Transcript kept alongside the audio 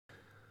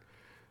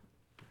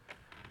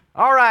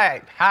All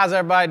right, how's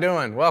everybody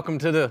doing? Welcome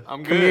to the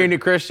Community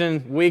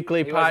Christian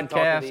Weekly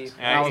Podcast.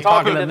 I was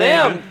talking to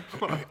them.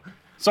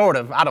 Sort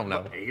of, I don't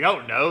know. You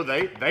don't know.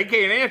 They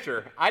can't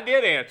answer. I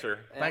did answer.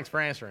 Thanks for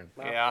answering.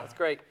 Yeah. That's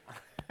great.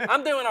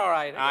 I'm doing all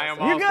right. I am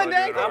You also good, doing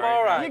Dave? all I'm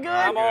all right. You good?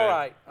 I'm all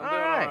right. I'm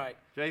doing right. all right.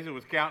 Jason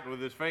was counting with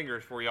his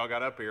fingers before y'all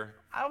got up here.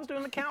 I was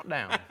doing the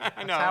countdown. I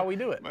That's know. how we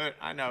do it. But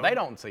I know. They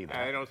don't see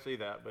that. They don't see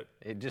that, but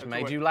It just that's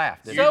made what- you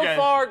laugh. didn't So it? guys-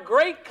 far,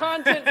 great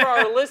content for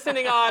our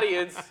listening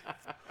audience.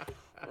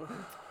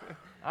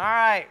 All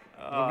right,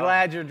 we're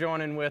glad you're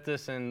joining with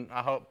us, and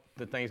I hope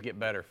that things get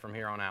better from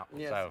here on out.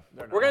 Yes. So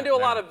We're going to do a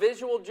lot of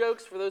visual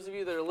jokes for those of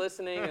you that are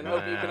listening and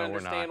hope you can No, we're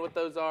understand not. what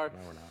those are. No,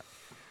 we're not.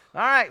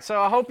 All right,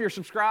 so I hope you're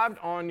subscribed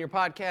on your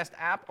podcast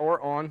app or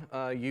on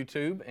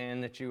YouTube,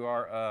 and that you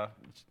are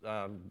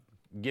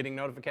getting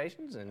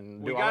notifications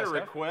and We do all got that a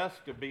stuff. request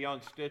to be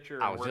on Stitcher.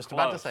 I and was we're just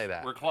about to close. say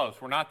that. We're close.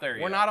 We're not there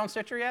yet. We're not on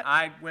Stitcher yet?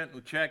 I went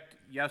and checked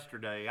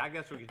yesterday. I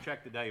guess we can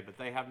check today, but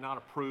they have not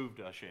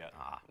approved us yet.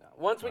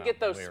 Once we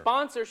get those weird.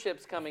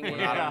 sponsorships coming in,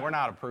 We're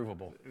not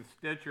approvable.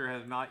 Stitcher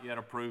has not yet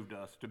approved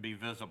us to be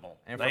visible.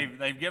 And for-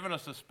 They've given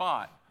us a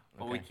spot,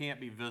 but we Okay.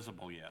 can't be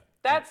visible yet.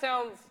 that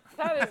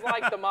is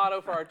like the motto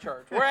for our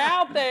church. We're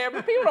out there,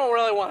 but people don't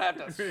really want to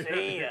have to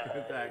see us.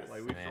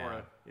 Exactly. We Yeah. sort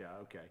of. Yeah.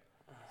 Okay.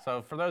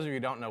 So for those of you who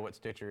don't know what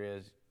Stitcher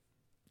is,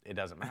 it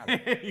doesn't matter.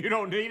 You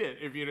don't need it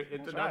if you.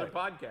 It's another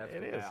right. podcast.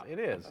 It is. now. It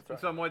is. And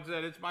someone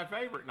said it's my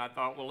favorite, and I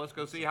thought, well, let's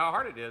go see how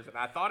hard it is. And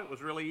I thought it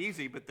was really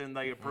easy, but then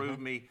they approved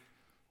me,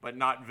 but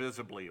not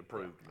visibly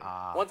approved me.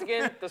 Once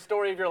again, the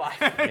story of your life.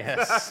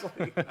 Yes.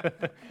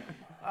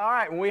 All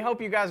right. Well, we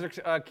hope you guys are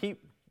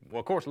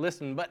of course,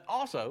 listening, but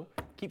also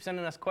keep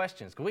sending us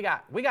questions, because we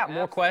got more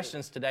Absolutely.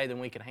 questions today than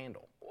we can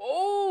handle.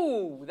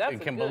 Oh, that's You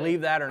a can good.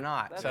 believe that or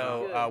not. That's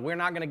So good. we're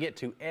not going to get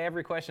to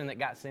every question that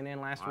got sent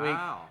in last Wow.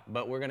 week,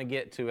 but we're going to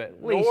get to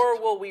at least.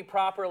 Nor will we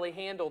properly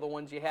handle the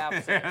ones you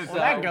have sent. Well, So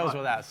that goes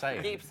without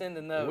saying. keep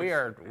sending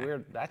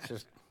those. That's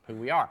just who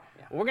we are.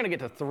 We're going to get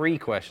to 3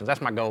 questions.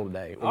 That's my goal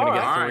today. We're going to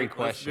get All 3 right, let's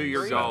questions. do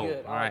your Three's goal.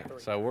 good. All right. Three.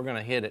 So we're going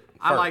to hit it.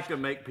 I first. like to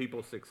make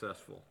people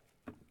successful.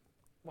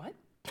 What?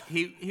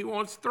 He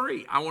wants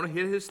 3. I want to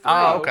hit his 3.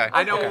 Oh, okay.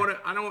 I don't Okay. want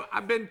to.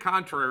 I've been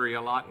contrary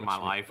a lot in my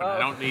life, and I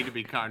don't need to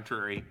be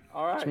contrary.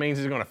 All right. Which means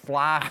he's going to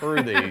fly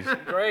through these.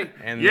 Great.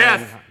 And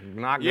Yes. then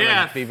not going to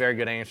Yes. be very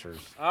good answers.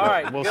 All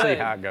right, We'll see good.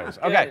 how it goes.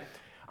 Good. Okay.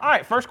 All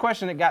right. First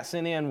question that got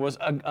sent in was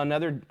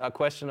another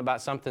question about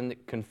something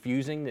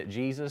confusing that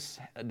Jesus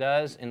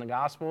does in the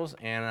Gospels,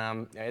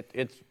 and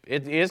it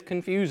is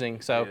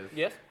confusing. So It is.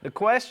 Yes. the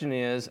question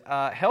is,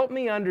 help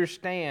me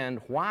understand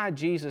why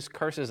Jesus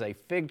curses a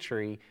fig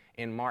tree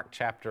in Mark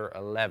chapter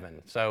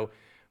 11. So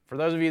for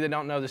those of you that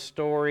don't know the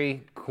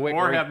story, quick.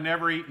 Or have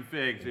never eaten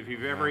figs. If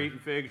you've ever eaten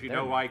figs, you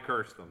know why he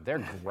cursed them. They're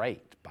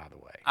great, by the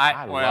way.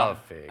 Well, love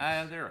figs.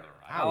 They're all right.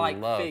 I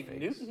like love fig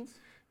figs. Newtons.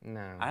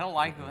 No. I don't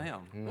like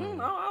them.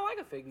 No, I like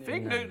a fig Newton.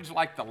 Fig Newton's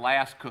like the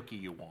last cookie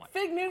you want.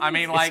 Fig Newton's. I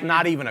mean, like It's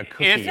not even a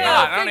cookie. It's yet.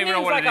 not. No, I don't fig even know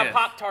Newton's what like it a is.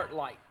 Pop-Tart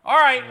light. All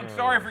right, I'm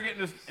sorry for getting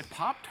this.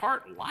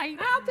 Pop-Tart light?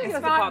 I don't think it's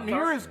that's a not Pop-Tart.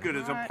 near as good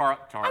as a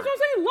Pop-Tart. That's what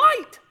I'm saying.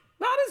 Light,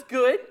 not as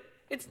good.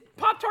 It's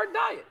Pop-Tart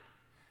diet.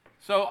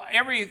 So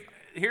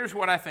here's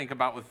what I think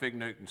about with Fig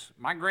Newtons.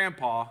 My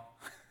grandpa,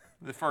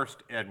 the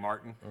first Ed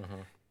Martin,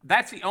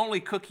 that's the only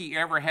cookie he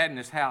ever had in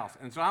his house.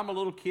 And so I'm a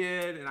little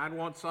kid, and I'd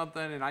want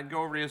something, and I'd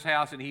go over to his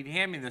house, and he'd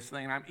hand me this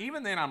thing. And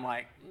even then, I'm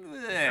like,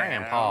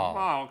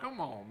 Grandpa. Oh, come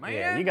on, man.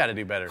 Yeah, you got to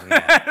do better than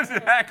that.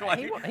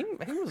 exactly.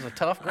 he was a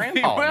tough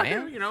grandpa, Well,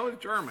 man. you know,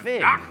 it's German.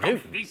 Fig Don't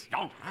Newtons.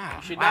 don't.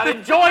 You should not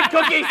enjoy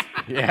cookies.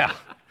 Yeah.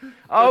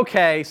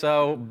 Okay,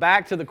 so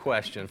back to the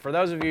question. For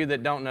those of you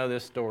that don't know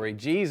this story,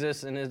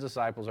 Jesus and his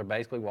disciples are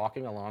basically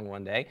walking along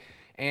one day,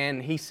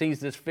 and he sees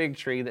this fig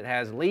tree that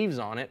has leaves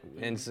on it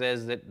and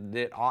says that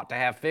it ought to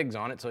have figs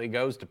on it. So he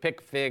goes to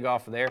pick a fig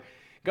off of there,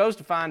 goes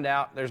to find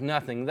out there's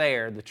nothing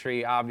there. The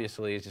tree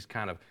obviously is just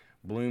kind of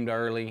bloomed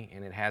early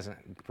and it hasn't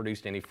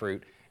produced any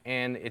fruit.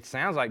 And it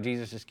sounds like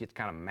Jesus just gets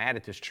kind of mad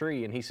at this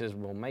tree, and he says,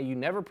 well, may you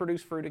never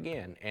produce fruit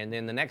again. And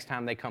then the next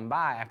time they come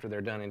by after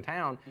they're done in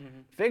town,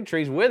 fig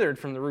tree's withered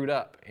from the root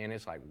up. And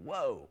it's like,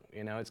 whoa,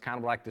 it's kind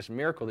of like this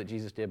miracle that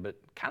Jesus did, but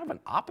kind of an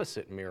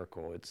opposite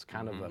miracle. It's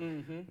kind of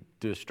a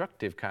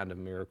destructive kind of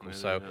miracle.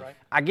 So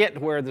I get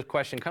where the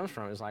question comes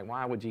from. It's like,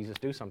 why would Jesus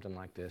do something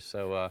like this?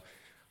 So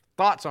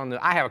thoughts on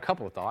I have a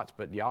couple of thoughts,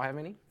 but do y'all have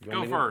any? You want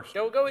Go me to- first.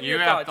 Go with You your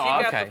have thoughts.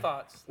 You got Okay. the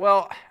thoughts.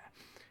 Well,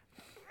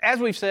 as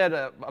we've said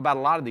about a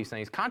lot of these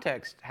things,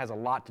 context has a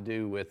lot to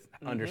do with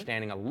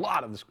understanding a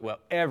lot of this,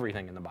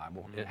 everything in the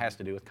Bible. It has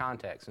to do with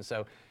context. And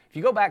so if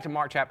you go back to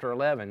Mark chapter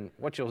 11,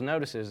 what you'll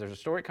notice is there's a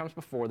story that comes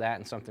before that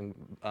and something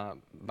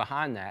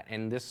behind that.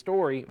 And this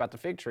story about the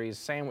fig tree is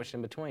sandwiched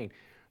in between.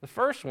 The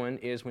first one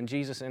is when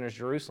Jesus enters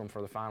Jerusalem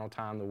for the final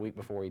time the week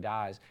before he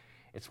dies.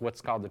 It's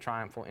what's called the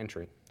triumphal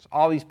entry. So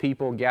all these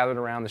people gathered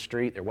around the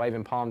street, they're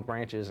waving palm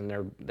branches and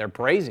they're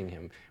praising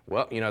him.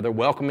 Well, they're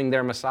welcoming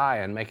their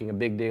Messiah and making a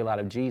big deal out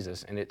of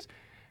Jesus. And it's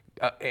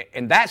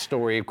and that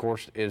story, of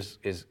course, is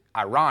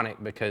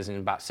ironic because in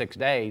about 6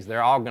 days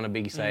they're all going to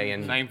be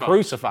saying Same folks.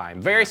 crucify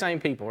him. Very same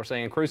people are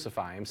saying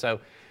crucify him. So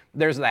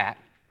there's that.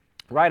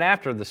 Right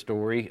after the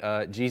story,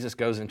 Jesus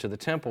goes into the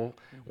temple,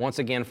 once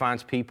again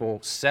finds people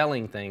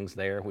selling things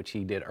there, which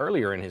he did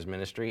earlier in his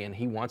ministry, and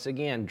he once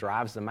again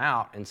drives them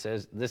out and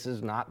says, this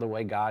is not the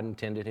way God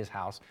intended his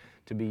house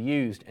to be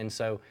used. And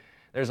so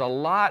there's a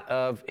lot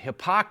of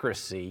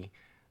hypocrisy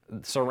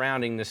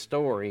surrounding this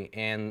story.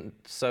 And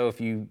so if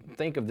you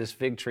think of this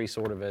fig tree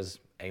sort of as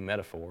a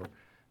metaphor,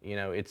 you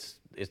know, it's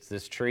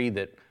this tree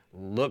that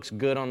looks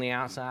good on the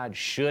outside,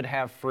 should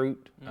have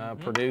fruit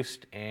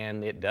produced,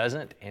 and it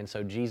doesn't. And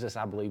so Jesus,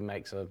 I believe,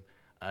 makes an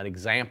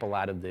example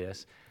out of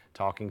this,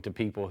 talking to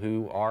people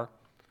who are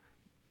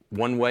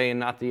one way and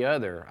not the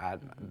other.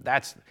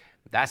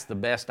 That's the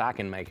best I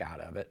can make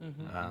out of it.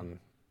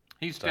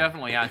 He's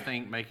definitely, I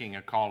think, making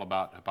a call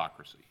about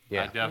hypocrisy.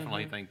 Yeah. I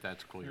definitely think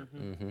that's clear.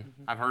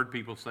 I've heard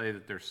people say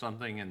that there's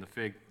something in the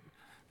fig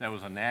that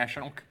was a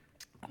national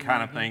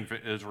kind of thing for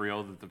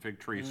Israel that the fig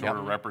tree sort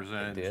of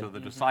represented. So the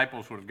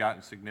disciples would have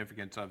gotten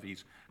significance of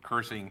he's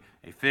cursing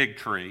a fig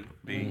tree,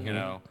 being, you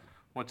know,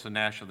 what's the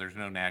national? There's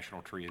no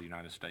national tree of the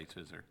United States,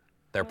 is there?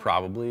 There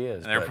probably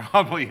is. There but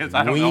probably is.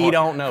 I don't we know what,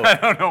 don't know I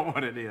it. don't know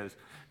what it is.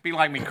 Be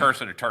like me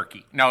cursing a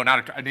turkey. No,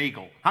 not an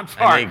eagle. I'm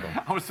sorry. eagle.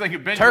 I was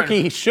thinking Benjamin.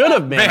 Turkey should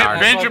have been our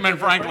Benjamin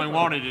Franklin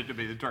wanted it to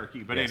be the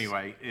turkey, but Yes.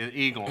 anyway,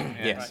 eagle. And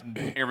Yes.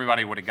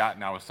 everybody would have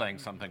gotten I was saying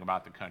something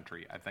about the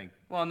country, I think.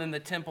 Well, and then the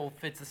temple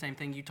fits the same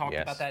thing. You talked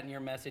Yes. about that in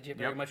your message. It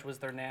very Yep. much was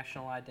their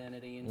national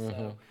identity, and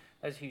so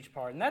that's a huge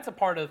part. And that's a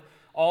part of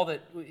all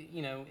that,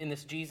 you know, in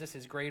this Jesus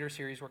is Greater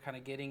series we're kind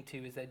of getting to,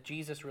 is that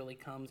Jesus really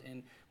comes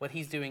and what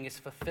he's doing is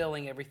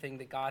fulfilling everything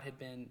that God had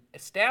been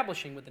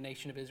establishing with the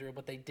nation of Israel,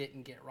 but they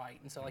didn't get right.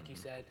 And so, like you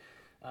said,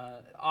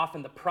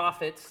 often the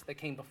prophets that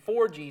came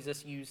before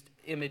Jesus used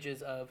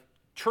images of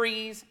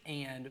trees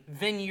and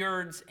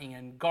vineyards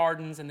and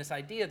gardens, and this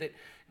idea that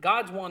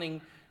God's wanting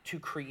to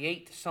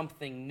create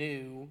something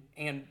new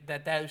and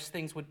that those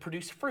things would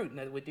produce fruit and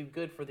that it would do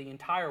good for the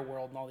entire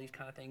world and all these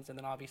kind of things. And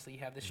then obviously you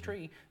have this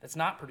tree that's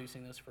not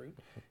producing those fruit.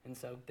 And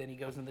so then he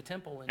goes in the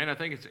temple. And I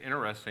think it's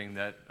interesting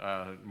that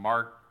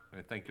Mark,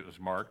 I think it was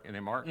Mark, and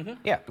then Mark?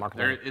 Yeah, Mark.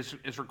 There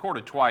it's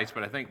recorded twice,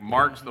 but I think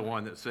Mark's the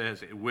one that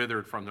says it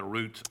withered from the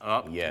roots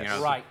up. Yes. You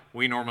know, Right.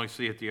 We normally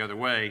see it the other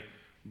way,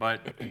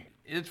 but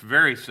it's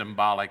very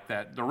symbolic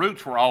that the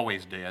roots were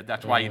always dead.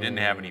 That's why you didn't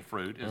have any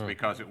fruit, is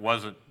because it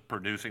wasn't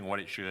producing what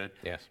it should.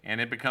 Yes.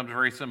 And it becomes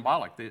very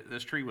symbolic.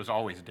 This tree was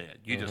always dead.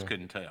 You just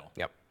couldn't tell.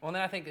 Yep. Well, and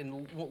then I think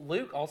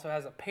Luke also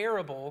has a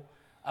parable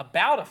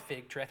about a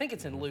fig tree. I think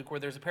it's in Luke where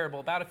there's a parable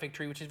about a fig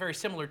tree, which is very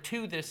similar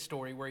to this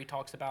story where he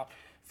talks about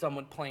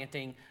someone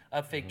planting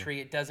a fig tree.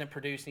 It doesn't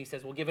produce, and he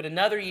says, we'll give it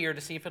another year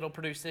to see if it'll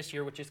produce this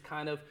year, which is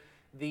kind of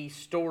the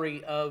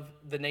story of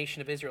the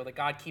nation of Israel, that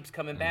God keeps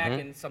coming back,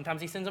 and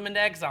sometimes he sends them into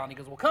exile, and he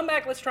goes, well, come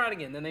back, let's try it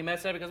again. Then they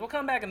mess it up, he goes, well,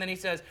 come back, and then he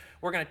says,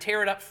 we're going to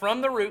tear it up from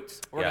the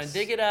roots, we're going Yes. to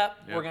dig it up,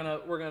 Yep.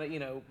 we're going to, you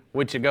know,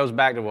 Which it goes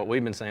back to what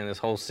we've been saying this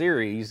whole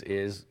series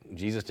is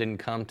Jesus didn't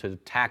come to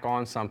tack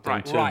on something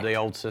Right. to Right. the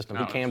old system.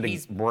 No, He came to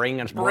he's bring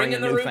a bringing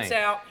the new roots thing.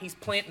 out, he's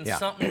planting Yeah.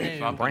 something new.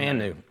 Something Brand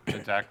new.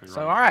 Exactly right.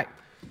 So, all right.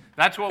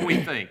 That's what we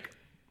think.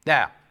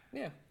 Yeah.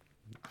 Yeah.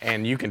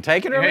 And you can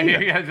take it or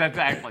leave it. Yeah,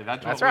 exactly.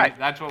 That's right.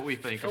 That's what we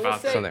think So we'll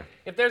about say, that. So there.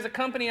 if there's a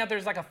company out there,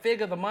 there's like a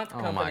Fig of the Month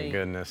my company.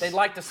 goodness. They'd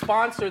like to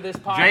sponsor this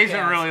podcast.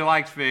 Jason really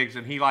likes figs,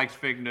 and he likes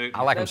Fig Newton.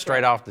 I like them That's straight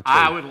right. off the tree.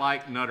 I would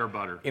like Nutter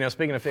Butter. You know,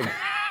 speaking of fig,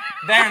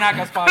 They're not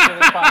going to sponsor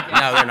this podcast.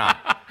 no, they're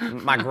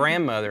not. My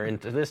grandmother, and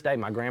to this day,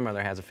 my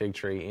grandmother has a fig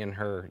tree in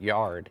her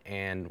yard,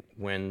 and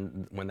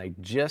when they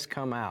just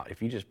come out,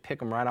 if you just pick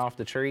them right off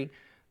the tree,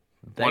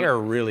 they One- are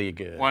really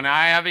good. When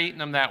I have eaten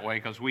them that way,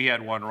 because we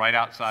had one right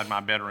outside my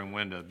bedroom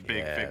window,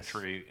 big fig Yes.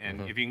 tree,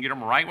 and if you can get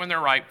them right when they're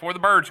ripe, before the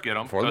birds get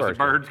them, Before the because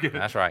birds the get 'em. birds get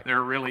That's right.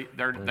 They're really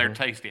they're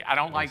tasty. I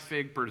don't like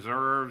fig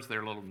preserves;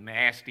 they're a little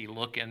nasty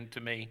looking to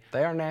me.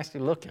 They are nasty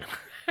looking,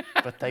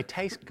 but they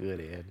taste good,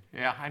 Ed.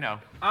 Yeah, I know.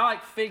 I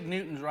like Fig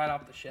Newtons right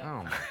off the shelf.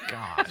 Oh my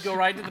gosh. Go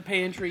right to the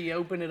pantry, you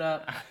open it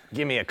up.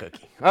 Give me a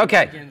cookie.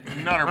 Okay.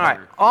 Nutter All right.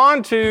 Butter.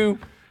 On to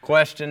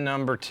question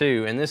number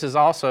 2, and this is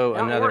also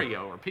Not another.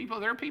 Oreo.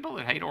 There are people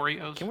that hate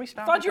Oreos. Can we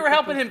stop? I thought with you the were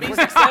helping cookies? him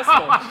be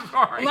successful.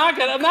 Sorry.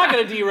 I'm not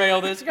gonna derail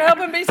this. You're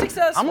helping him be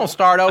successful. I'm gonna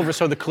start over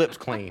so the clip's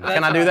clean.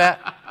 Can I do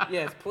that?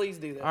 Yes, please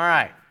do that. All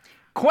right.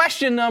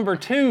 Question number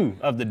 2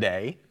 of the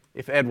day,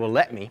 if Ed will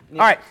let me. All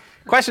right.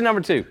 Question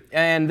number 2,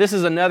 and this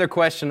is another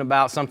question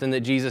about something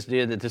that Jesus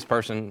did that this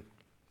person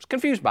is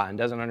confused by and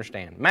doesn't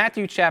understand.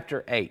 Matthew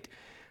chapter 8.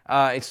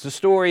 It's the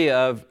story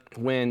of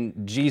when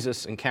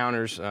Jesus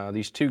encounters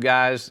these 2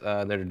 guys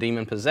that are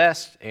demon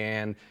possessed,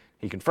 and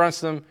he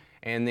confronts them,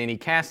 and then he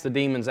casts the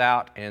demons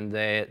out, and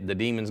the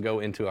demons go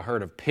into a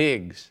herd of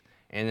pigs,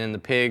 and then the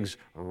pigs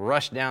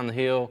rush down the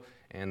hill,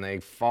 and they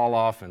fall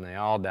off, and they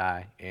all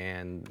die.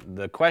 And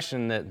the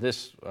question that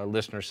this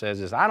listener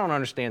says is, I don't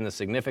understand the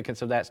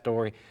significance of that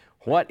story.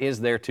 What is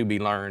there to be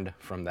learned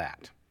from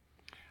that?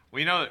 Well,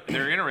 you know,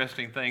 there are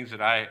interesting things that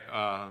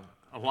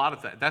a lot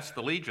of that's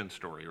the Legion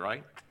story,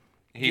 right?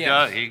 He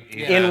Yes.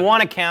 does. In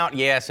one account,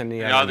 yes, and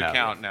the other other no.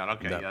 account now.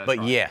 Okay, yeah, that's But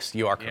right. yes,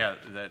 you are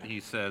correct. Yeah, that he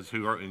says,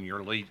 "Who are in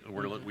your legion?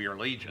 We are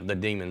legion. The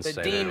demons The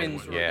say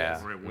demons that. were-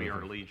 Yeah. We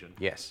are legion."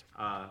 Yes.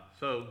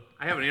 So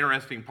I have an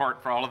interesting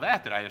part for all of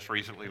that I just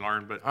recently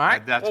learned, but All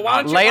right. that's Well, why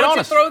don't you, Lay it why don't on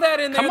you us. throw that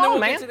in there Come and then on, we'll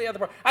man. get to the other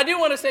part. I do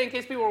want to say, in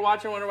case people were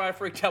watching, wonder why I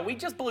freaked out, we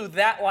just blew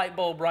that light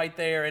bulb right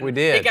there. And We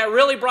did. It got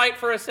really bright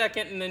for a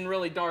second and then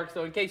really dark.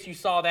 So in case you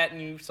saw that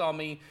and you saw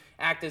me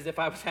act as if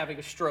I was having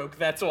a stroke,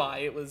 that's why.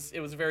 It was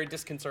very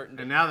disconcerting.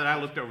 And now that I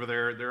looked over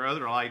there are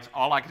other lights.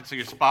 All I can see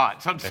is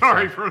spots. I'm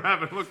sorry for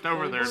having looked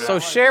over there. So Now.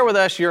 share with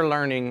us your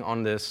learning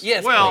on this.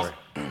 Yes, Well,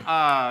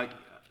 please.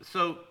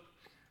 so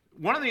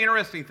one of the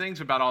interesting things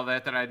about all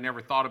that I'd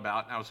never thought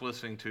about, and I was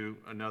listening to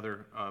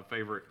another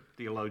favorite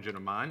theologian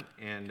of mine,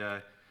 and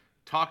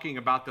talking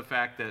about the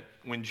fact that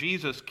when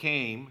Jesus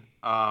came,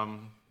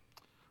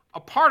 a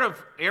part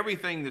of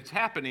everything that's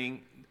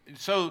happening,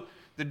 so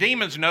the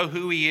demons know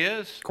who he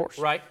is, Of course.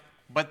 Right.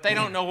 but they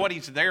don't know what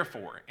he's there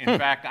for. In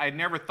fact, I'd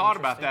never thought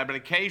about that, but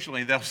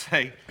occasionally they'll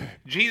say,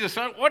 Jesus,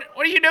 what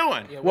are you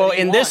doing? Yeah, what Well, do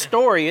you in this want?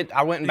 story,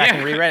 I went back and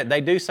Yeah. reread it. They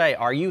do say,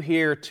 "Are you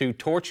here to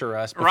torture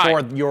us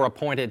before Right. your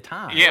appointed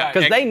time?" Yeah,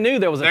 because they knew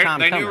there was a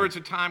time They coming. knew there was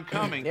a time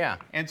coming. Yeah.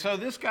 And so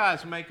this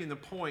guy's making the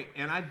point,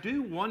 and I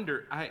do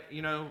wonder.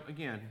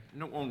 Again,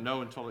 no one will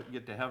know until they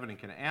get to heaven and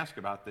can ask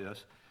about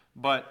this,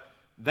 but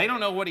they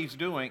don't know what he's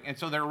doing, and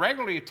so they're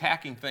regularly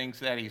attacking things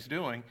that he's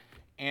doing.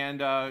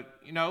 And,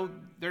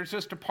 there's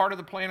just a part of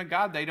the plan of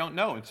God they don't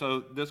know. And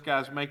so this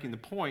guy's making the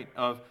point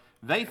of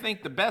they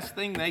think the best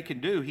thing they can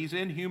do, he's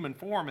in human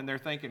form, and they're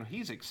thinking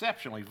he's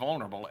exceptionally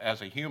vulnerable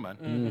as a human.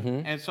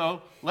 Mm-hmm. And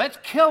so let's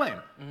kill him.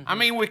 I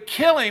mean, we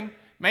kill him.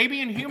 Maybe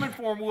in human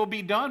form we'll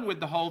be done with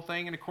the whole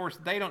thing. And, of course,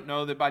 they don't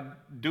know that by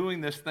doing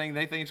this thing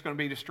they think it's going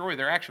to be destroyed.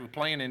 They're actually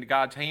playing into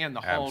God's hand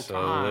the whole time.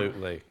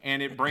 Absolutely.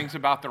 And it brings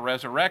about the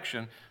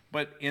resurrection.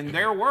 But in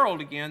their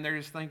world, again, they're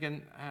just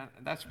thinking,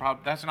 that's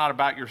not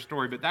about your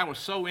story. But that was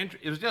so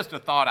interesting. It was just a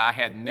thought I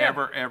had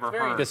never, ever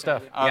very heard. Good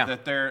stuff. Of Yeah.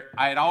 that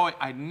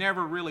I'd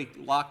never really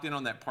locked in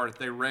on that part. That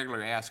they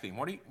regularly asking,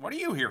 what are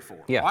you here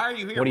for? Yeah. Why are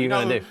you here? What are you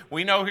gonna do?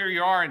 We know here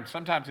you are. And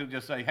sometimes he'll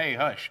just say, hey,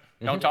 hush,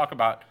 don't talk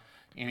about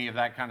any of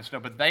that kind of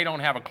stuff. But they don't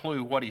have a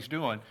clue what he's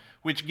doing,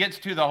 which gets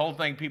to the whole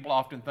thing. People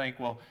often think,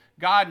 well,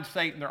 God and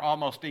Satan, they're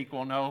almost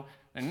equal. No,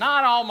 they're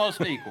not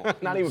almost equal.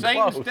 Not even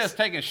Satan's close. just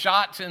taking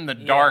shots in the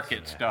dark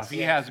at stuff.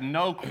 He has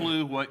no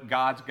clue what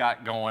God's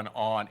got going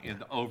on in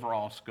the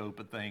overall scope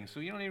of things. So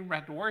you don't even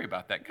have to worry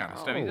about that kind of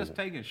stuff. He's just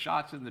taking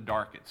shots in the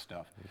dark at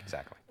stuff.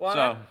 Exactly. Well,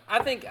 So- I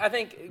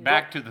think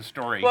Back to the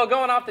story. Well,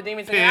 going off the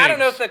demons thing, I don't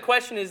know if Pigs. the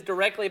question is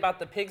directly about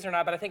the pigs or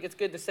not, but I think it's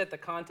good to set the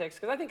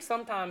context because I think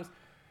sometimes,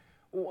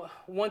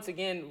 once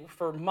again,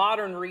 for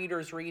modern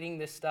readers reading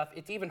this stuff,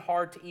 it's even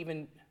hard to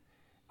even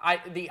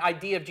the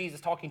idea of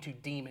Jesus talking to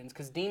demons,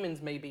 because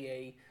demons may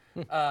be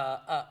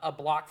a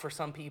block for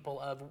some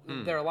people.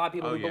 There are a lot of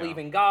people Oh, who yeah. believe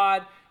in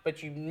God,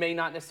 but you may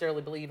not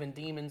necessarily believe in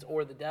demons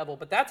or the devil.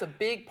 But that's a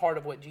big part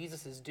of what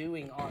Jesus is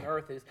doing on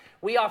earth. Is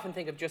we often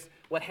think of just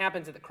what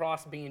happens at the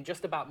cross being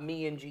just about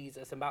me and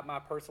Jesus, about my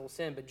personal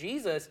sin. But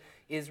Jesus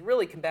is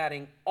really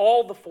combating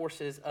all the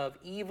forces of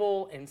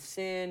evil and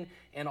sin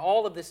and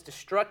all of this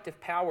destructive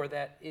power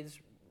that is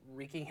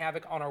wreaking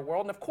havoc on our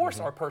world, and of course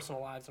our personal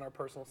lives and our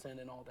personal sin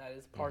and all that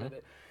is part of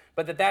it.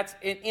 But that's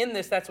in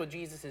this. That's what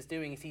Jesus is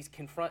doing. Is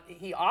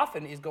he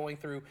often is going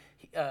through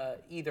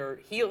either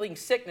healing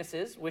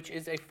sicknesses, which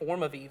is a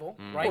form of evil,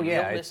 right? Well,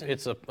 yeah, Illness and-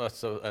 it's a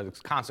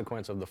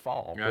consequence of the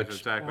fall, That's which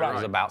exactly is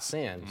right. about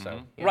sin.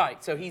 So yeah.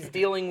 Right. So he's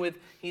dealing with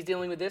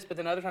this, but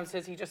then other times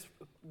says he's just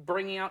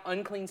bringing out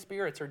unclean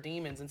spirits or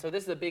demons, and so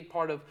this is a big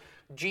part of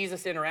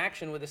Jesus'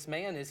 interaction with this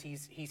man. Is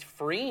he's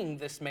freeing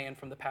this man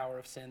from the power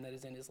of sin that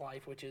is in his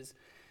life, which is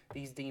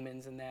these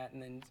demons and that,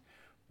 and then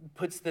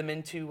puts them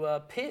into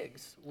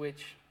pigs,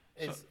 which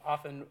is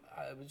often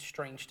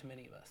strange to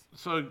many of us.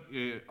 So,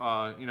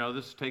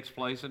 this takes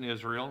place in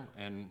Israel,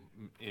 and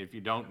if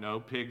you don't know,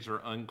 pigs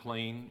are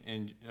unclean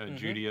in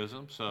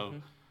Judaism. So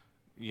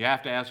you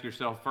have to ask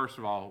yourself, first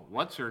of all,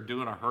 what's there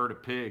doing a herd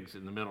of pigs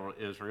in the middle of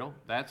Israel?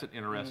 That's an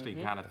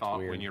interesting kind of thought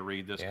weird. when you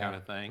read this Yeah. kind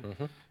of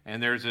thing.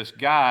 And there's this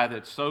guy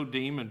that's so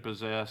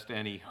demon-possessed,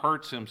 and he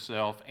hurts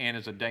himself and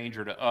is a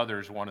danger to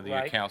others, one of the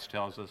Right. accounts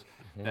tells us,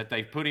 that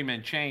they put him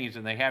in chains,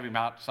 and they have him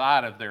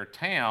outside of their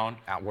town,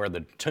 Out where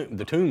the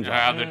tombs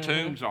are. the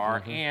tombs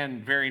are,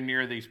 and very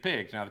near these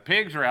pigs. Now, the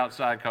pigs are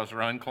outside because they're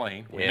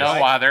unclean. We Yes.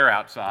 know why they're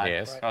outside.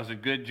 Yes. Because the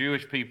good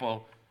Jewish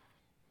people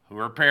who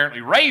are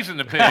apparently raising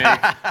the pigs,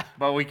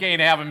 but we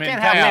can't have them in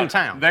Can't town. have 'em in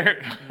town.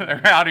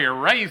 They're out here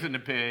raising the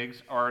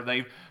pigs, or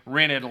they've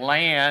rented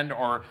land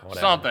or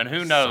something.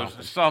 Who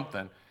knows?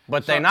 Something.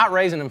 But they're not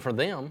raising them for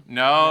them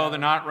No, they're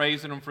not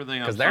raising them for them.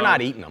 because they're So,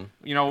 not eating them.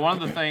 one of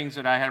the things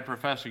that I had a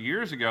professor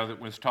years ago that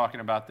was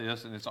talking about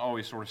this, and it's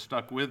always sort of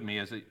stuck with me,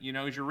 is that,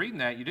 as you're reading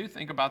that, you do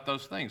think about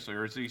those things. So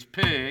there's these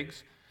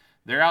pigs,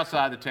 they're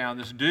outside the town,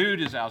 this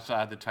dude is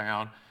outside the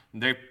town,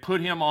 they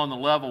put him on the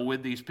level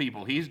with these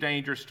people. He's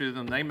dangerous to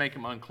them, they make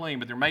him unclean,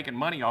 but they're making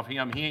money off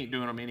him, he ain't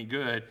doing them any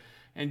good.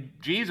 And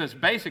Jesus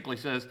basically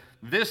says,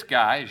 this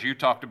guy, as you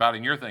talked about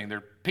in your thing,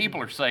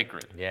 people are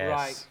sacred. Yes.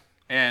 Right.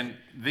 And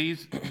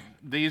these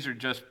are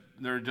just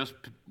they're just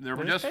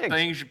pigs.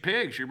 things,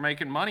 pigs. You're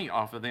making money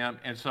off of them.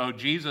 And so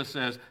Jesus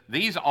says,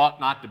 these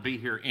ought not to be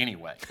here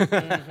anyway.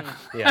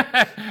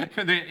 Yeah.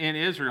 In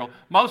Israel,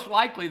 most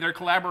likely they're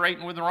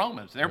collaborating with the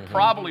Romans. They're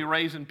probably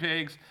raising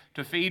pigs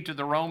to feed to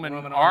the Roman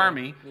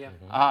army.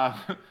 Yeah.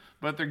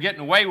 But they're getting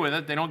away with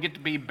it. They don't get to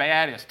be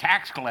bad as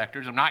tax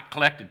collectors. I'm not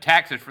collecting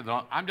taxes for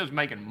them. I'm just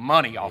making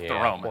money off the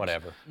Yeah, Romans.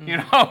 whatever. You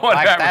know,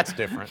 whatever. That's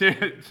different.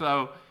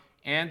 So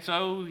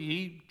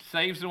he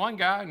saves the one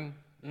guy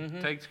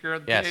and takes care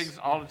of the Yes. pigs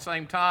all at the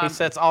same time. He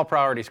sets all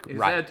priorities He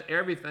right. sets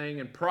everything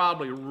and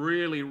probably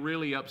really,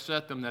 really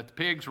upset them that the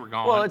pigs were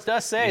gone. Well, it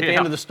does say at the Yeah.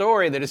 end of the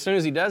story that as soon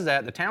as he does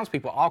that, the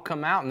townspeople all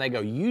come out and they go,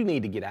 you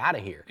need to get out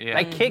of here. Yeah.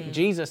 They kick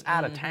Jesus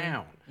out of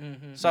town.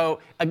 So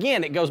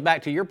again, it goes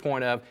back to your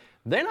point of,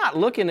 they're not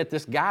looking at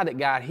this guy that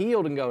got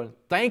healed and going,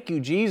 thank you,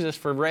 Jesus,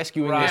 for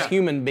rescuing this Right.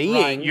 human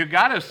being. You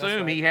got to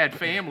assume he had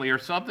family or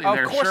something Of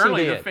there. course he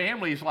Surely the did.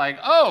 family's like,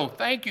 oh,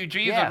 thank you,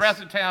 Jesus. Yes. The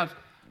rest of the town's, it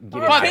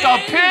but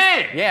the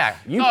pigs! Yeah,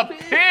 The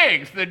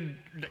pigs!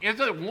 It's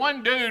a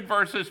one dude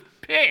versus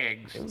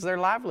pigs. It was their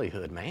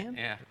livelihood, man.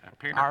 Yeah, Our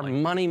apparently.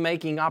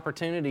 money-making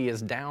opportunity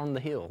is down the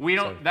hill. We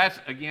don't, that's,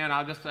 again,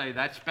 I'll just say,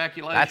 that's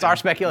speculation. That's our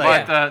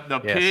speculation. But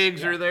the Yes.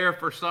 pigs are there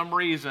for some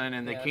reason,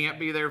 and they Yeah, can't okay.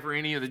 be there for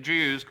any of the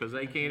Jews because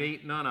they can't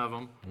eat none of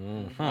them.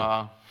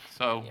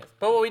 So Yes.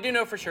 But what we do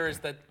know for sure is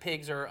that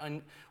pigs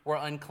were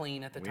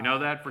unclean at the time. know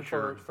that for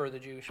sure. For the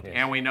Jewish people.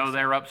 and we know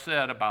they're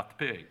upset about the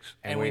pigs.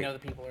 And we know the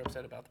people are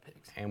upset about the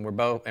pigs. And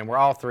we're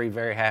all three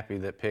very happy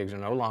that pigs are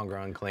no longer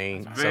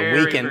unclean, so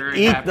Very, we can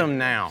very eat happy. them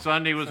now.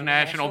 Sunday was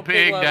National National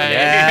Pig Pig Day. Day.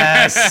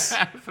 Yes.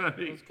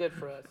 Sunday. It's good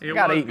for us. It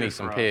Gotta was eat me good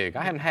some for us. pig.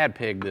 I haven't had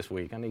pig this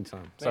week. I need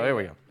some. So There here you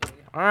we go. go. There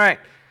you All right.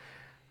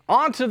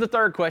 On to the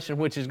third question,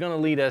 which is going to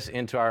lead us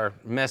into our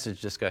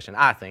message discussion,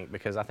 I think,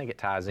 because I think it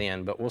ties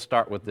in. But we'll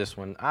start with this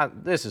one.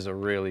 This is a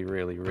really,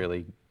 really,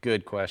 really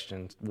good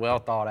question. Well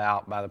thought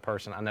out by the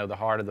person. I know the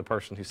heart of the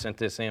person who sent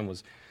this in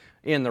was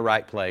in the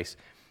right place.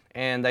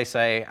 And they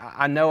say,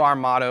 I know our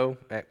motto,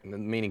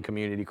 meaning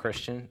Community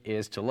Christian,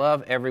 is to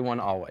love everyone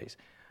always.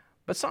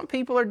 But some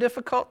people are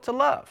difficult to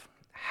love.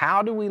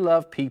 How do we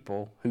love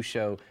people who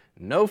show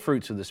no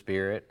fruits of the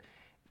Spirit,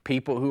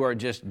 people who are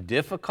just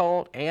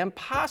difficult and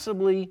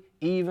possibly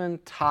even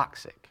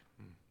toxic?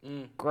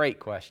 Great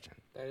question.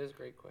 That is a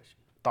great question.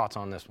 Thoughts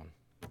on this one?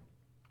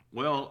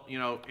 Well,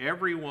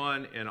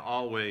 everyone and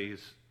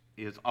always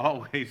is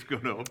always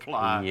going to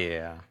apply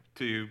Yeah.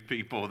 to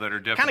people that are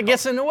difficult. Kind of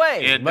gets in the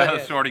way. It but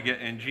does sort of get,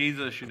 and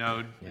Jesus,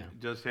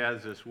 just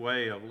has this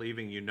way of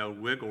leaving you no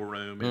wiggle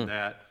room in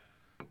that,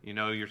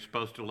 you're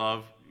supposed to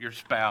love your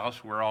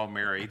spouse. We're all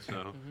married,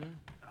 so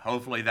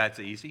hopefully that's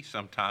easy.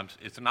 Sometimes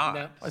it's not.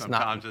 No. It's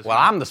Sometimes not. it's Well,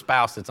 not. I'm the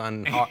spouse that's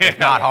it's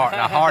not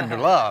hard to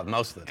love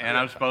most of the time. And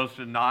I'm supposed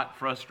to not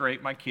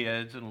frustrate my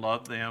kids and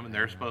love them, and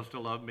they're supposed to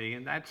love me,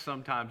 and that's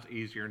sometimes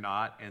easier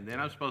not. And then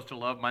I'm supposed to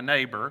love my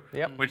neighbor,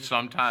 Yep. which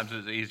sometimes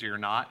is easier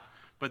not.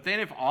 But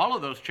then if all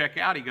of those check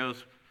out, he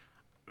goes,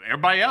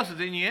 everybody else is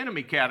in the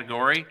enemy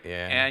category,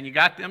 Yeah. and you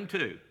got them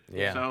too.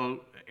 Yeah.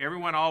 So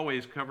everyone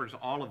always covers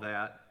all of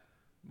that.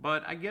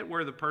 But I get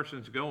where the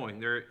person's going.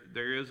 There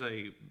is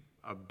a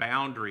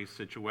boundary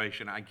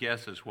situation, I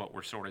guess, is what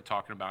we're sort of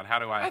talking about. How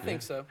do I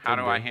think so. How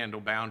do I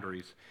handle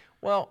boundaries?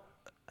 Well,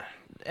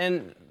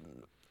 and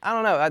I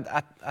don't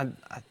know.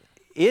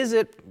 Is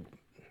it?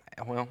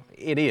 Well,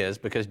 it is,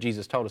 because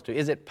Jesus told us to.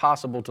 Is it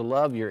possible to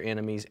love your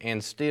enemies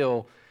and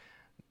still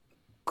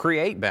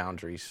create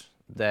boundaries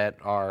that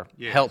are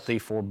Yes. healthy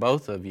for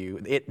both of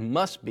you? It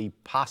must be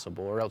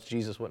possible, or else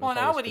Jesus wouldn't Well, have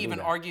and told I us would to do even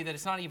that. argue that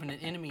it's not even an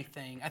enemy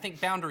thing. I think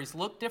boundaries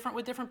look different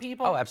with different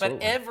people. Oh, absolutely.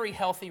 But every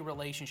healthy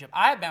relationship,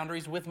 I have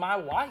boundaries with my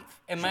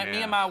wife, and me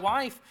Yeah. and my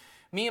wife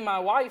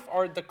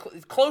are the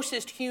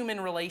closest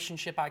human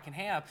relationship I can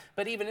have.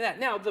 But even in that,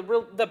 now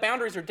the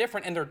boundaries are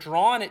different, and they're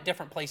drawn at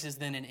different places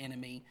than an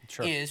enemy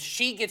is.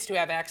 She gets to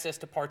have access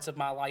to parts of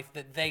my life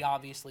that they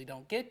obviously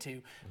don't get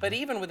to. But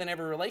even within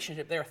every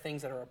relationship, there are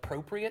things that are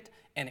appropriate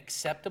and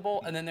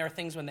acceptable, and then there are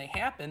things when they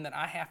happen that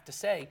I have to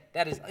say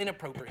that is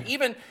inappropriate.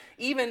 Even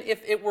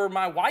if it were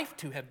my wife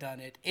to have done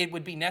it, it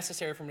would be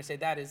necessary for me to say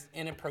that is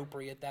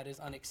inappropriate, that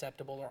is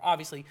unacceptable, or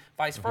obviously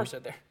vice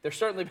versa. There's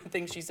certainly been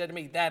things she said to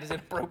me, that is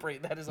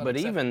inappropriate, that is But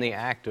unacceptable. even the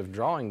act of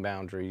drawing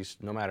boundaries,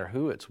 no matter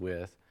who it's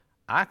with,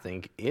 I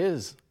think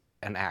is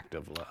an act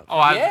of love. Oh,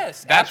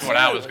 Yes, that's what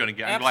I was absolutely. going to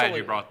get. I'm glad Absolutely.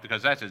 you brought,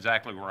 because that's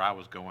exactly where I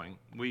was going.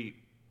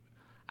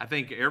 I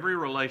think every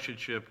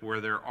relationship where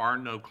there are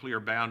no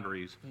clear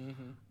boundaries,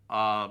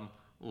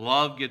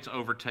 love gets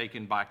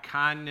overtaken by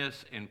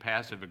kindness and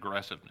passive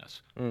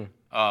aggressiveness.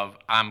 Of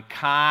I'm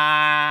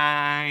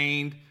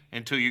kind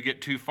until you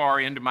get too far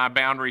into my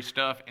boundary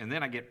stuff, and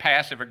then I get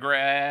passive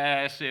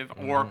aggressive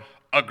or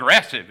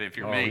aggressive if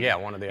you're me. yeah,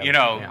 one or the other. You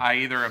know, Yeah. I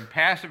either am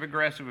passive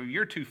aggressive or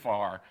you're too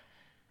far.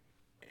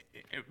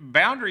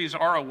 boundaries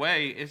are a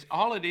way, it's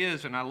all it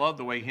is, and I love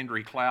the way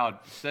Henry Cloud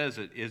says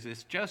it, is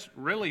it's just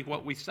really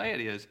what we say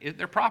it is.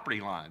 They're property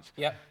lines.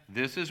 Yep.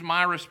 This is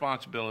my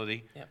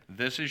responsibility. Yep.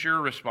 This is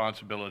your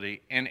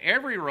responsibility. And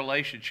every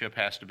relationship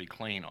has to be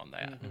clean on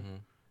that.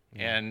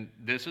 And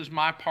this is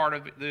my part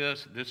of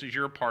this. This is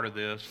your part of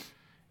this.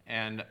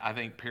 And I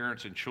think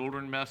parents and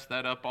children mess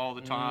that up all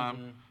the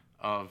time.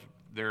 Of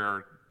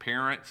their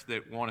parents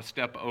that want to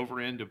step over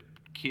into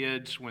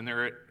kids when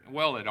they're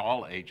at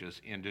all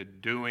ages, into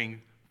doing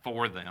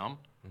for them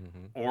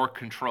or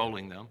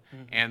controlling them,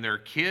 and their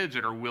kids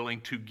that are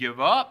willing to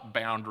give up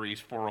boundaries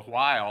for a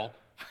while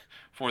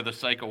for the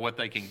sake of what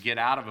they can get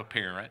out of a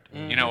parent.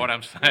 You know what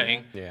I'm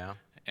saying? Yeah.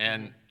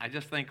 And I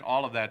just think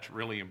all of that's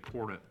really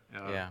important.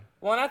 Yeah.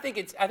 Well, and I think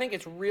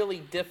it's really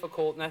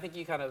difficult, and I think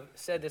you kind of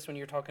said this when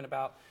you were talking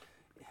about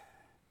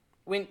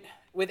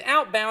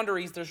without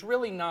boundaries, there's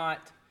really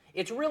not.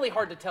 It's really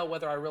hard to tell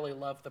whether I really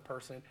love the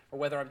person or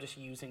whether I'm just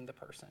using the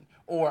person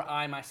or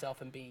I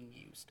myself am being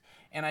used.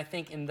 And I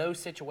think in those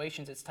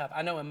situations it's tough.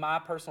 I know in my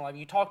personal life,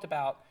 you talked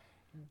about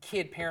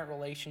kid-parent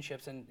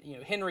relationships, and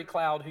Henry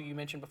Cloud, who you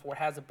mentioned before,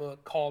 has a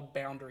book called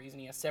Boundaries, and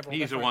he has several.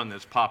 He's the one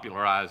that's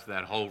popularized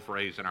that whole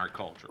phrase in our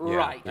culture.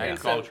 Right. Our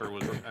culture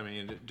was.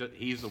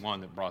 He's the one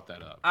that brought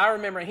that up. I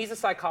remember, and he's a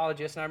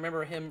psychologist, and I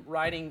remember him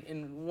writing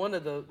in one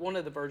of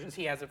the versions.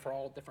 He has it for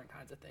all different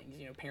kinds of things,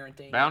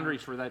 parenting.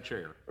 Boundaries for that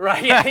chair.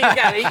 Right. Yeah. He's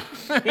got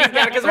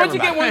it, because once you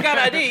get one kind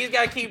of idea, he's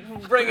got to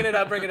keep bringing it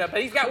up.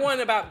 But he's got one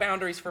about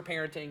boundaries for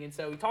parenting, and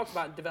so he talks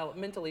about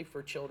developmentally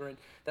for children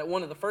that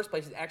one of the first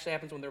places actually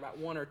happens when they're about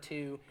 1 or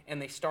 2, and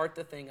they start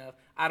the thing of,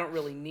 I don't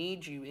really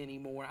need you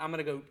anymore. I'm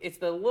going to go. It's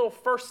the little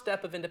first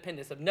step of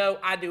independence of, no,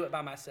 I do it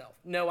by myself.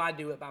 No, I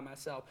do it by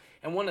myself.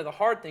 And one of the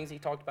hard things he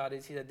talked about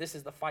is he said this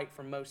is the fight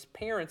for most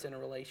parents in a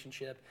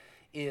relationship,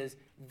 is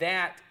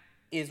that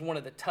is one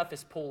of the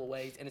toughest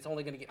pull-aways, and it's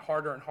only going to get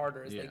harder and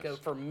harder as they go.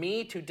 For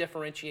me to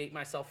differentiate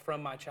myself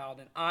from my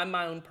child, and I'm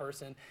my own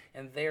person,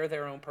 and they're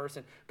their own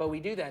person. But we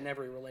do that in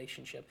every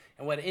relationship.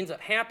 And what ends up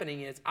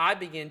happening is I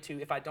begin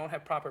to, if I don't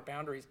have proper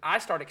boundaries, I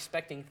start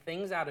expecting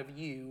things out of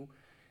you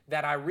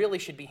that I really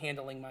should be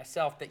handling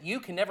myself that you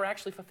can never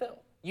actually fulfill.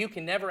 You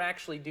can never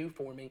actually do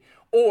for me.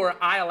 Or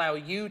I allow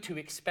you to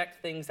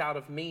expect things out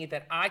of me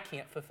that I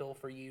can't fulfill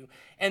for you.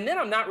 And then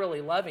I'm not really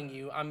loving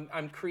you.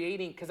 I'm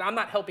creating, because I'm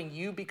not helping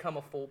you become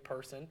a full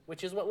person,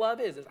 which is what love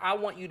is I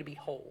want you to be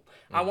whole.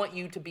 I want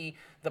you to be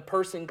the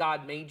person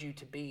God made you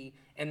to be.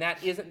 And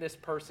that isn't this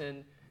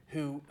person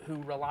who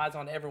relies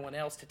on everyone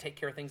else to take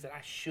care of things that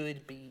I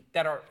should be,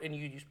 that are, and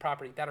you use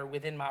property, that are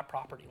within my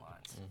property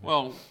lines.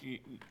 Well,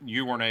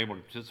 you weren't able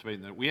to participate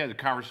in that. We had a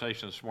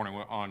conversation this morning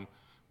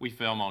we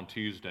film on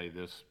Tuesday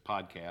this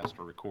podcast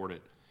or record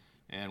it,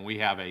 and we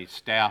have a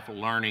staff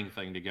learning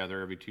thing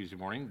together every Tuesday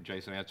morning.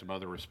 Jason had some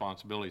other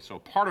responsibilities. So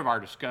part of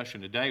our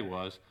discussion today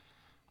was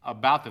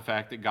about the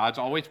fact that God's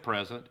always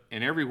present,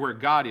 and everywhere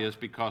God is,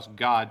 because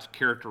God's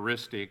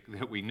characteristic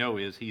that we know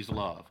is He's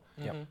love.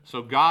 Yep.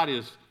 So God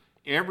is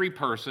every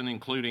person,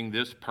 including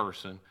this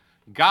person.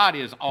 God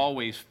is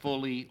always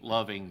fully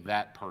loving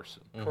that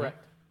person. Correct.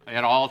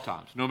 At all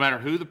times. No matter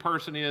who the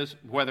person is,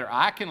 whether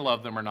I can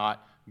love them or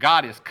not,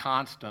 God is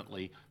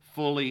constantly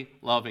fully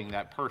loving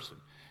that person.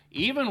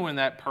 Even when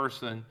that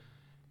person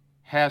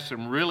has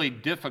some really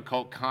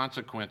difficult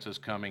consequences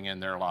coming in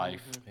their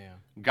life,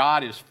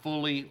 God is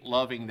fully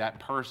loving that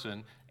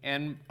person.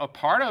 And a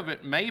part of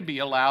it may be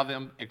allow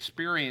them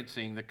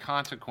experiencing the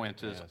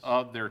consequences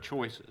of their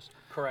choices.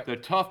 Correct. The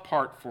tough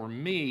part for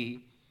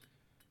me,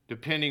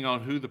 depending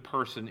on who the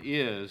person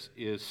is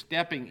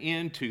stepping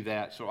into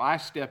that. So I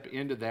step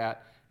into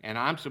that, and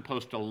I'm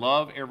supposed to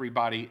love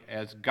everybody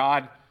as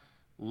God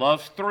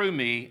loves through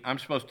me. I'm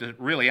supposed to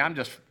really,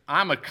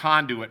 I'm a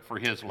conduit for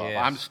His love.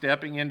 Yes. I'm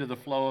stepping into the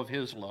flow of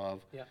His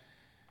love. Yeah.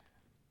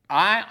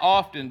 I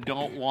often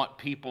don't want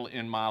people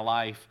in my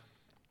life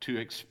to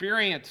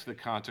experience the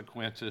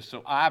consequences,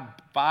 so I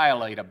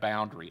violate a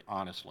boundary,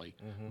 honestly,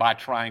 by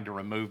trying to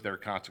remove their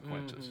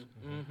consequences.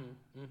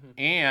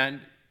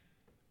 And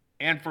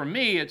for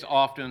me, it's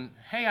often,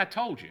 hey, I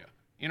told you.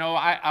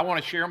 I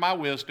want to share my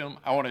wisdom.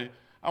 I want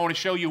to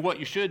show you what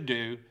you should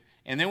do.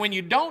 And then when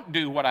you don't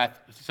do what I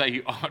say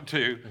you ought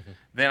to,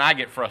 then I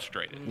get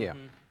frustrated. Yeah.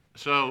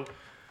 So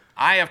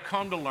I have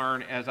come to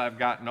learn as I've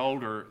gotten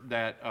older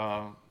that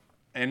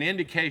an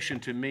indication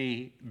to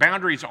me,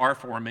 boundaries are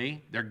for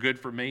me. They're good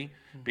for me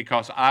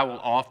because I will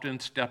often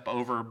step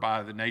over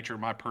by the nature of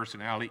my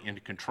personality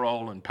into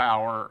control and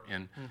power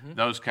and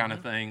those kind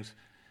of things.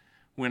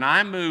 When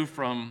I move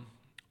from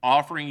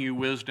offering you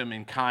wisdom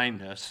and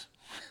kindness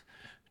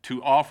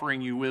to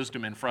offering you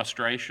wisdom and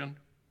frustration,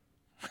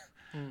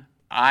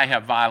 I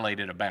have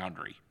violated a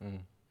boundary. Do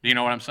you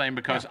know what I'm saying?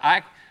 Because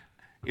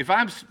if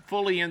I'm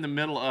fully in the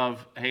middle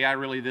of, hey,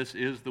 this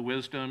is the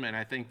wisdom, and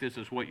I think this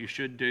is what you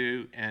should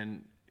do,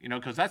 and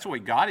because that's the way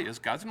God is.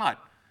 God's not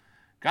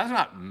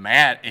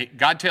mad.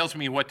 God tells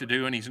me what to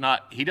do, and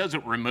He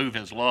doesn't remove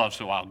His love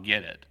so I'll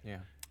get it. Yeah.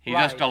 He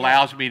just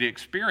allows me to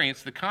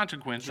experience the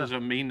consequences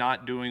of me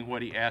not doing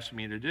what He asked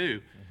me to do.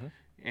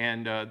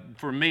 And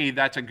for me,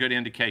 that's a good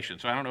indication.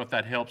 So I don't know if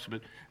that helps,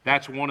 but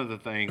that's one of the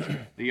things.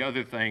 The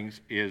other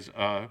things is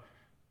I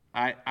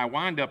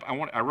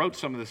wrote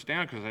some of this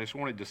down because I just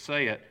wanted to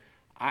say it.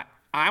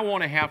 I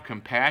want to have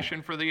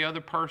compassion for the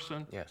other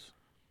person. Yes.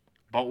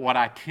 But what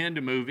I tend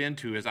to move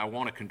into is I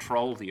want to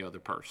control the other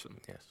person.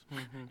 Yes.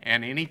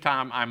 And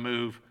anytime I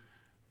move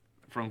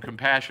from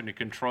compassion to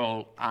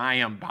control, I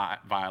am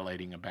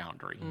violating a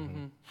boundary.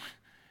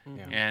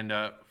 Yeah.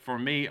 And for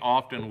me,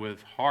 often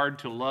with hard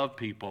to love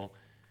people,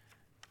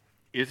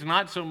 it's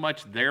not so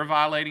much they're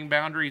violating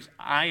boundaries.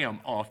 I am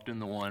often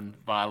the one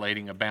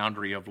violating a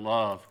boundary of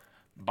love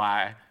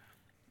by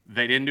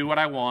they didn't do what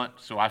I want,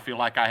 so I feel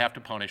like I have to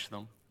punish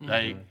them.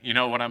 They, you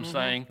know what I'm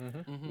saying?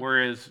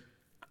 Whereas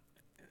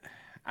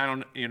I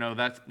don't,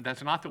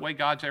 that's not the way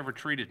God's ever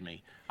treated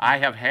me. I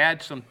have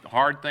had some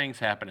hard things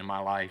happen in my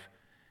life.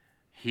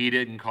 He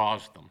didn't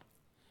cause them.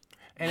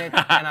 And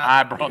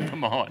I brought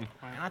them on.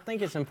 I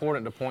think it's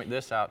important to point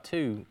this out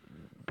too.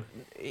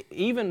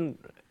 Even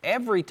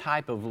every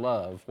type of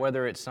love,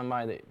 whether it's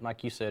somebody that,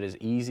 like you said, is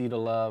easy to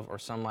love, or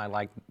somebody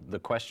like the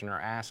questioner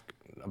asked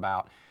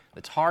about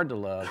that's hard to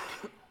love,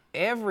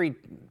 every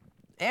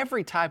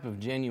type of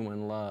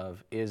genuine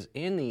love is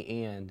in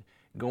the end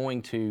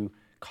going to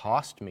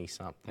cost me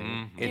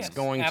something. It's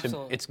going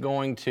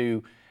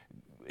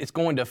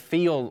to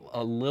feel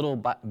a little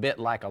bit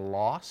like a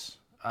loss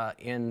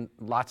in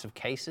lots of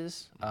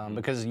cases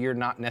because you're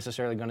not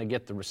necessarily going to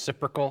get the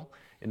reciprocal,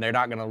 and they're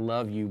not going to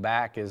love you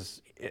back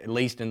at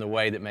least in the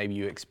way that maybe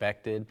you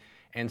expected.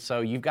 And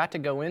so you've got to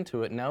go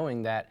into it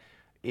knowing that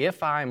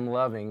if I'm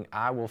loving,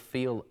 I will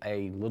feel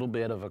a little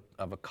bit of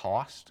a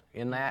cost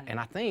in that. And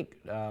I think,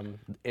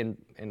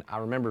 and I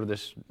remember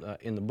this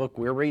in the book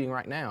we're reading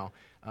right now,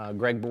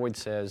 Greg Boyd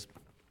says,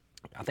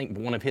 I think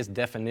one of his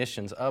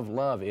definitions of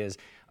love is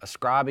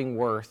ascribing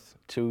worth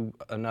to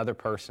another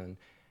person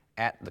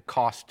at the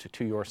cost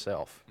to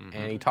yourself.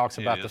 And he talks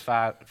about the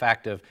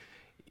fact of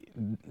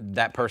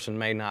that person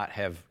may not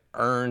have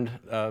earned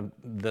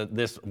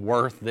this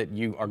worth that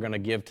you are going to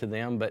give to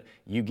them, but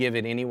you give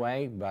it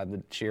anyway by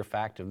the sheer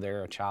fact of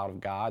they're a child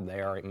of God.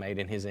 They are made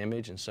in His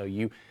image, and so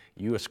you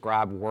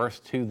ascribe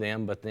worth to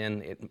them, but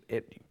then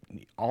it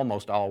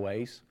almost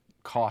always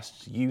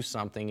costs you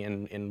something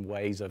in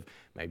ways of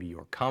maybe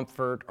your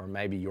comfort, or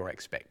maybe your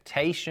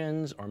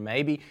expectations, or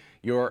maybe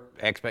your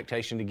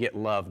expectation to get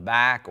love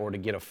back or to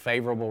get a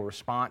favorable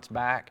response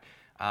back.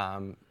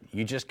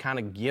 You just kind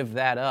of give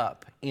that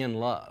up in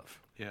love.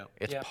 Yeah.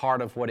 It's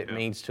part of what it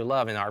means to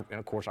love. And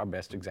of course, our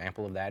best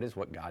example of that is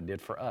what God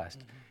did for us.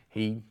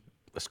 He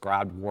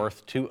ascribed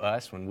worth to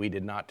us when we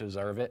did not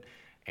deserve it,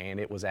 and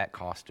it was at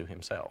cost to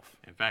Himself.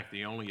 In fact,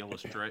 the only well,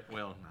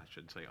 I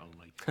shouldn't say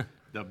only,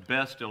 the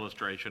best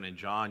illustration, and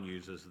John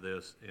uses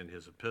this in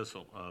his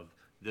epistle, of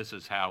this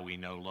is how we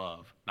know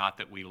love. Not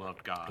that we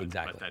loved God,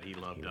 Exactly. but that He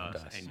loved us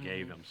and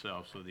gave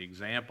Himself. So the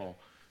example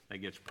that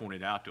gets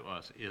pointed out to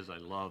us is a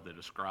love that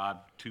ascribed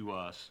to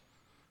us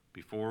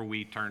before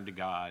we turned to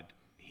God.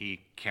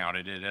 He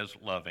counted it as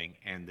loving,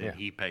 and then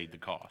He paid the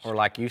cost. Or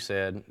like you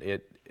said,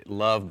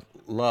 love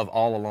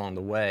all along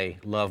the way.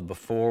 Love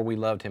before we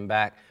loved Him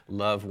back.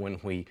 Love when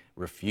we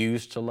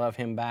refused to love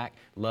Him back.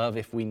 Love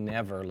if we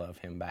never love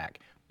Him back.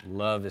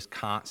 Love is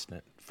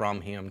constant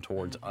from Him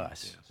towards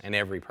us and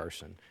every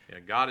person. Yeah,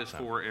 God is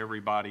for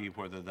everybody,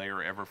 whether they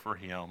are ever for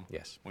Him.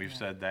 Yes. We've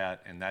said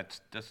that, and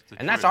that's the truth.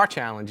 And that's our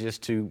challenge, is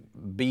to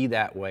be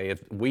that way.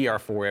 If we are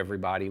for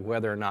everybody,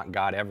 whether or not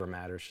God ever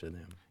matters to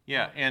them.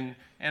 Yeah, and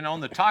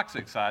on the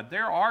toxic side,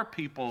 there are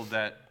people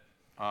that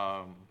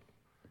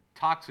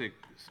toxic.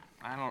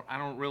 I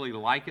don't really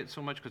like it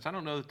so much because I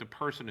don't know that the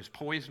person is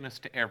poisonous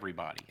to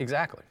everybody.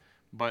 Exactly.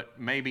 But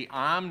maybe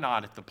I'm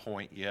not at the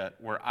point yet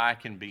where I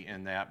can be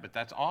in that. But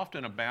that's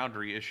often a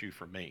boundary issue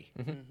for me.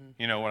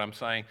 You know what I'm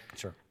saying?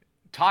 Sure.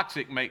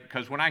 Toxic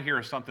because when I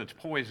hear something's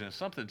poisonous,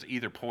 something's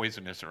either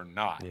poisonous or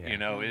not. Yeah. You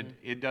know,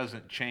 it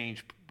doesn't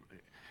change.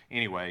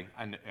 Anyway,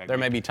 there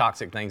may be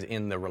toxic things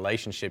in the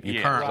relationship you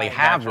Yes, currently right,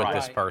 have that's with right.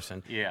 this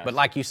person. Yes. But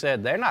like you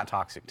said, they're not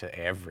toxic to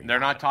everybody.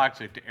 They're not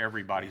toxic to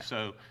everybody.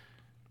 So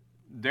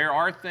there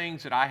are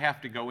things that I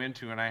have to go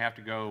into, and I have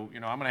to go,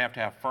 I'm going to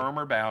have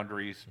firmer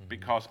boundaries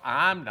because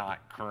I'm not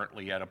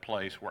currently at a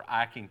place where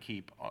I can't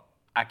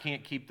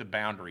keep the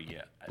boundary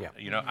yet.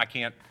 Yeah.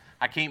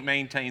 I can't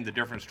maintain the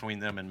difference between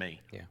them and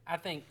me. Yeah. I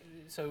think,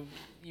 so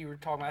you were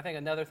talking about, I think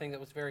another thing that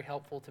was very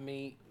helpful to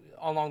me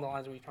along the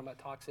lines when you were talking about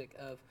toxic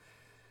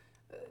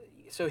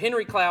so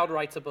Henry Cloud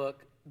writes a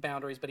book,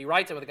 Boundaries, but he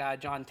writes it with a guy,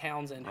 John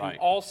Townsend, who Right.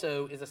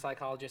 also is a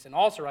psychologist and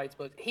also writes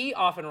books. He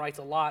often writes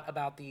a lot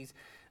about these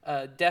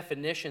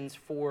definitions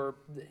for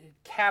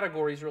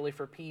categories, really,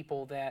 for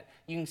people that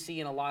you can see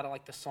in a lot of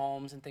like the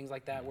Psalms and things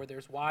like that, where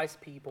there's wise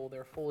people,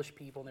 there are foolish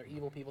people, and there are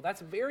evil people.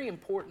 That's very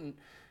important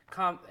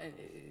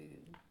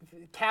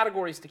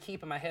categories to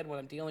keep in my head when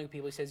I'm dealing with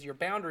people. He says your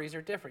boundaries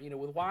are different.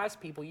 With wise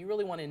people, you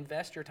really want to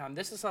invest your time.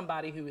 This is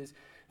somebody who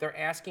they're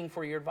asking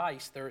for your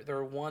advice.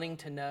 They're wanting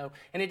to know.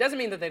 And it doesn't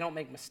mean that they don't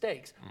make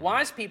mistakes.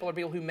 Wise people are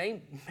people who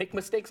may make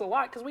mistakes a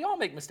lot, because we all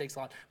make mistakes a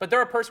lot. But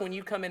they're a person when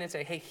you come in and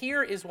say, hey,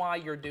 here is why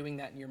you're doing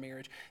that and your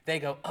marriage, they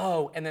go,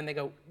 oh, and then they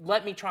go,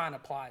 let me try and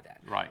apply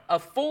that. Right. A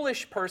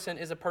foolish person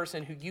is a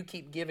person who you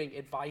keep giving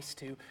advice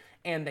to,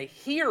 and they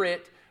hear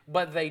it,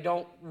 but they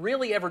don't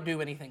really ever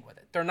do anything with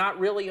it. They're not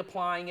really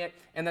applying it,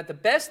 and that the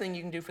best thing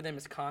you can do for them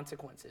is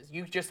consequences.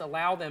 You just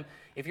allow them,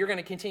 if you're going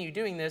to continue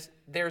doing this,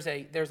 there's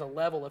a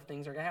level of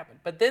things that are going to happen.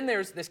 But then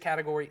there's this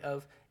category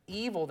of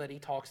evil that he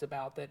talks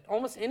about that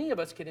almost any of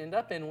us could end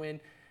up in when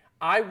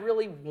I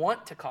really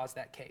want to cause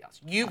that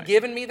chaos. You've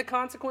given me the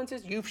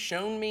consequences. You've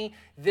shown me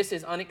this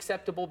is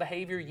unacceptable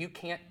behavior. You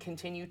can't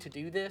continue to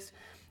do this.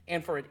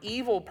 And for an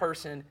evil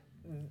person,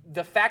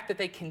 the fact that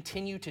they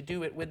continue to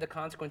do it with the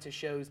consequences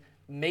shows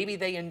maybe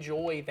they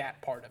enjoy that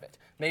part of it.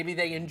 Maybe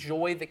they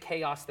enjoy the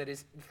chaos that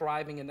is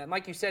thriving in them.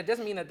 Like you said, it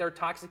doesn't mean that they're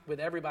toxic with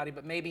everybody,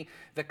 but maybe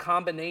the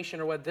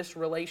combination or what this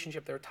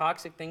relationship, there are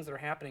toxic things that are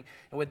happening.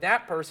 And with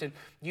that person,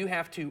 you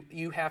have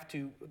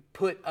to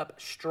put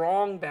up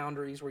strong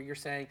boundaries where you're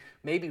saying,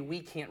 maybe we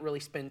can't really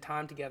spend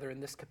time together in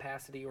this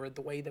capacity or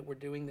the way that we're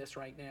doing this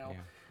right now.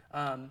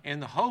 Yeah.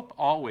 And the hope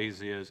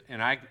always is,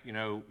 and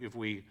if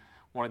we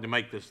wanted to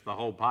make this the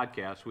whole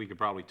podcast, we could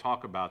probably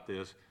talk about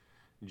this.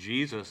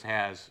 Jesus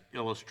has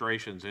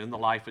illustrations in the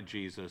life of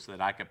Jesus that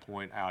I could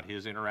point out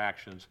his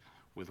interactions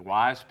with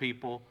wise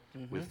people,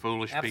 with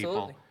foolish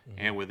people,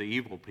 and with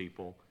evil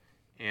people.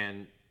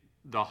 And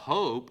the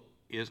hope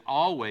is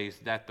always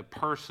that the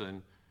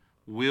person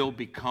will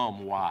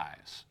become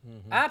wise.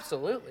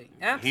 Absolutely.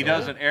 He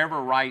doesn't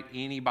ever write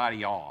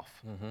anybody off.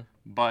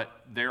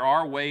 But there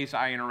are ways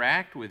I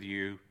interact with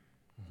you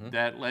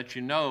that let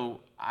you know,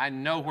 I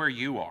know where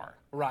you are.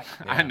 Right.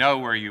 Yeah. I know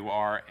where you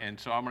are, and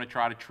so I'm going to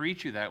try to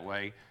treat you that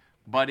way,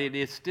 but it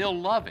is still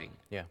loving.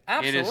 Yeah.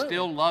 Absolutely. It is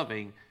still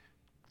loving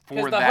for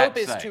because that the hope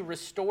is sake. to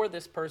restore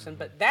this person,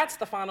 but that's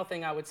the final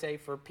thing I would say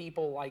for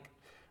people like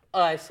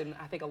us, and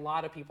I think a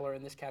lot of people are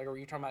in this category.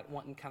 You're talking about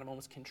wanting kind of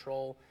almost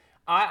control.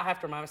 I have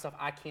to remind myself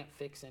I can't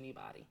fix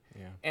anybody.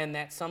 Yeah. And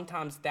that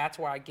sometimes that's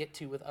where I get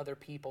to with other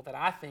people that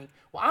I think,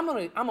 well, I'm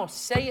gonna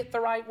say it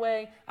the right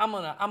way. I'm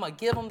gonna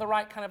give them the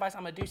right kind of advice.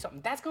 I'm gonna do something.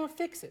 That's gonna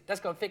fix it.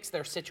 That's gonna fix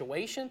their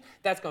situation.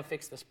 That's gonna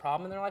fix this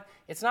problem in their life.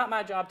 It's not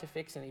my job to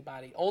fix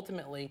anybody.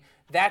 Ultimately,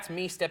 that's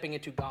me stepping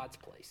into God's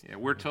place. Yeah,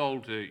 we're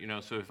told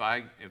to, so if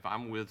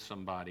I'm with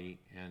somebody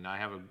and I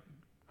have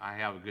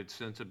a good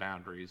sense of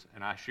boundaries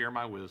and I share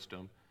my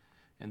wisdom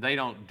and they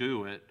don't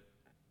do it,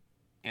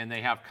 and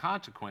they have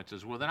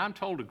consequences, well, then I'm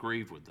told to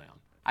grieve with them.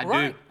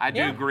 I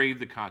do grieve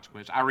the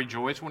consequence. I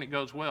rejoice when it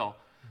goes well.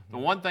 The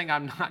one thing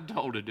I'm not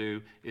told to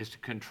do is to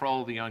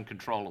control the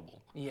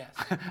uncontrollable. Yes.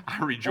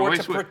 I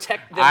rejoice or to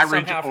protect them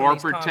somehow from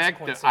these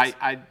consequences.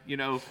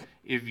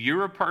 If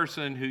you're a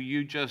person who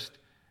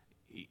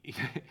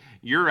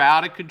you're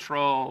out of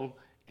control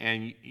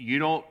and you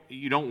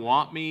don't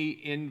want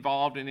me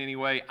involved in any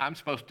way, I'm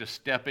supposed to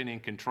step in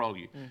and control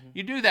you.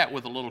 You do that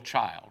with a little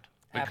child.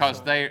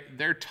 Because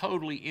they're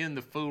totally in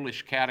the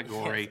foolish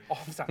category. Yes, all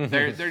the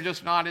time. They're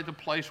just not at the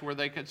place where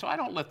they could. So I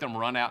don't let them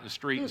run out in the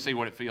street and see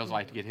what it feels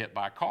like to get hit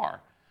by a car.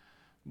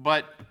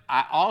 But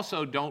I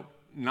also don't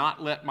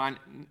not let my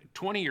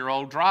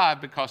 20-year-old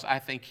drive because I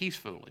think he's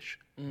foolish.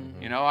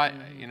 I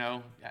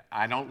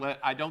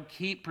don't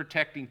keep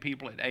protecting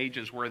people at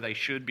ages where they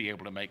should be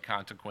able to make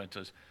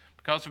consequences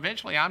because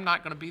eventually I'm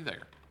not going to be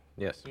there.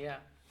 Yes. Yeah.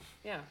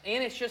 Yeah,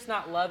 and it's just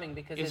not loving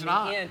because it's in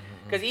not. the end,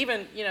 because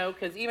even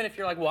if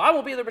you're like, well, I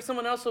won't be there, but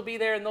someone else will be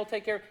there and they'll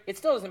take care of it,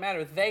 still doesn't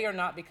matter. They are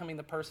not becoming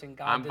the person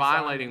God I'm designed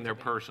violating them their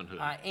to be. personhood.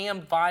 I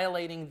am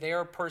violating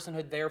their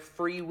personhood, their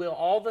free will,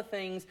 all the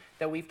things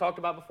that we've talked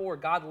about before.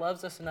 God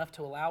loves us enough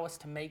to allow us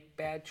to make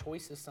bad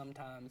choices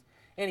sometimes.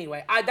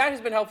 Anyway, that has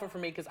been helpful for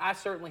me because I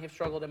certainly have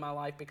struggled in my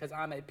life because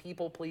I'm a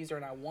people pleaser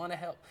and I want to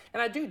help.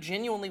 And I do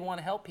genuinely want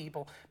to help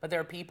people, but there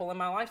are people in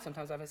my life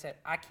sometimes I've said,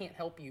 I can't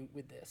help you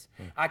with this.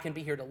 I can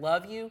be here to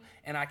love you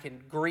and I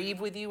can grieve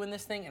with you in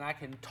this thing and I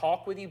can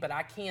talk with you, but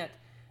I can't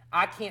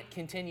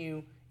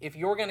continue, if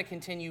you're going to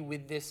continue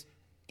with this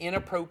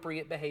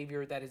inappropriate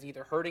behavior that is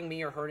either hurting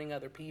me or hurting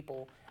other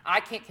people, I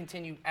can't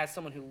continue as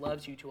someone who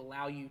loves you to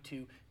allow you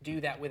to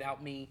do that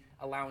without me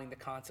allowing the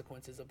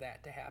consequences of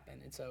that to happen.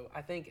 And so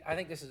I think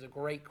this is a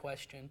great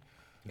question.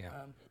 Yeah.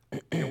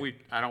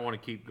 I don't want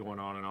to keep going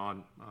on and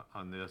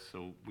on this,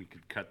 so we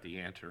could cut the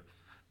answer.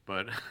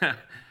 But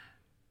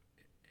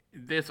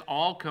this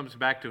all comes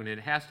back to, and it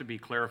has to be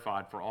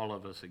clarified for all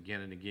of us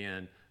again and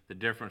again, the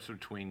difference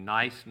between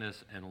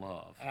niceness and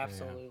love.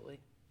 Absolutely.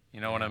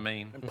 You know what I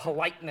mean? And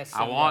politeness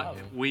and love.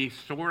 We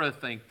sort of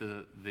think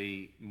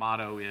the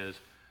motto is,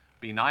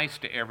 be nice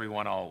to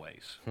everyone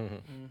always.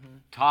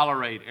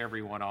 Tolerate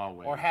everyone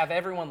always. Or have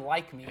everyone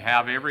like me.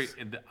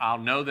 I'll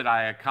know that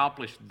I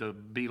accomplished the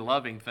be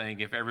loving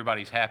thing if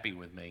everybody's happy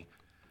with me.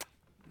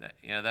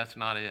 That's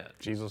not it.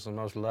 Jesus was the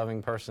most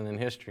loving person in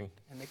history.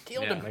 And they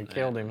killed him. They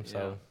killed him,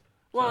 so.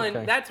 Well,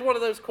 and that's one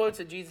of those quotes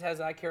that Jesus has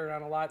that I carry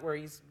around a lot where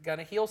he's going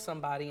to heal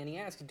somebody and he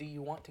asks, do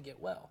you want to get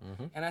well?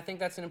 And I think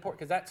that's an important,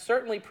 because that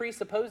certainly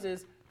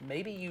presupposes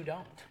maybe you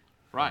don't.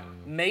 Right.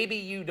 Maybe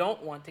you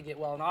don't want to get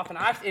well. And often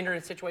I've entered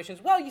in situations,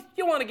 well,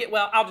 you want to get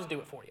well, I'll just do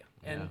it for you.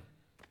 And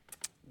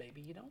maybe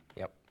you don't.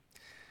 Yep.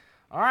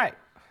 All right.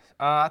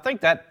 I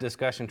think that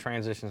discussion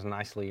transitions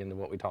nicely into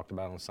what we talked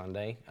about on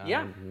Sunday.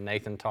 Yeah.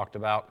 Nathan talked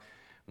about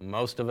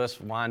most of us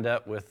wind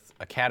up with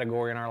a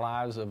category in our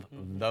lives of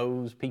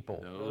those people.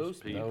 Those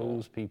people.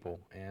 Those people.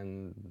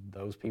 And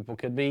those people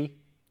could be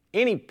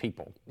any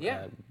people.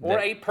 Yeah. Or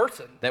that- a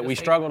person. that we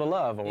Just a- struggle to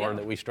love or Yeah.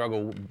 that we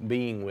struggle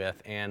being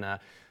with. And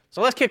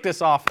so let's kick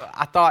this off.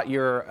 I thought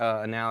your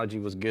analogy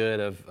was good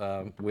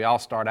of we all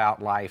start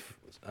out life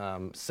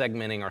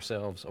segmenting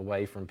ourselves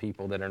away from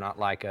people that are not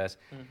like us.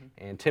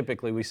 And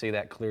typically we see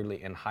that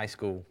clearly in high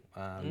school,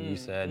 you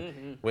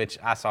said, which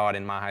I saw it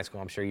in my high school.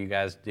 I'm sure you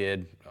guys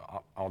did,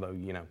 although,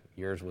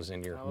 yours was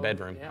in your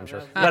bedroom, yeah, I'm sure.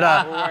 yeah.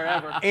 But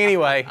Wherever.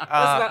 anyway,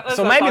 let's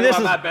so not maybe talk this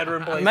about is my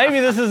bedroom, please. maybe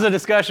this is a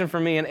discussion for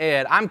me and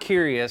Ed. I'm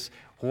curious,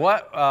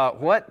 what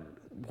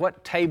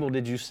table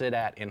did you sit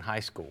at in high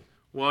school?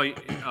 Well,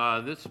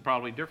 this is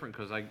probably different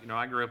because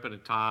I grew up at a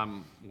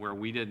time where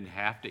we didn't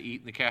have to eat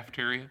in the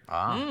cafeteria.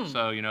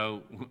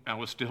 So I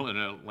was still in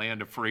a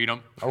land of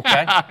freedom.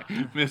 Okay.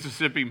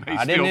 Mississippi may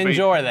I still didn't be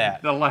enjoy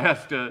that. the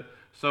last.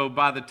 So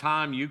by the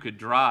time you could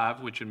drive,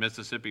 which in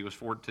Mississippi was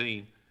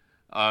 14,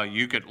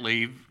 you could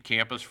leave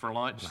campus for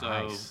lunch.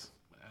 Nice. So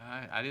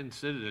I didn't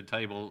sit at a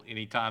table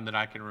any time that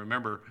I can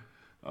remember.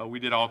 We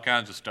did all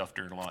kinds of stuff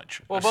during lunch.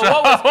 Well,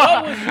 but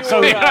what was your...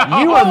 So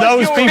you are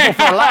those people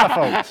for a lot of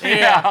folks.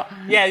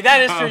 Yeah,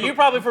 that is true. You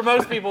probably, for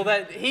most people,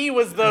 that he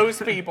was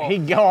those people.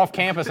 He'd go off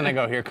campus and they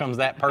go, here comes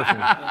that person.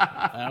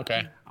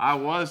 Okay. I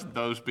was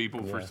those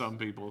people for some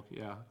people,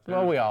 yeah.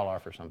 Well, we all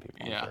are for some people,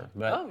 I'm Yeah. sure.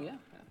 But Oh, yeah,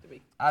 have to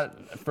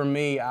be. for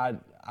me, I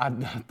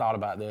thought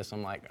about this.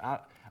 I'm like,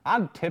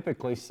 I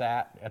typically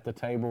sat at the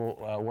table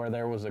where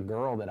there was a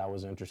girl that I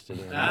was interested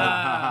in.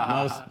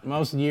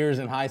 Most years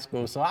in high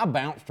school, so I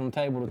bounced from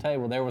table to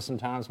table. There were some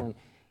times when,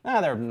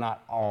 they're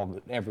not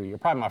every year.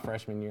 Probably my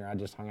freshman year, I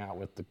just hung out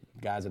with the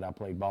guys that I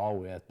played ball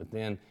with. But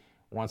then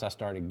once I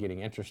started getting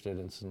interested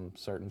in some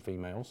certain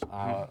females,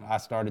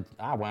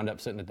 I wound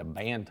up sitting at the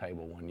band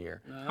table one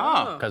year.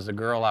 Huh. Because the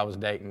girl I was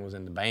dating was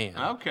in the band.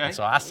 Okay. And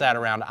so I sat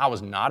around. I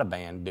was not a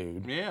band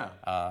dude. Yeah,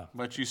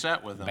 but you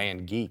sat with them.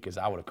 Band geek, as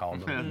I would have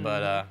called them.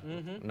 But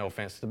no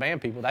offense to the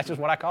band people. That's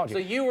just what I called you. So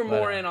you were But,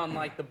 more in on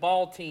like the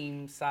ball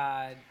team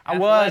side. I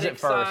was athletic at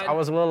first. side. I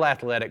was a little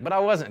athletic, but I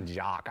wasn't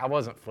jock. I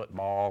wasn't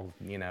football,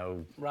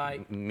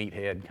 Right.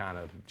 meathead kind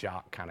of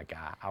jock kind of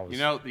guy. I was.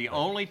 The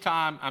only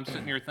time I'm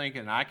sitting here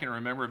thinking I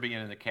can remember being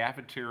in the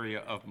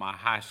cafeteria of my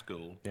high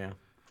school Yeah.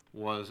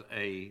 was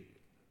a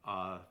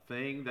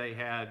thing they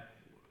had.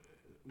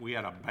 We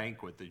had a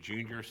banquet, the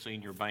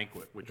senior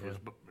banquet, which was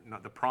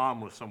not the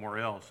prom was somewhere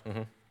else.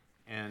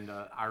 And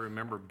I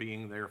remember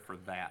being there for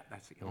that.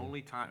 That's the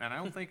only time. And I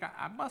don't think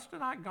I must have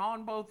not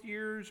gone both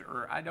years,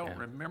 or I don't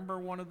remember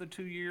one of the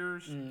 2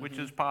 years, which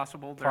is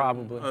possible. There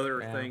Probably, were other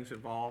yeah. things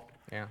involved.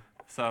 Yeah.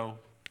 So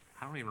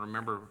I don't even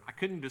remember. I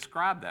couldn't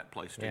describe that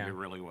place to Yeah. you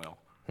really well.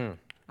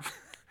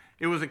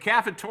 It was a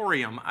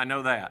cafetorium, I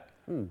know that.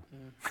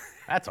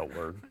 That's a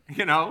word.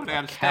 It had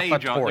a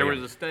stage on. There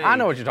was a stage. I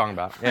know what you're talking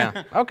about.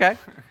 Yeah. Okay.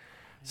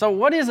 So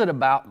what is it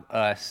about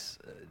us?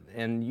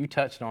 And you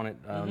touched on it,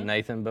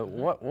 Nathan. But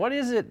what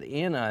is it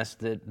in us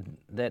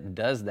that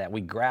does that?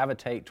 We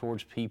gravitate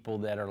towards people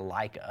that are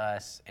like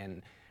us.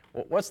 And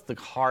what's the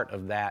heart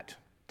of that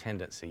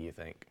tendency? You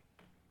think?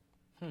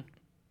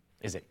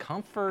 Is it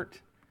comfort?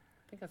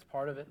 I think that's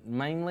part of it.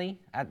 Mainly,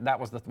 that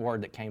was the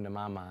word that came to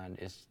my mind.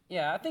 Is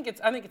Yeah, I think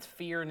it's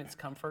fear and it's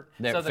comfort.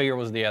 that So fear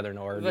was the other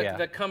word? The, Yeah.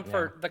 the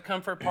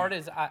comfort part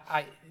is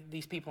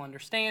these people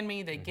understand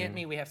me, they get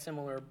me, we have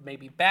similar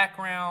maybe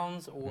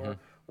backgrounds or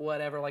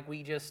whatever. Like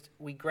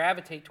we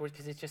gravitate towards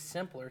because it's just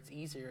simpler, it's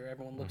easier.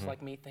 Everyone looks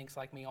like me, thinks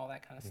like me, all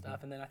that kind of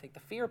stuff. And then I think the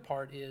fear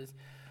part is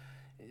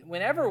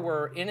whenever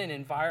we're in an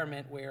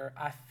environment where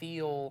I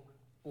feel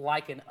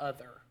like an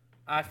other,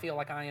 I feel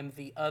like I am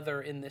the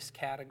other in this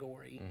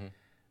category.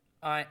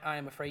 I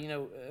am afraid,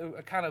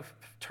 a kind of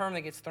term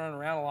that gets thrown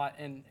around a lot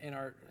in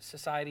our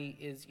society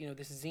is,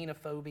 this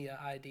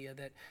xenophobia idea,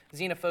 that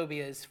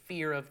xenophobia is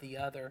fear of the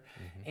other.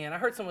 And I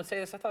heard someone say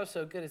this, I thought it was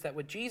so good, is that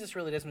what Jesus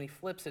really does when he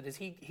flips it is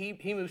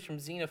he moves from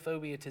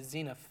xenophobia to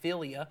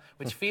xenophilia,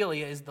 which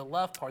philia is the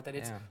love part, that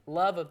it's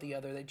love of the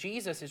other, that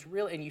Jesus is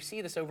really, and you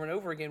see this over and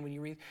over again when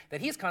you read,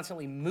 that he's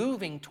constantly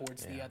moving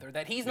towards the other,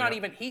 that he's not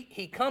even,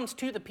 he comes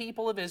to the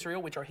people of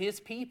Israel, which are his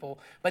people,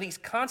 but he's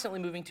constantly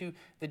moving to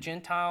the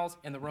Gentiles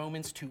and the Romans,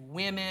 to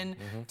women,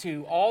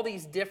 to all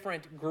these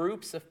different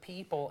groups of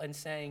people, and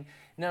saying,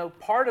 no,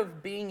 part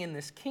of being in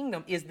this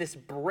kingdom is this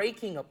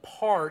breaking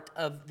apart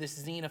of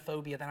this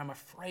xenophobia, that I'm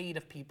afraid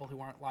of people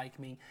who aren't like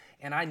me,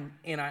 and I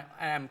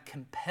am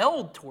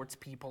compelled towards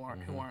people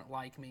who aren't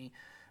like me.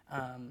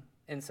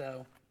 And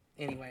so,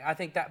 anyway, I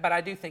think that, but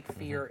I do think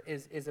fear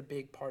is a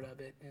big part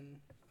of it. And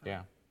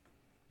Yeah.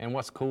 And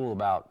what's cool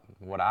about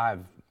what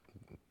I've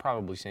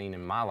probably seen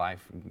in my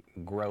life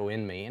grow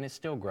in me, and it's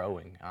still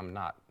growing. I'm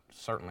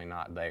certainly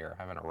not there.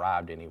 I haven't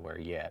arrived anywhere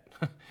yet.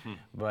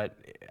 But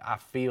I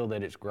feel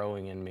that it's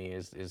growing in me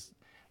is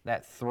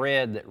that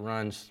thread that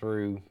runs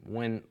through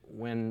when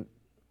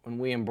when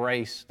we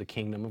embrace the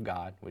kingdom of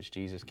God, which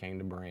Jesus came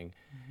to bring,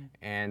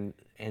 and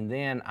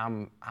then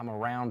I'm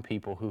around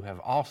people who have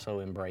also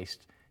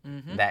embraced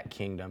that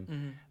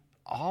kingdom,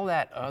 all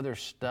that other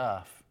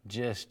stuff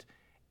just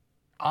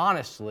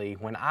honestly,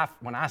 when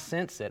I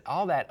sense it,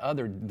 all that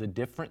other the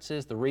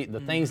differences,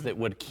 the things that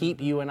would keep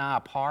you and I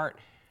apart,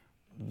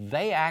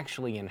 they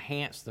actually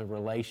enhance the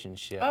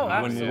relationship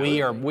when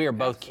we are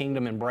both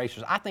kingdom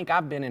embracers. I think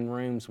I've been in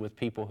rooms with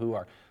people who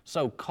are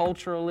so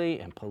culturally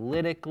and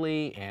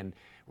politically and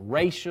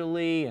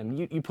racially, and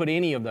you put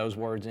any of those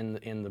words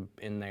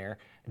in there,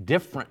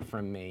 different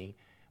from me,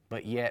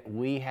 but yet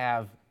we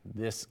have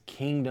this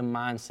kingdom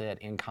mindset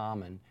in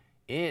common.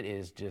 It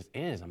is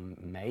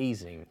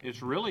amazing.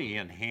 It's really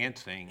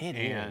enhancing. It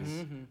and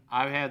is.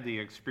 I've had the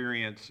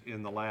experience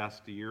in the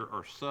last year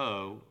or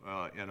so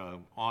in an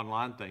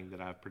online thing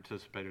that I've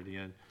participated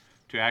in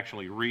to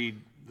actually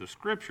read the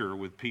scripture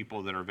with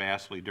people that are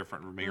vastly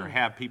different from me or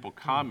have people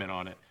comment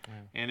on it.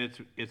 And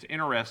it's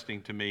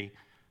interesting to me.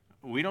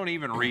 We don't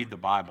even read the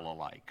Bible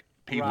alike.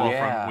 People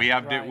we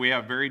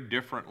have very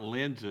different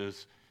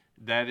lenses.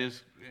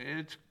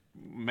 It's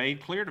made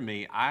clear to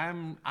me I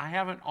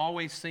haven't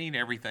always seen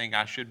everything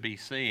I should be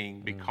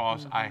seeing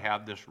because I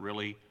have this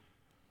really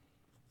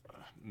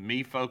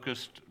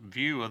me-focused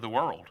view of the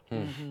world.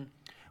 Well,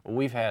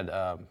 we've had,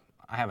 I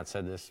haven't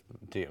said this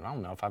to you, I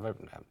don't know if I've ever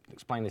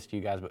explained this to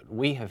you guys, but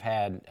we have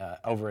had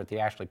over at the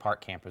Ashley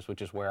Park campus,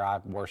 which is where I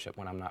worship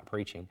when I'm not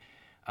preaching,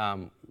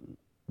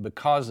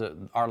 because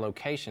our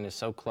location is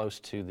so close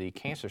to the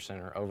cancer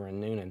center over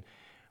in Newnan,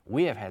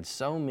 we have had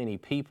so many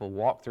people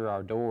walk through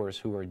our doors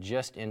who are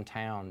just in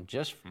town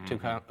just to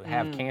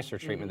have cancer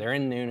treatment. They're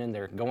in Newnan,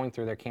 they're going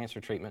through their cancer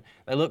treatment.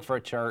 They look for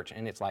a church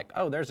and it's like,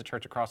 oh, there's a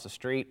church across the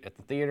street at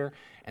the theater,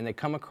 and they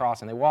come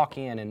across and they walk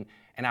in, and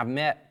I've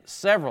met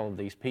several of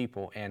these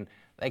people, and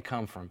they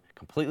come from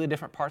completely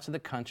different parts of the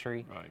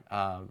country,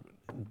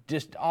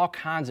 just all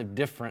kinds of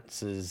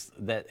differences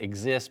that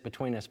exist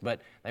between us, but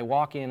they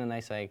walk in and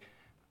they say,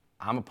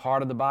 I'm a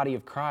part of the body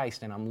of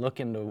Christ, and I'm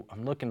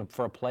looking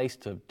for a place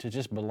to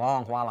just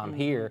belong while I'm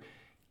here.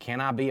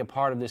 Can I be a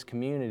part of this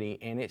community?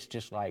 And it's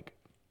just like,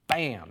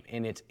 bam,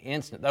 and it's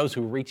instant. Those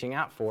who are reaching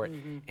out for it,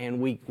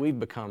 and we've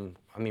become.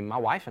 I mean, my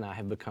wife and I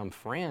have become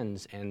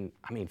friends, and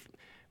I mean,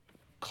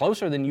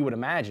 closer than you would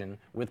imagine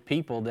with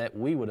people that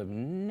we would have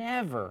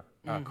never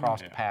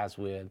crossed paths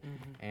with.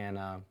 And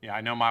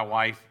I know my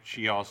wife.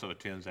 She also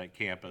attends that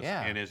campus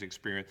and has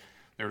experienced.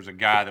 There was a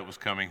guy that was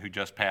coming who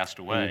just passed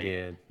away. He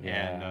did,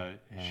 and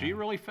she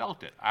really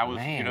felt it. I was,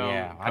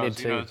 I did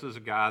too. This is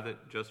a guy that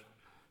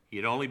he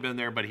had only been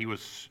there, but he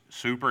was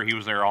super. He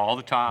was there all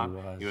the time.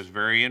 He was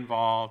very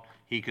involved.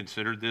 He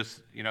considered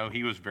this,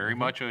 he was very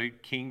much a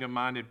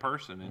kingdom-minded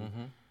person.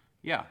 And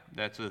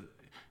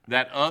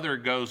that other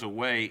goes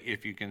away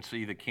if you can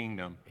see the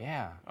kingdom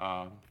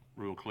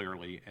real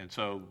clearly. And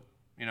so,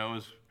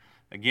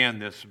 again,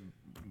 this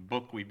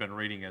book we've been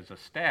reading as a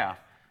staff,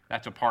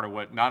 that's a part of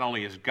what not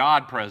only is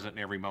God present in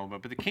every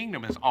moment, but the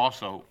kingdom is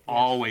also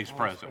always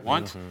present.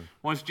 Once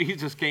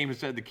Jesus came and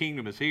said the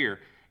kingdom is here,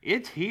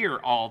 it's here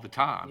all the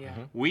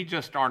time. We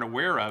just aren't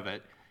aware of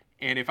it.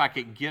 And if I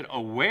could get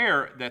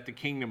aware that the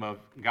kingdom of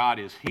God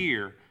is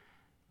here,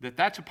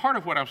 that's a part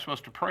of what I'm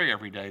supposed to pray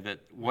every day, that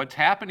what's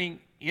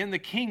happening in the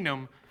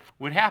kingdom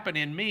would happen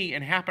in me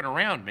and happen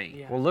around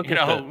me. Well, look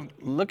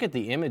at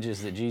the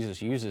images that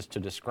Jesus uses to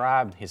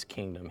describe his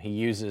kingdom. He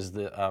uses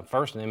the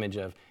first image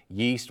of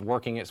yeast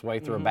working its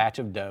way through a batch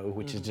of dough,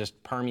 which is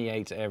just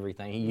permeates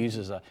everything. He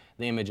uses the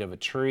image of a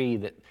tree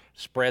that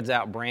spreads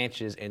out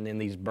branches, and then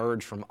these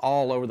birds from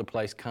all over the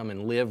place come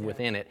and live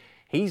within it.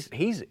 He's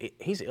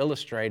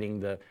illustrating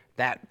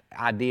that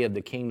idea of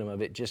the kingdom,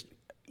 of it just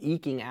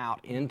eking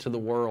out into the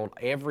world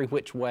every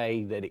which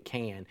way that it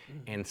can.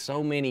 And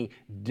so many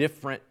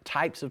different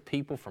types of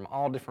people from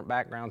all different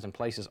backgrounds and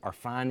places are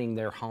finding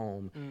their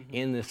home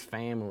in this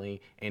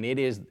family, and it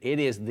is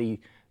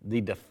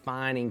the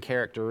defining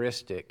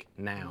characteristic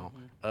now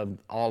of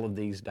all of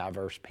these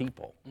diverse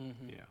people.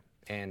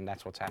 And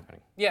that's what's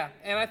happening. Yeah,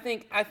 and I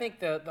think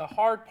the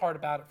hard part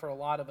about it for a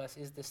lot of us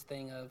is this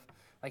thing of,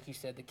 like you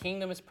said, the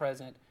kingdom is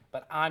present,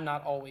 but I'm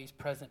not always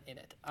present in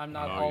it. I'm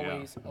not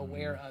always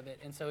aware of it.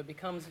 And so it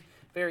becomes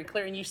very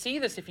clear. And you see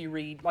this if you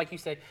read, like you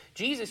said,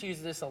 Jesus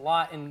uses this a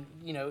lot, and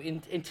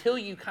until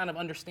you kind of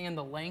understand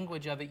the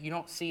language of it, you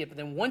don't see it. But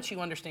then once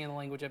you understand the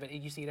language of it,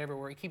 you see it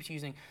everywhere. He keeps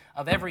using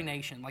of every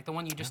nation, like the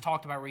one you just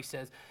talked about, where he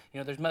says,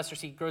 there's mustard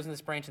seed grows in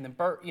this branch, and then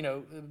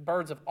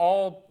birds of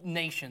all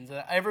nations,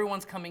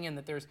 everyone's coming in,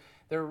 that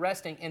they're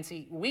resting. And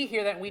see, we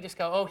hear that and we just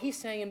go, oh, he's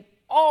saying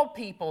all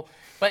people,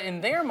 but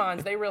in their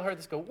minds, they really heard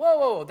this go,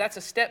 whoa, that's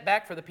a step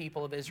back for the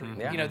people of Israel.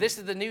 This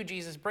is the new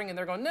Jesus bringing.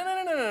 They're going,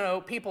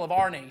 no, people of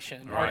our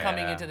nation are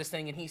coming into this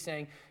thing, and he's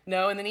saying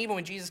no. And then even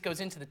when Jesus goes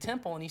into the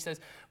temple and he says,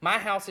 my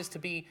house is to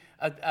be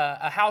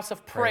a house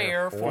of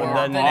prayer for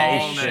the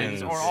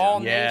nations, or all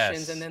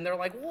nations, and then they're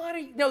like, what are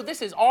you? No,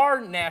 this is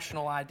our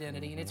national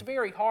identity, and it's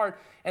very hard.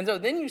 And so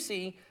then you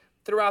see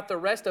throughout the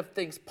rest of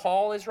things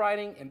Paul is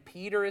writing and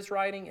Peter is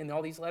writing and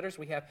all these letters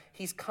we have,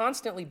 he's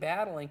constantly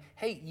battling,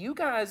 hey, you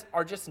guys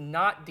are just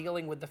not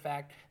dealing with the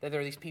fact that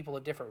there are these people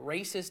of different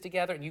races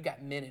together and you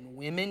got men and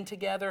women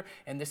together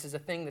and this is a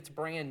thing that's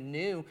brand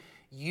new.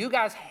 You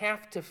guys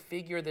have to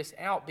figure this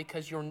out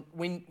because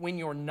when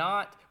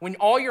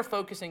all you're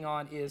focusing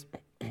on is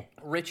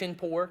rich and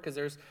poor, because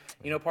there's,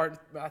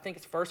 I think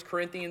it's 1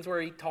 Corinthians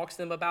where he talks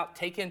to them about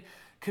taking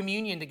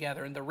communion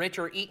together, and the rich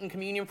are eating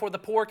communion before the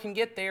poor can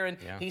get there, and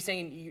he's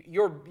saying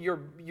you're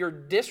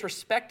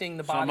disrespecting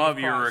the body of Christ. Some of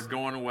you are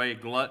going away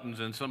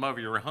gluttons, and some of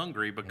you are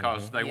hungry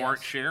because they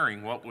weren't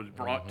sharing what was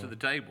brought to the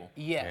table.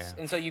 Yes,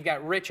 and so you've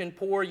got rich and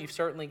poor, you've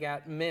certainly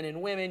got men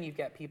and women, you've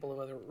got people of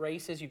other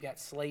races, you've got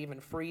slave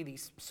and free,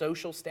 these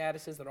social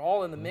statuses that are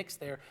all in the mix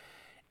there.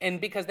 And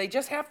because they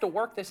just have to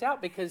work this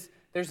out because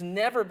there's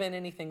never been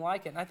anything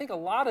like it. And I think a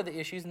lot of the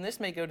issues, and this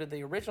may go to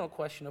the original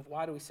question of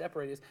why do we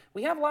separate, is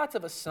we have lots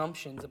of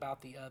assumptions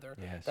about the other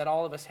that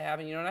all of us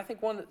have. And, and I think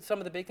some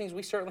of the big things,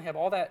 we certainly have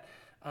all that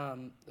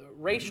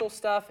racial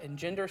stuff and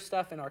gender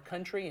stuff in our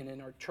country and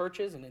in our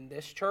churches and in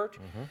this church.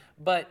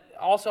 But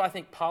also I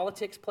think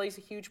politics plays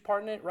a huge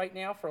part in it right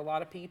now for a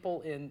lot of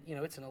people.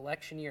 It's an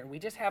election year. And we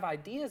just have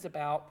ideas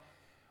about,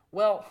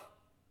 well,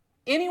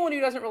 anyone who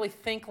doesn't really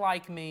think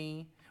like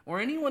me, or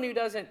anyone who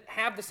doesn't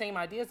have the same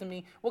ideas as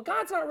me, well,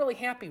 God's not really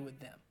happy with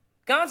them.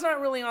 God's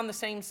not really on the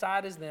same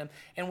side as them.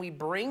 And we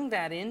bring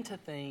that into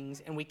things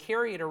and we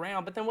carry it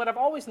around. But then what I've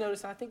always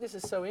noticed, and I think this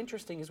is so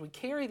interesting, is we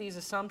carry these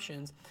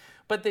assumptions,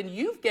 but then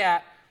you've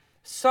got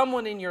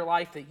someone in your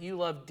life that you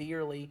love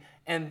dearly,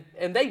 and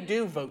they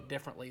do vote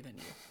differently than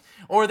you.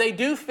 Or they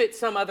do fit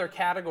some other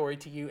category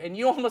to you, and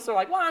you almost are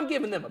like, well, I'm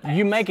giving them a pass.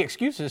 You make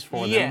excuses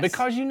for them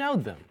because you know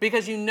them.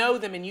 Because you know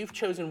them and you've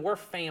chosen, we're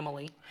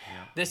family.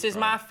 This is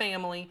my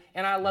family,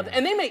 and I love them.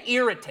 And they may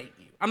irritate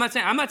you. I'm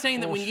not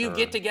saying that when you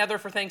get together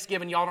for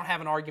Thanksgiving, y'all don't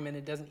have an argument,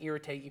 it doesn't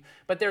irritate you.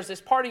 But there's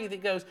this part of you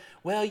that goes,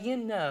 well,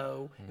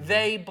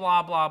 they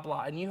blah, blah,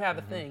 blah, and you have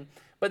a thing.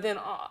 But then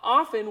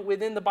often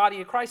within the body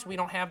of Christ, we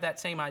don't have that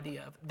same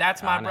idea of,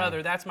 that's my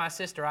brother, that's my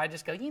sister. I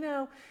just go,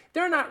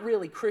 they're not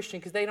really Christian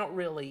because they don't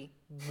really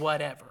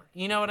whatever.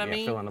 You know what I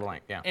mean? Fill in the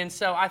blank, yeah. And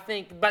so I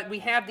think, but we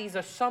have these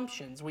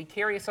assumptions. We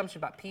carry assumptions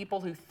about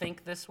people who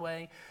think this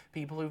way,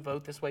 people who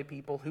vote this way,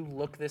 people who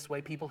look this way,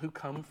 people who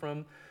come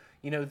from,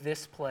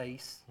 this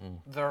place.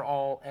 They're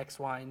all X,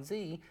 Y, and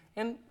Z.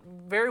 And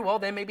very well,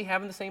 they may be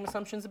having the same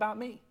assumptions about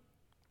me.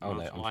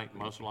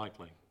 Most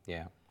likely.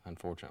 Yeah,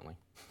 unfortunately.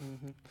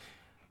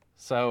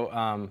 So,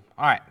 all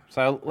right.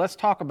 So let's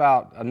talk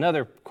about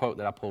another quote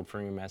that I pulled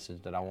from your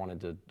message that I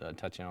wanted to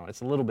touch on.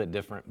 It's a little bit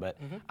different, but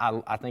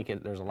I think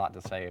there's a lot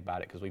to say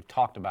about it because we've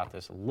talked about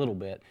this a little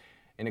bit,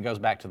 and it goes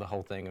back to the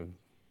whole thing of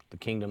the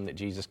kingdom that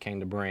Jesus came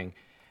to bring.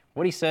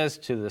 What he says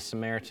to the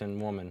Samaritan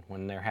woman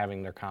when they're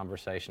having their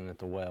conversation at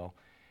the well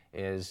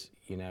is,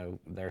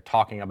 they're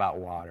talking about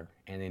water,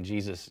 and then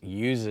Jesus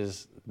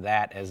uses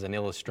that as an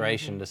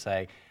illustration to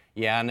say,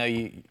 yeah,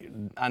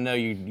 I know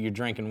you're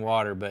drinking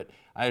water, but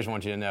I just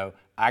want you to know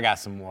I got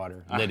some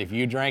water that if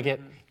you drank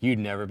it, you'd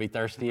never be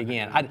thirsty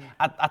again.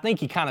 I think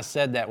he kind of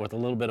said that with a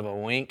little bit of a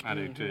wink. I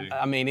do too.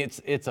 I mean,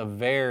 it's a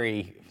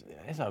very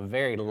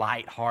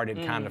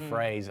light-hearted kind of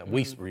phrase.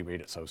 We read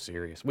it so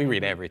serious. We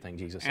read everything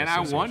Jesus says. And I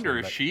wonder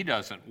if she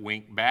doesn't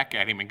wink back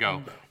at him and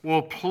go,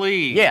 well,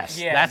 please. Yes,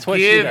 that's what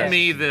she does. Give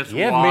me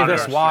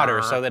this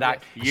water so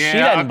that Yeah, she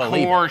doesn't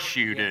believe it. Of course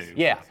you do.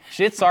 Yeah,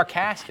 it's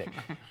sarcastic.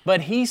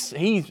 But he's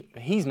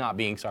not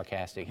being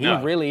sarcastic. He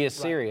really is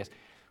serious.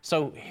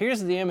 So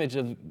here's the image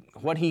of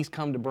what he's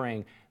come to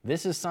bring.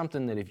 This is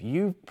something that if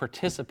you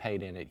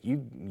participate in it,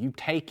 you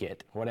take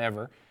it,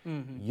 whatever,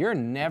 you're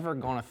never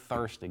going to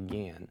thirst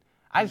again.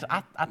 I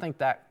think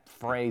that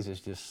phrase is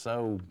just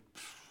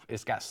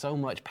it's got so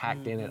much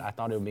packed in it. I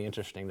thought it would be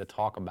interesting to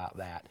talk about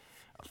that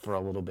for a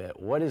little bit.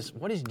 What is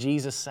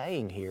Jesus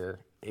saying here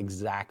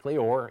exactly,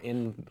 or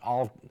in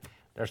all,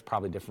 there's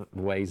probably different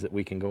ways that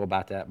we can go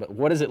about that, but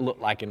what does it look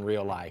like in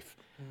real life,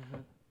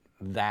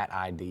 that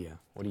idea?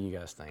 What do you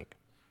guys think?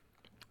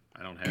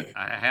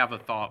 I have a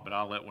thought, but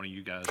I'll let one of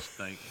you guys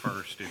think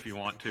first if you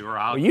want to, or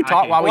I'll. Well, you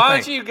talk while we think. Why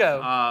don't you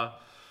go?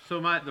 So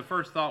the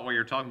first thought while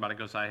you're talking about it,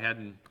 because I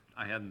hadn't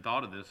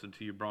thought of this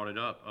until you brought it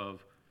up,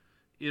 of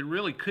it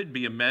really could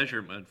be a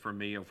measurement for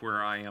me of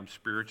where I am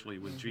spiritually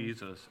with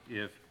Jesus.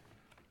 If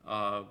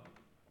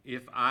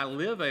I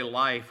live a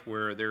life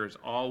where there's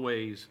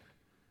always,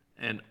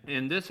 and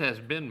this has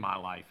been my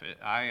life,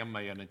 I am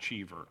an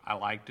achiever. I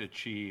like to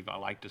achieve. I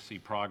like to see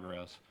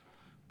progress.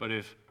 But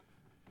if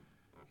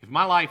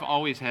my life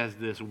always has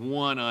this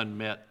one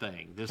unmet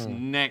thing, this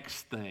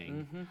next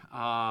thing,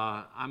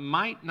 I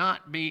might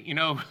not be,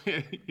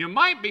 you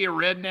might be a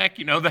redneck,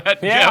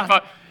 that,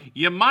 Jeff.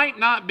 You might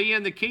not be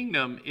in the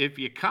kingdom if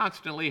you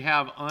constantly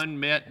have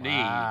unmet need.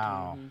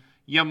 Wow.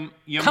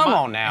 Come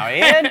on now,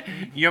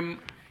 Ed. You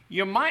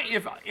You might,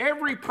 if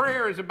every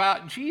prayer is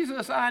about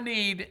Jesus, I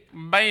need,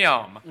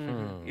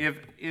 bam.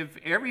 If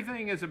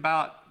everything is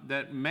about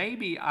that,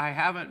 maybe I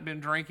haven't been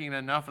drinking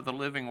enough of the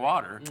living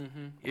water.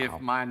 If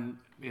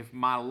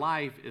my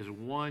life is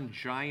one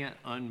giant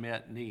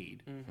unmet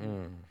need.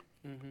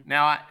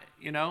 Now,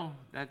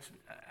 that's.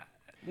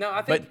 No,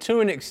 I think. But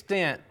to an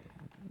extent,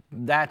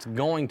 that's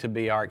going to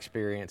be our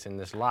experience in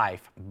this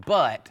life.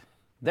 But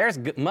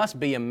must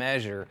be a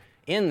measure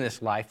in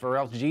this life, or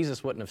else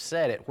Jesus wouldn't have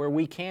said it, where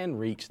we can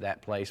reach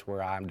that place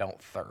where I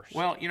don't thirst.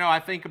 Well, I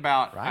think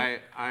about, Right?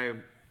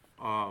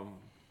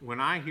 when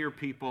I hear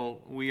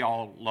people, we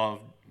all love,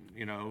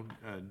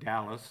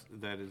 Dallas,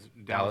 that is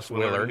Dallas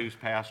Willard, who's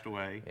passed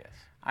away.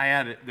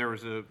 Yes. There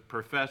was a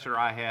professor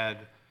I had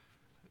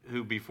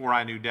who, before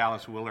I knew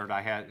Dallas Willard,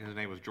 his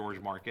name was George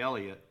Mark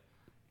Elliott,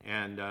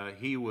 and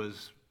he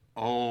was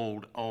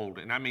old,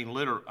 and I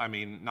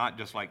mean not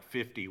just like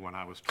 50 when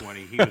I was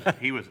 20.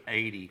 He was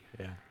 80.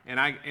 Yeah. And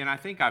I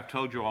think I've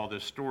told you all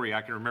this story.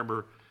 I can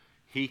remember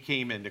he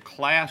came into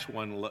class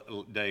one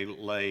day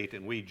late,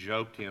 and we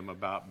joked him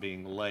about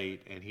being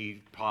late, and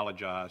he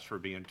apologized for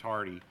being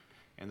tardy.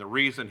 And the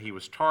reason he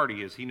was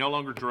tardy is he no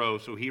longer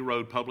drove, so he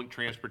rode public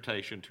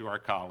transportation to our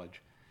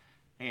college,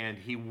 and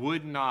he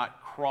would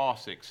not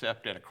cross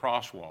except at a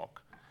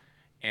crosswalk.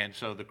 And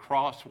so the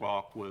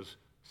crosswalk was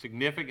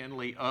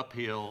significantly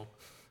uphill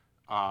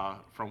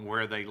from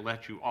where they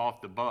let you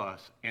off the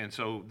bus. And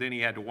so then he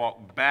had to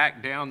walk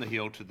back down the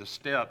hill to the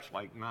steps,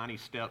 like 90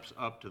 steps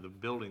up to the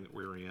building that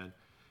we were in.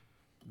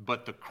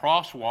 But the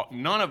crosswalk,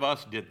 none of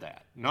us did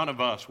that. None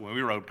of us, when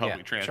we rode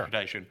public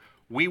transportation,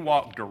 we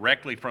walked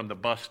directly from the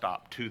bus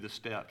stop to the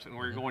steps. And we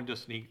were going to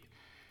sneak.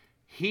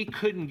 He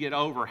couldn't get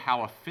over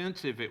how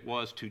offensive it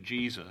was to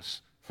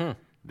Jesus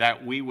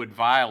that we would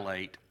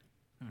violate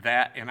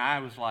that. And I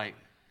was like,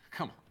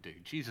 come on,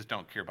 dude, Jesus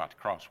don't care about the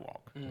crosswalk.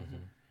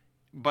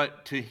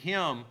 But to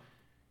him,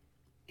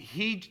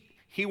 he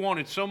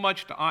wanted so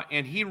much to,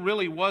 and he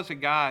really was a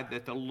guy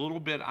that the little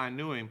bit I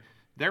knew him,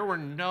 there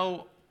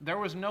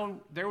was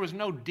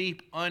no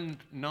deep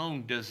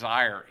unknown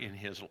desire in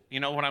his, you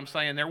know what I'm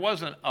saying? There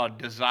wasn't a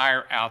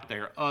desire out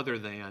there other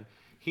than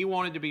he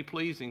wanted to be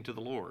pleasing to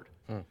the Lord.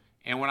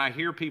 And when I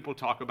hear people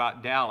talk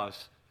about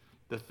Dallas,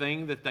 the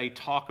thing that they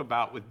talk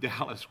about with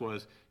Dallas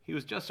was he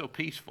was just so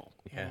peaceful.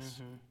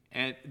 Yes.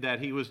 And that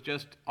he was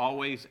just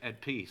always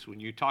at peace. When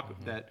you talk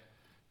that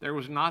there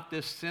was not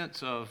this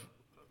sense of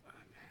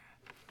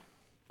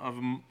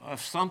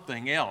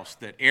something else,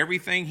 that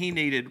everything he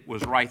needed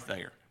was right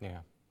there. Yeah.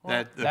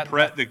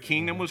 That the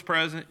kingdom was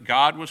present,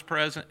 God was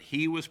present,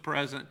 he was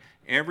present,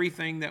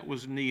 everything that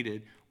was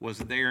needed was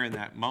there in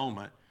that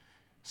moment.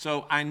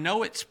 So I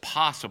know it's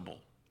possible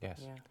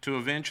to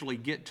eventually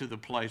get to the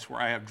place where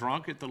I have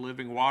drunk at the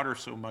living water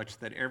so much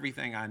that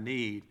everything I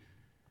need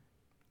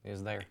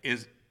is there.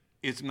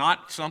 It's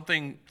not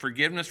something,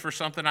 forgiveness for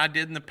something I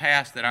did in the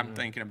past that I'm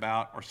thinking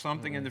about, or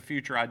something in the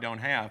future I don't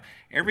have.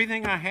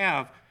 Everything I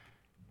have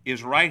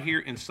is right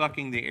here and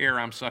sucking the air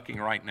I'm sucking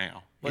right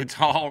now. It's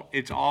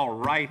all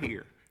right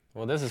here.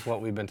 Well, this is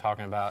what we've been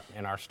talking about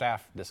in our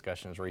staff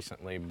discussions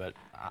recently, but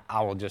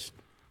I'll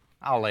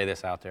lay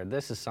this out there.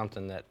 This is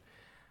something that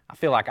I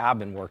feel like I've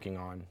been working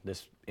on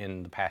this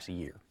in the past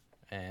year.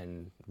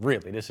 And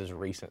really, this is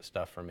recent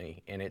stuff for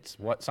me. And it's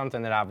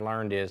something that I've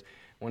learned is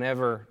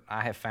whenever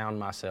I have found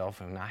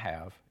myself, and I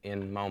have,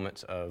 in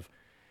moments of,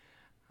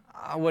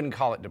 I wouldn't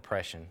call it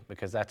depression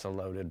because that's a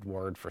loaded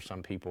word for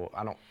some people.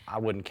 I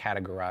wouldn't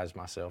categorize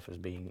myself as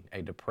being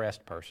a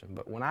depressed person.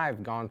 But when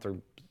I've gone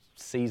through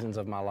seasons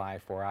of my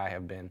life where I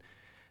have been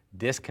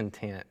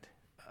discontent,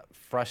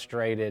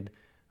 frustrated,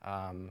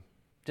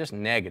 just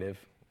negative,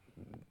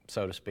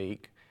 so to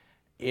speak,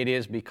 it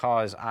is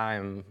because I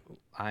am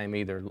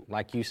either,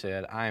 like you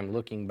said, I am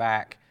looking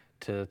back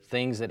to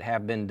things that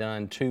have been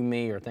done to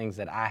me or things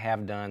that I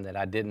have done that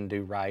I didn't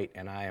do right,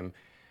 and I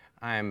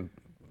am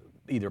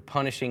either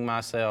punishing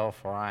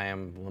myself or I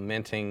am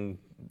lamenting,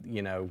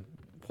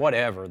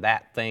 whatever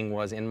that thing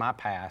was in my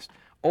past,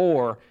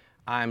 or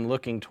I'm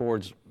looking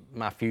towards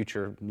my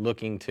future,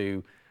 looking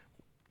to,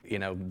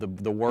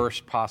 the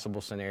worst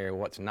possible scenario,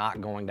 what's not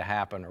going to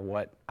happen or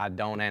what I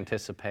don't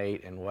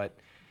anticipate and what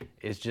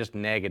is just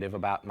negative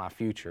about my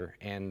future.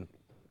 And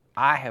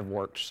I have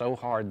worked so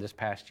hard this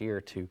past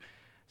year to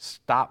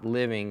stop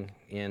living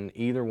in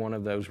either one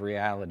of those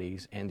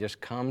realities and just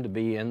come to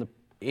be in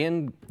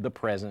the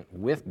present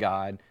with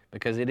God,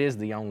 because it is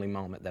the only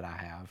moment that I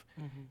have.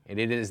 And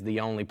it is the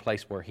only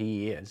place where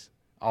He is.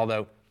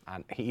 Although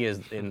He is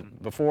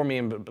before me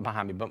and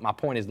behind me. But my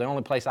point is the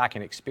only place I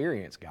can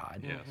experience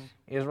God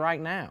is right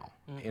now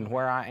in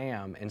where I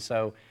am. And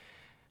so,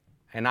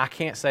 and I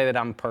can't say that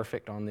I'm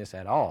perfect on this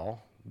at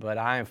all, but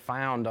I have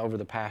found over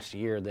the past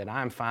year that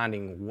I'm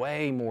finding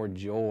way more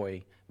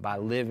joy by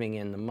living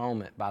in the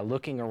moment, by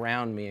looking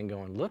around me and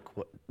going, look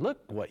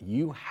what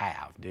you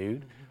have,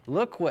 dude.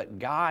 Look what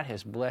God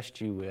has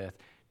blessed you with.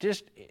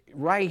 Just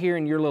right here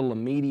in your little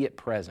immediate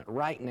present,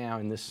 right now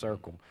in this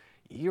circle.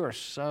 You are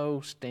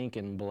so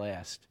stinking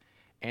blessed.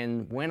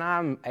 And when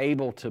I'm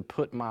able to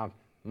put my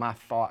my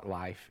thought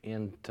life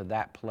into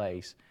that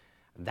place,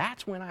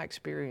 that's when I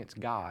experience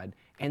God.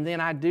 And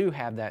then I do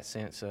have that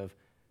sense of,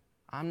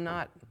 I'm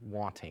not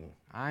wanting.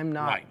 I'm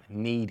not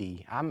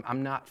needy.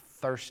 I'm not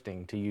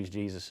thirsting, to use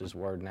Jesus'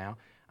 word now.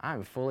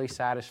 I'm fully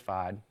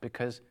satisfied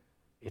because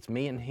it's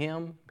me and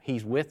Him.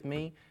 He's with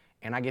me,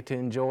 and I get to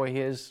enjoy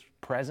His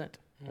present,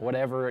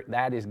 whatever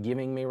that is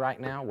giving me right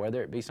now,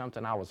 whether it be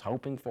something I was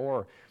hoping for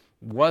or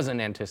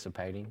wasn't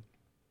anticipating.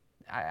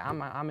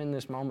 I'm in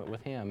this moment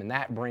with Him, and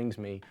that brings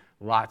me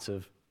lots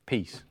of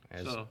peace.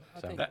 That's where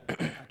I got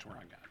it.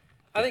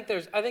 I think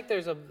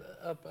there's a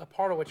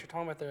part of what you're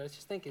talking about there. I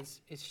just think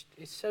is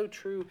so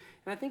true,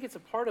 and I think it's a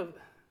part of.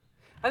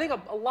 I think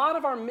a lot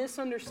of our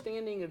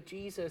misunderstanding of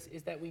Jesus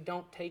is that we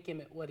don't take Him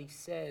at what He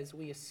says.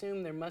 We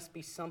assume there must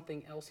be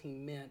something else He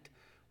meant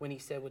when He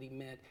said what He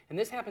meant, and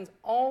this happens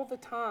all the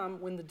time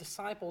when the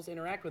disciples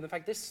interact with Him. In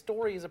fact, this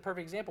story is a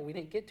perfect example. We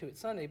didn't get to it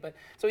Sunday, but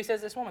so He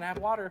says, "This woman, I have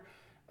water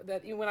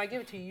that when I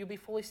give it to you, you'll be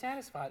fully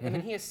satisfied." And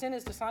then He has sent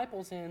His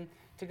disciples in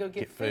to go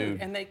get food,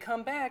 and they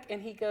come back,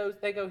 and they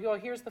go, "Oh,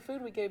 here's the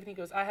food we gave," and He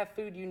goes, "I have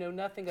food you know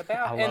nothing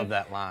about." I love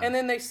that line. And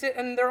then they sit,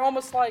 and they're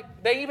almost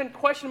like, they even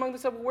question among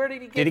themselves, "Where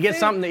did He get food? Did He get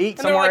something to eat and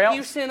somewhere they're like, else?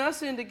 "You sent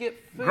us in to get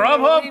food."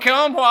 Grubhub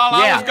come while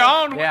I was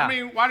gone. Yeah. I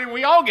mean, why didn't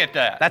we all get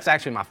that? That's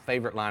actually my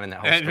favorite line in that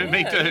whole story.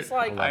 Me too. It's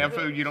like, I have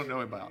food you don't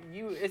know about.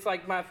 It's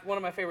like one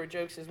of my favorite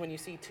jokes is when you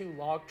see two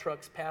log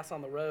trucks pass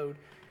on the road,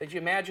 that you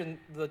imagine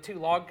the two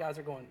log guys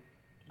are going,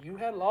 "You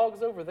had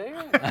logs over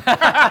there? We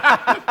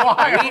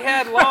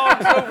had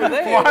logs over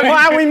there."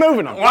 Why are we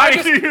moving them? Why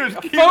did you use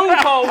A phone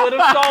call would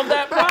have solved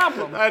that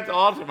problem. That's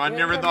awesome. I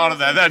never thought of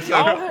that. That's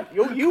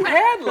You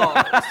had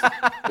logs.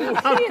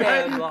 We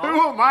had logs.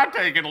 Who am I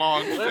taking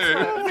logs to?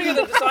 I figure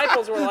the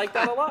disciples were like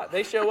that a lot.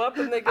 They show up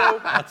and they go,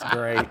 That's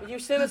great. "You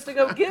sent us to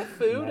go get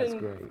food, That's and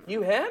great.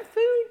 you had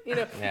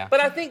food?" Yeah.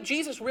 But I think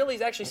Jesus really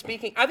is actually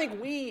speaking. I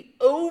think we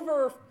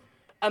over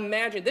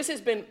imagine. This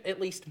has been at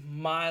least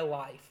my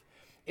life.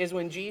 Is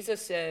when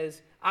Jesus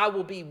says, "I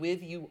will be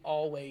with you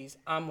always."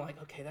 I'm like,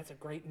 okay, that's a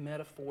great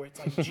metaphor. It's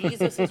like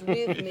Jesus is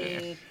with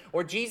me,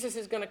 or Jesus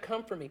is going to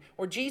comfort me,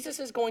 or Jesus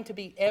is going to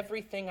be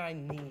everything I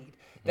need.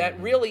 That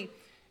really,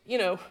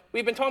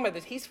 we've been talking about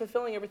this. He's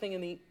fulfilling everything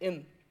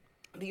in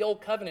the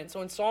old covenant.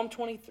 So in Psalm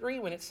 23,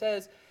 when it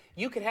says,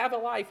 you could have a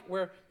life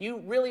where you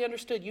really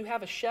understood you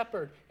have a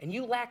shepherd and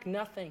you lack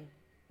nothing.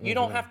 You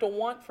don't have to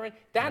want for it.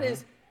 That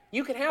is,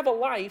 you could have a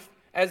life,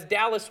 as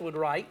Dallas would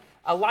write,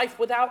 a life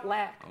without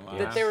lack,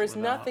 that there is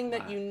nothing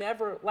that you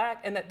never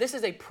lack, and that this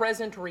is a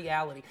present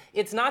reality.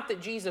 It's not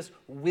that Jesus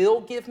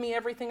will give me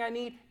everything I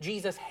need.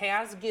 Jesus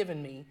has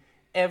given me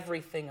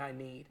everything I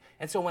need.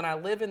 And so when I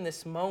live in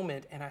this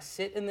moment, and I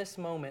sit in this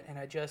moment, and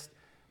I just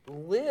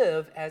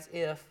live as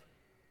if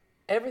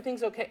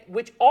everything's okay,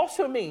 which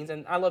also means,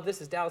 and I love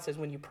this as Dallas says,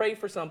 when you pray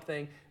for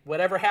something,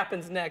 whatever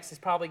happens next is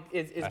probably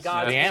God's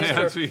the answer.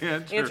 That's the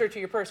answer. answer to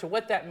your prayer. So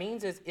what that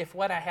means is, if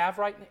what I have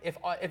right,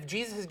 if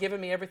Jesus has given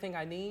me everything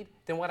I need,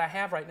 then what I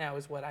have right now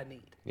is what I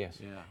need. Yes.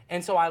 Yeah.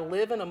 And so I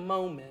live in a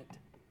moment,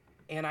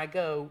 and I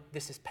go,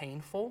 this is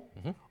painful,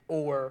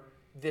 or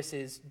this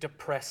is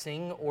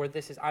depressing, or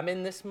I'm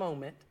in this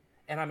moment,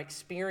 and I'm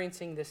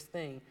experiencing this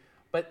thing,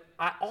 but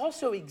I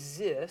also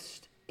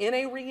exist in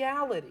a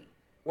reality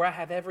where I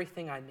have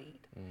everything I need.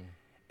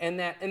 And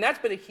that's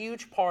been a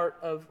huge part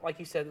of, like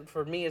you said,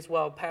 for me as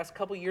well, the past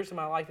couple years of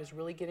my life is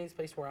really getting to this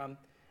place where I'm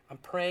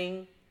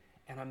praying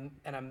and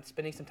I'm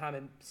spending some time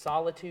in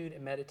solitude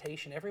and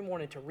meditation every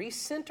morning to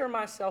recenter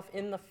myself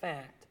in the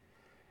fact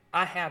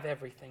I have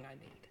everything I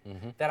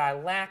need, that I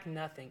lack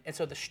nothing. And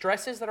so the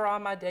stresses that are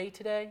on my day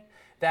today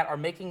that are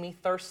making me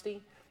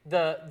thirsty,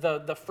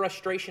 the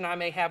frustration I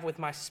may have with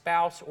my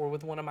spouse or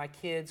with one of my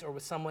kids or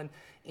with someone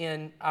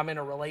I'm in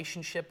a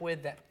relationship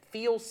with that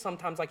feels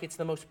sometimes like it's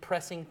the most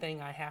pressing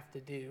thing I have to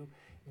do,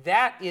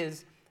 that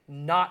is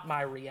not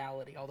my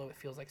reality, although it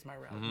feels like it's my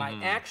reality. My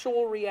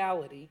actual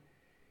reality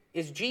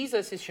is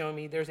Jesus is showing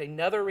me there's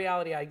another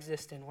reality I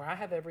exist in where I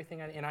have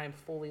everything and I am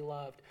fully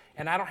loved.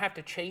 And I don't have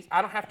to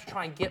I don't have to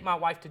try and get my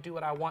wife to do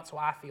what I want so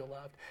I feel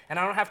loved. And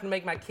I don't have to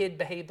make my kid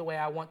behave the way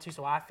I want to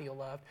so I feel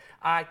loved.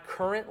 I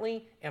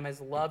currently am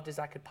as loved as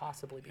I could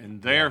possibly be.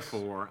 And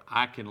therefore,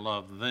 I can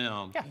love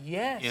them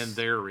Yes. in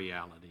their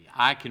reality.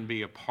 I can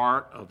be a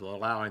part of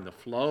allowing the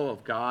flow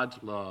of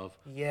God's love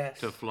Yes.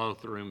 to flow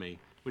through me.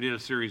 We did a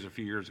series a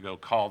few years ago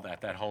called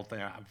that whole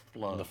thing,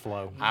 flow. The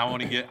flow. I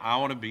want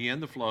to be in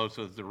the flow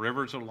so that the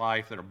rivers of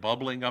life that are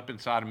bubbling up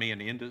inside of me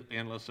in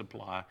endless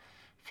supply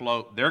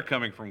flow. They're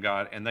coming from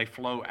God and they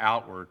flow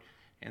outward.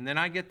 And then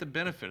I get the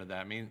benefit of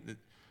that. I mean,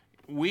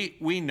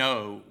 we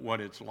know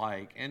what it's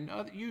like, and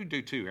you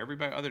do too.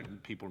 Everybody, other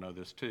people know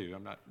this too.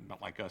 I'm not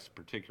like us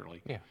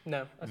particularly. Yeah.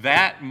 No.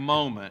 That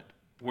moment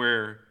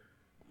where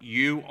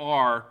you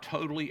are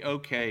totally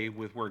okay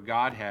with where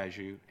God has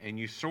you, and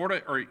you sort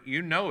of, or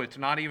you know it's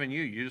not even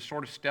you. You just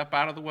sort of step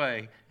out of the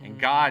way, and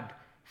God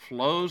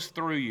flows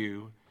through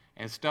you,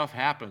 and stuff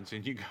happens,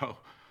 and you go,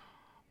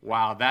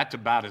 wow, that's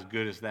about as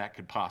good as that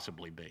could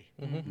possibly be.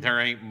 There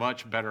ain't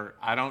much better.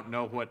 I don't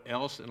know what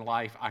else in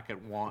life I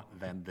could want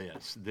than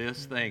this.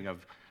 This thing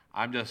of,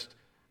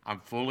 I'm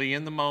fully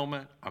in the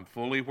moment. I'm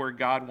fully where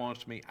God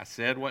wants me. I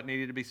said what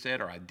needed to be said,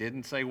 or I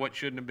didn't say what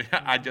shouldn't have been.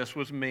 I just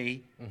was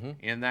me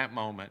in that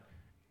moment,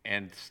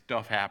 and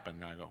stuff happened.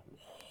 And I go,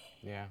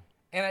 Yeah.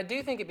 And I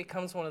do think it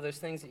becomes one of those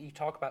things that you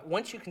talk about.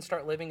 Once you can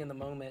start living in the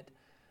moment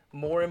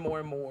more and more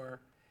and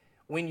more,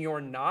 when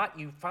you're not,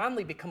 you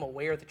finally become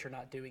aware that you're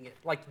not doing it.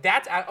 Like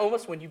that's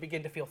almost when you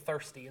begin to feel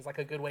thirsty is like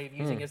a good way of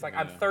using it. It's like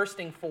I'm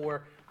thirsting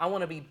I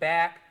want to be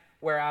back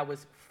where I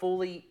was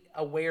fully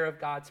aware of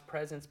God's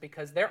presence,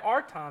 because there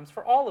are times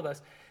for all of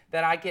us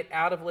that I get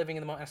out of living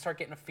in the moment and I start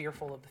getting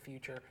fearful of the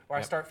future, or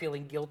I start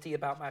feeling guilty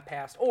about my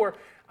past, or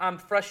I'm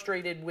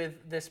frustrated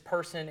with this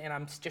person and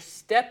I'm just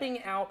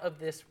stepping out of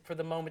this for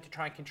the moment to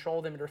try and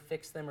control them or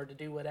fix them or to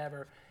do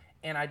whatever,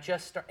 and I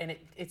just start, and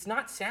it's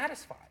not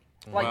satisfying.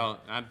 Like, well,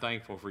 I'm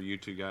thankful for you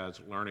two guys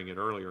learning it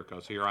earlier,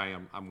 because here I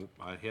am, I'm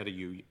ahead of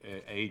you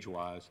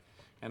age-wise,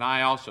 and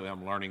I also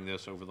am learning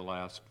this over the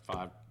last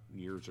 5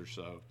 years or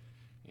so.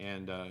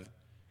 And,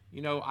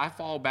 you know, I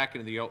fall back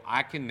into the old,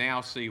 I can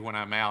now see when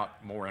I'm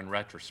out more in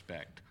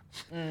retrospect.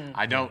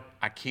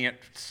 I can't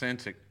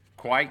sense it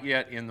quite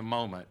yet in the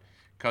moment,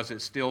 because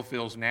it still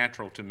feels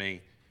natural to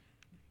me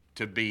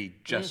to be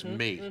just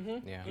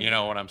me. Yeah. You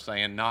know what I'm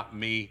saying? Not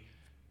me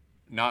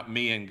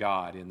and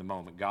God in the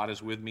moment. God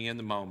is with me in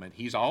the moment.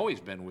 He's always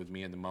been with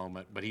me in the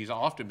moment, but he's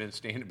often been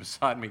standing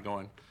beside me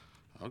going,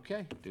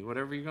 okay, do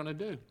whatever you're going to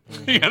do,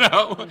 you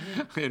know?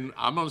 And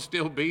I'm going to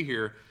still be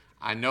here.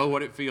 I know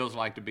what it feels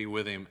like to be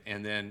with him,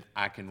 and then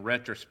I can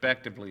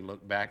retrospectively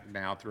look back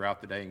now throughout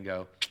the day and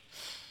go,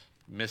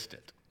 missed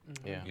it,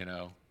 you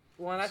know?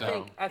 Well, and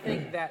I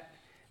think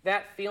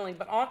that feeling,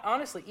 but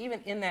honestly,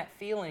 even in that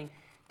feeling,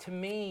 to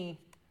me,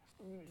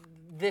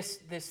 this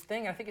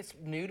thing, I think it's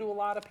new to a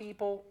lot of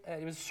people.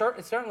 It's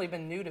certainly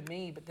been new to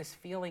me, but this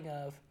feeling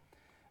of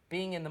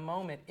being in the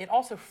moment, it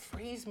also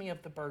frees me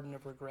of the burden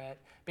of regret,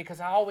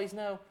 because I always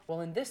know,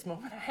 well, in this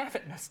moment, I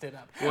haven't messed it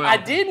up. Well, I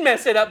did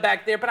mess it up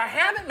back there, but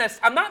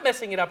I'm not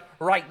messing it up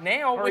right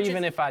now. Or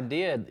even if I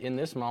did in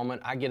this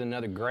moment, I get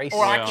another grace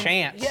Or I and can-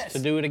 chance yes. to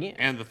do it again.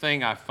 And the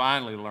thing I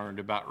finally learned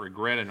about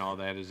regret and all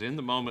that is in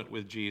the moment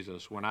with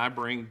Jesus, when I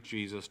bring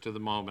Jesus to the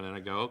moment and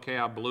I go, okay,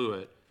 I blew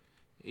it,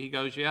 he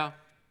goes, yeah.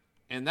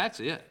 And that's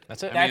it.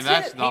 That's it. I mean,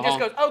 That's it. the He just whole,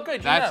 goes, "Oh, good,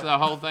 you That's know." the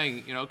whole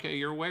thing. You know, okay,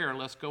 you're aware.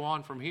 Let's go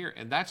on from here.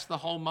 And that's the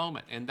whole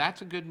moment. And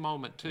that's a good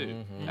moment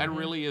too. That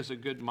really is a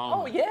good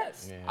moment. Oh,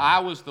 yes. Yeah. I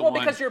was the Well, one.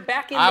 because you're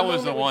back in the I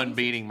was moment the with one Jesus.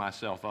 beating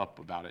myself up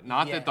about it.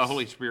 Not that the Yes.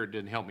 Holy Spirit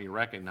didn't help me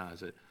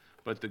recognize it,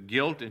 but the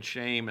guilt and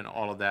shame and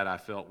all of that I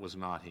felt was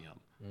not him.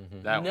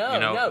 That, No, you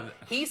know, no.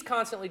 He's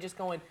constantly just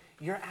going,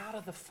 you're out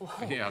of the flow.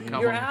 Yeah,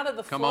 You're out of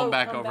the come flow. on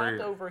back Come over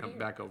here. over Come here.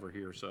 back over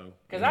here. So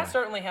Because I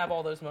certainly have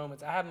all those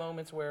moments. I have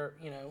moments where,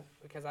 you know,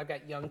 because I've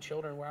got young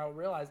children, where I'll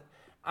realize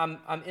I'm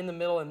in the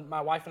middle and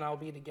my wife and I will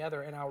be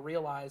together, and I'll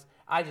realize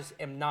I just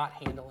am not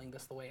handling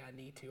this the way I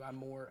need to. I'm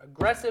more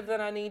aggressive than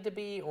I need to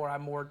be, or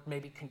I'm more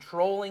maybe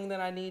controlling than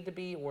I need to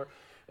be, or,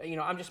 you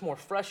know, I'm just more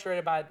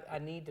frustrated by I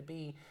need to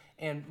be.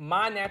 And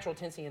my natural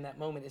tendency in that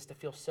moment is to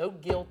feel so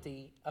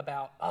guilty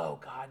about, oh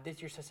God,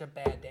 you're such a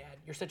bad dad.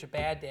 You're such a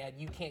bad dad.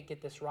 You can't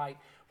get this right.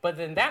 But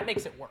then that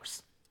makes it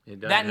worse.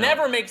 It doesn't That help.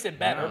 never makes it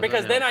better, No, it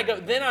because doesn't then I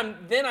help go,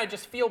 then I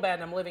just feel bad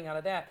and I'm living out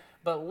of that.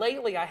 But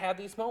lately I have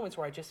these moments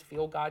where I just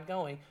feel God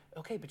going,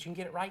 okay, but you can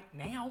get it right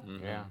now.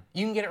 Yeah.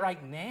 You can get it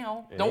right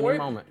now. At Don't any worry.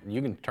 moment.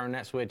 You can turn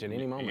that switch at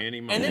any moment.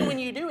 And then when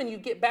you do and you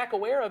get back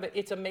aware of it,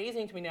 it's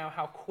amazing to me now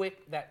how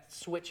quick that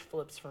switch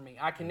flips for me.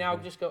 I can now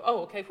just go,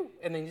 oh, okay, whew,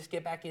 and then just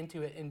get back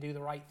into it and do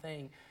the right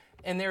thing.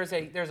 And there's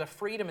a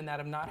freedom in that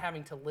of not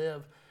having to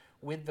live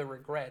with the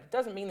regret. It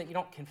doesn't mean that you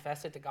don't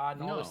confess it to God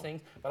and all those No.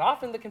 things, but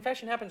often the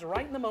confession happens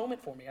right in the moment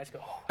for me. I just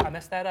go, oh, I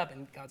messed that up,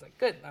 and God's like,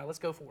 good, now let's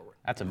go forward.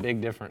 That's a big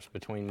difference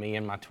between me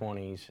in my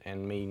 20s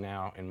and me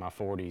now in my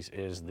 40s,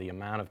 is the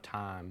amount of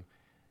time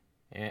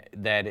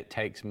that it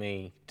takes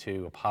me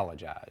to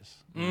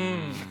apologize.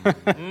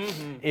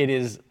 It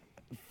is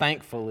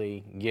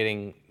thankfully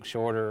getting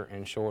shorter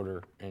and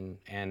shorter,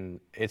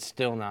 and it's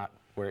still not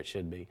where it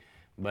should be,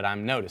 but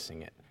I'm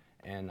noticing it,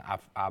 and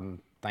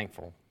I'm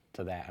thankful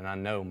to that, and I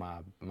know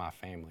my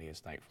family is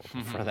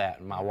thankful for that,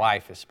 and my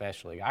wife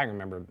especially. I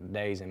remember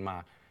days in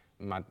my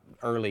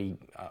early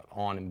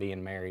on in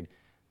being married,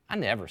 I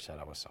never said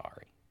I was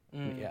sorry.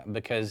 Yeah,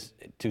 because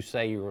to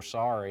say you were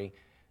sorry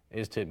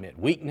is to admit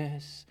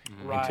weakness,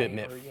 and Right, to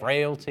admit or, yeah.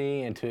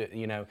 frailty, and to,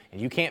 you know, and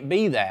you can't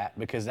be that,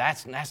 because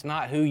that's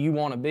not who you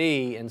want to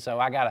be. And so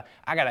I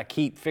gotta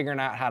keep figuring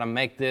out how to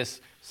make this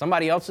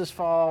somebody else's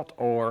fault,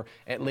 or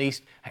at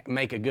least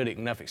make a good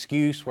enough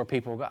excuse where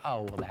people go,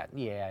 oh,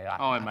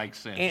 well, it makes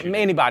sense.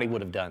 Anybody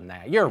would have done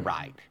that. You're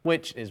right,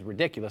 which is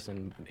ridiculous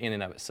in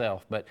and of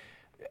itself. But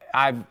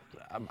I've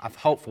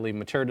hopefully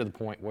matured to the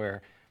point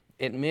where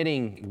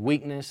admitting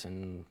weakness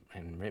and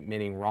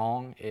admitting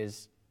wrong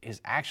is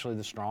actually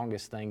the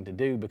strongest thing to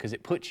do, because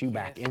it puts you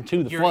back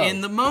into the You're flow.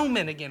 in the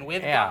moment again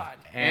with God.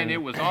 And it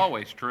was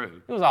always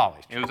true. It was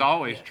always true. It was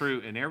always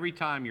true. And every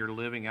time you're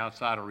living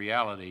outside of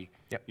reality,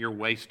 Yep. you're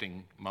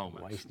wasting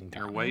moments. Wasting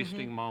time. You're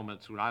wasting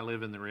moments. When I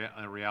live in the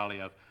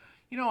reality of,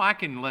 I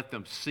can let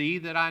them see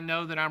that I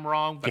know that I'm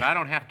wrong, but I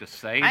don't have to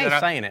say that. I ain't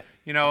saying it.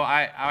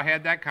 I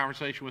had that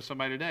conversation with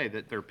somebody today,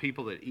 that there are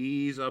people that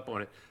ease up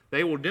on it.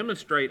 They will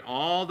demonstrate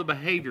all the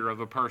behavior of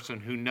a person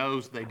who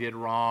knows they did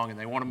wrong and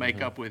they want to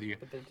make up with you.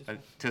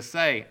 To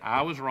say,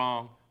 I was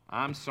wrong,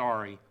 I'm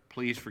sorry,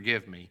 please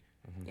forgive me.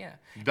 Yeah.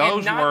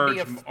 Those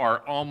words are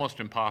almost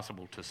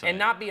impossible to say. And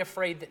not be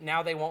afraid that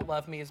now they won't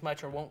love me as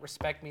much or won't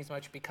respect me as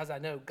much, because I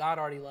know God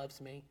already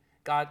loves me.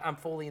 God, I'm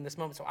fully in this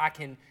moment, so I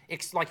can,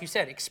 like you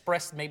said,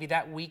 express maybe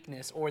that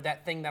weakness or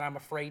that thing that I'm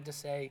afraid to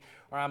say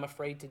or I'm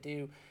afraid to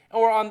do.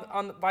 Or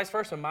on vice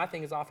versa, my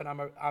thing is often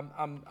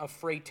I'm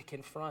afraid to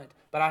confront.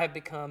 But I have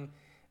become,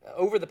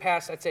 over the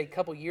past, I'd say,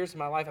 couple years of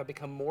my life, I've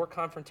become more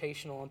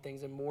confrontational on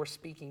things and more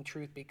speaking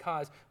truth,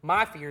 because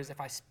my fear is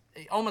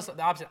almost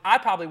the opposite, I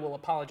probably will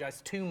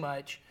apologize too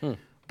much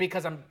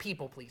because I'm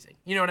people pleasing.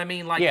 You know what I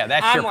mean? Like, yeah,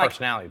 that's I'm your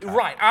personality type.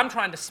 Right. I'm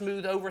trying to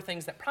smooth over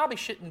things that probably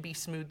shouldn't be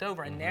smoothed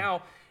over. And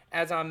now,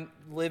 as I'm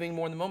living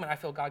more in the moment, I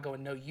feel God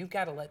going, no, you've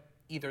got to let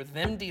either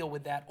them deal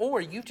with that, or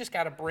you've just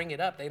got to bring it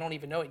up. They don't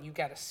even know it. You've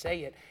got to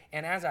say it.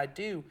 And as I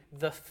do,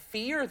 the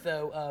fear,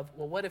 though, of,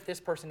 well, what if this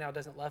person now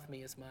doesn't love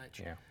me as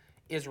much,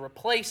 is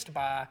replaced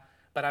by,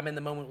 but I'm in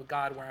the moment with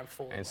God where I'm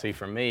full. And see,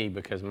 for me,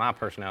 because my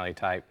personality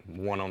type,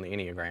 1 on the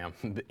Enneagram,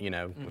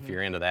 if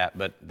you're into that,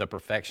 but the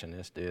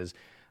perfectionist is,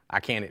 I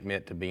can't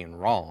admit to being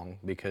wrong,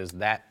 because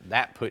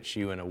that puts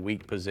you in a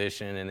weak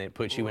position, and it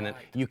puts you in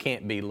you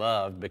can't be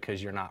loved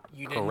because you're not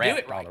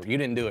correct. You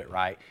didn't do it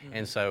right.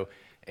 And so,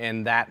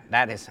 and that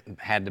has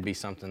had to be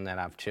something that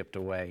I've chipped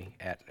away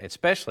at,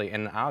 especially,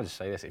 and I'll just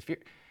say this,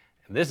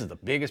 this is the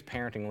biggest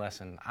parenting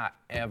lesson I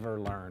ever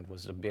learned,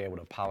 was to be able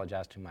to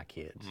apologize to my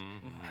kids.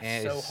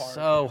 And it's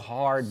so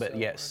hard, but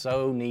yet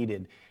so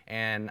needed.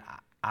 And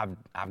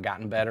I've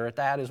gotten better at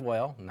that as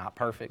well. Not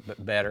perfect,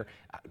 but better.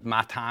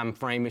 My time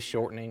frame is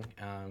shortening.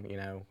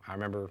 I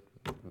remember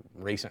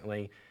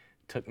recently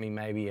took me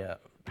maybe a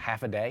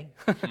half a day,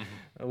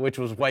 which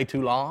was way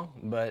too long.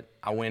 But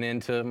I went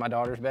into my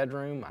daughter's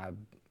bedroom. I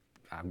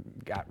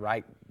got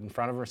right in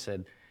front of her and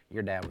said,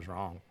 "Your dad was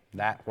wrong.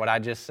 What I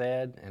just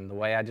said and the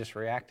way I just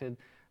reacted,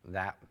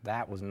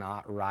 that was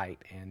not right,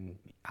 and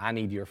I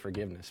need your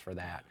forgiveness for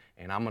that.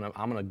 And I'm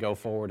gonna go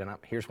forward, and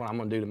here's what I'm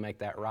gonna do to make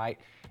that right."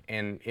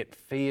 And it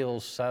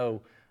feels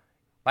so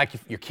like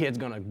your kid's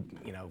gonna,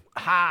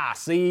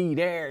 see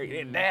there,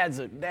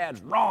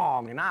 dad's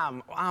wrong, and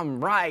I'm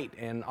right,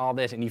 and all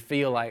this, and you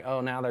feel like,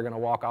 oh, now they're gonna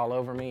walk all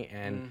over me,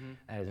 and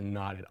that is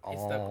not at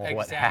all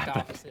what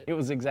happened. Opposite. It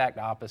was the exact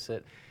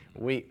opposite.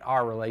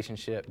 Our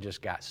relationship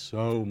just got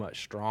so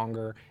much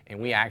stronger, and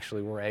we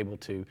actually were able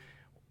to,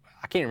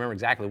 I can't remember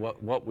exactly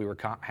what we were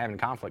having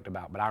conflict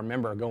about, but I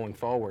remember going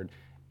forward,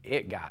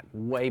 it got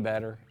way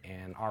better,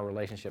 and our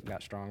relationship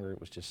got stronger. It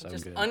was just so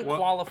good.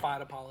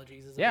 Unqualified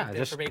apologies is a big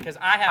thing for me, because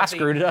I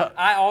screwed it up.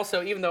 I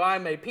also, even though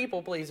I'm a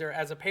people pleaser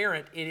as a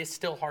parent, it is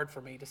still hard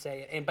for me to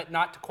say it, but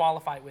not to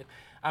qualify it with,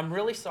 I'm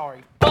really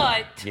sorry,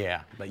 but...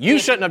 Yeah, but you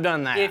shouldn't have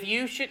done that. If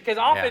you should, because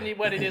often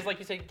what it is, like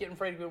you say, getting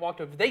afraid to be walked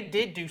over, they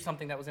did do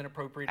something that was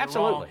inappropriate or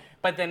wrong.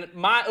 But then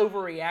my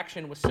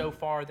overreaction was so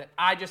far that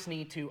I just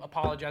need to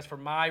apologize for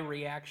my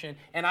reaction,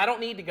 and I don't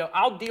need to go,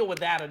 I'll deal with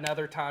that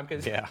another time,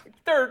 because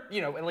they're,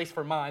 at least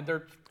for mine,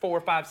 they're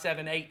 4, 5,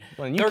 7, 8.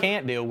 Well, and you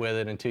can't deal with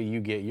it until you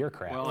get your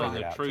crap figured out. Well,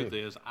 and the truth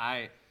is,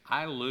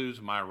 I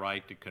lose my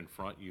right to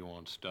confront you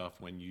on stuff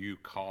when you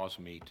cause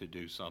me to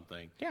do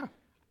something. Yeah.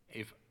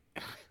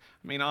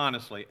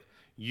 Honestly,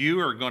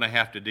 you are going to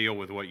have to deal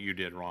with what you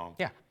did wrong.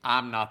 Yeah.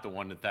 I'm not the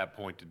one at that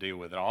point to deal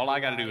with it. All I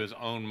got to do is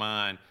own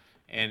mine.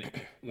 And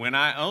when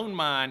I own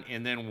mine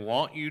and then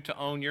want you to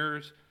own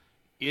yours,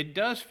 it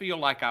does feel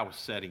like I was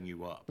setting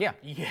you up. Yeah.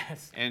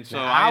 Yes. And so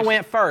I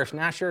went first.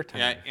 Now it's your turn.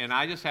 Yeah, and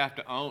I just have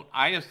to own.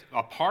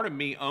 A part of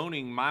me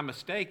owning my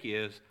mistake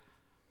is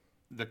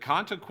the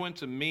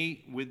consequence of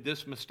me with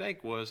this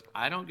mistake was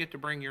I don't get to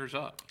bring yours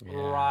up. Yeah.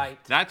 Right.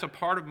 That's a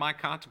part of my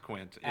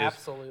consequence.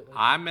 Absolutely.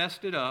 I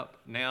messed it up.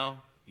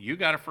 Now you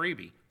got a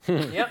freebie.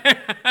 Yep.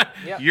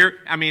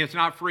 It's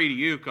not free to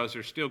you because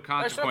there's still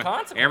consequences. There's still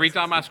consequences. Every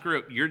time I screw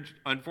up,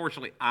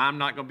 unfortunately, I'm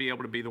not going to be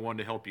able to be the one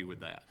to help you with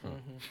that.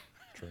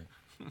 True.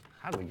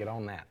 How do we get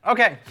on that?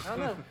 Okay. I don't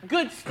know.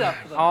 Good stuff,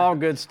 though. All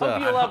good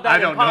stuff. Hope you love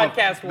that in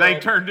podcast world. They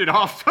turned it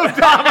off some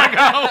time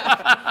ago.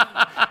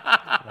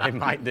 They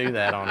might do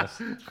that on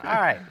us.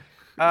 All right.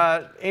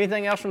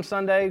 Anything else from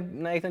Sunday,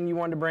 Nathan, you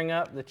wanted to bring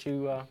up that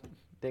you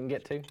didn't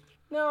get to?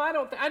 No, I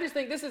don't. I just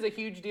think this is a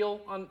huge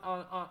deal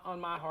on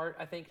my heart.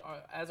 I think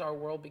as our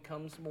world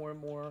becomes more and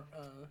more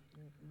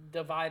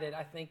divided,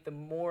 I think the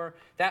more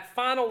that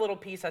final little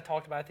piece I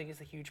talked about, I think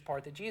is a huge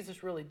part, that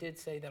Jesus really did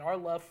say that our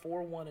love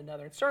for one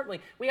another, and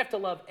certainly we have to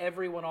love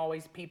everyone,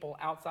 always people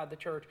outside the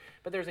church,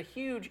 but there's a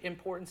huge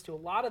importance to a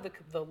lot of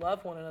the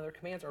love one another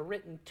commands are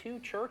written to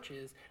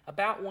churches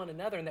about one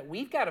another, and that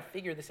we've got to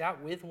figure this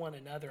out with one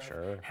another.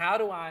 Sure. How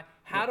do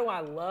I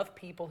love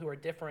people who are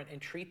different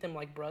and treat them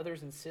like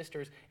brothers and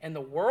sisters? And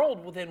the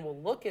world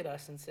will look at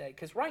us and say,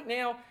 because right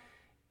now,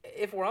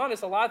 if we're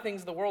honest, a lot of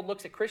things the world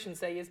looks at Christians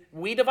say is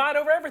we divide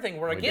over everything.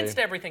 We're against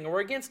everything, and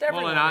we're against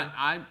everyone. Well,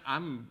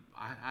 and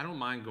I don't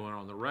mind going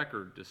on the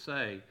record to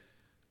say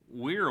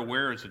we're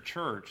aware as a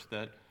church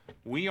that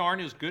we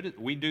aren't as good at,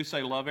 we do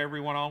say love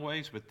everyone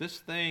always, but this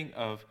thing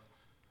of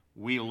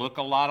we look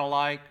a lot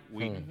alike,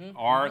 we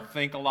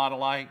think a lot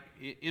alike,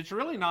 it's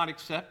really not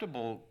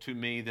acceptable to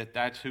me that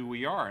that's who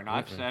we are. And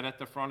I've said at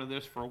the front of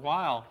this for a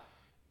while,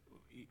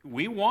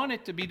 we want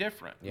it to be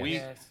different.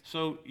 Yes.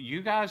 So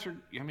you guys are,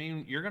 I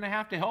mean, you're going to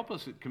have to help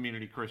us at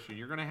Community Christian.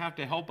 You're going to have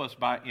to help us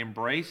by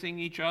embracing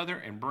each other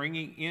and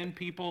bringing in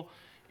people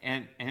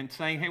and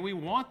saying, hey, we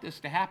want this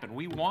to happen.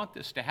 We want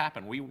this to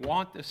happen. We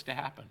want this to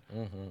happen.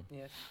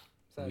 Yes.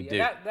 So We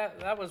yeah,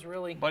 that was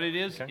really. But it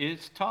is,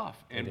 it's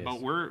tough.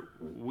 But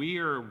we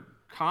are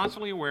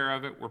constantly aware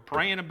of it. We're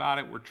praying about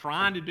it. We're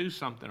trying to do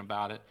something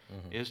about it.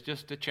 It's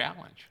just a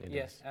challenge.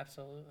 Yes,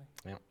 absolutely.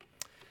 Yeah.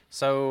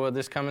 So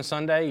this coming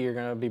Sunday, you're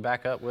going to be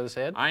back up with us,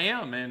 Ed? I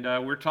am, and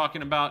we're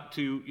talking about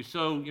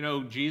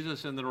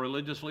Jesus and the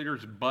religious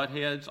leaders butt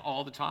heads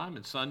all the time,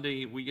 and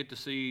Sunday we get to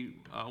see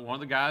one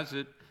of the guys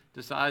that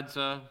decides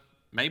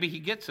maybe he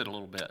gets it a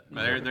little bit.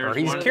 Or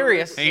he's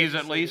curious. He's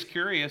at least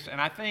curious, and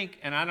I think,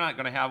 and I'm not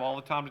going to have all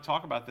the time to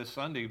talk about this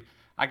Sunday,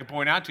 I can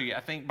point out to you,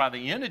 I think by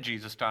the end of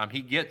Jesus' time, he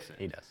gets it.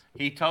 He does.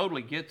 He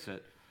totally gets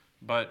it,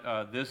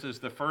 but this is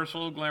the first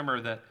little glimmer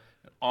that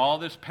all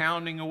this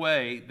pounding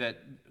away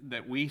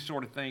that we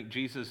sort of think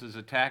Jesus is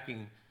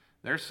attacking,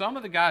 there's some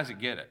of the guys that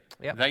get it.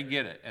 Yep. They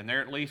get it, and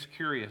they're at least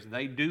curious.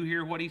 They do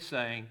hear what he's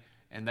saying,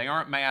 and they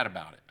aren't mad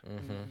about it.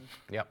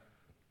 Yep.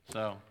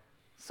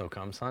 So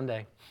come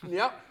Sunday,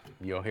 Yep.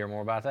 you'll hear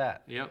more about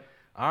that. Yep.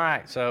 All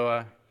right,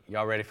 so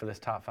y'all ready for this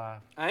top 5?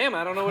 I am.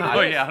 I don't know what it is.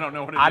 Oh, yeah, I don't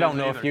know what it is I don't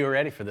know either. if you were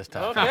ready for this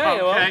top 5.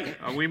 Okay, well,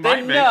 Okay, we might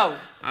then be. no.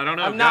 I don't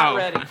know. I'm not No.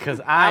 ready.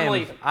 Because I'm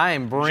leaving. I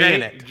am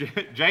bringing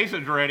it.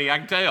 Jason's ready, I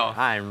can tell.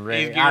 I am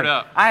ready. He's geared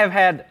up. I have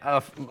had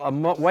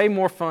way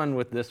more fun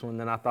with this one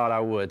than I thought I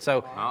would.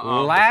 So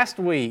last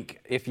week,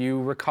 if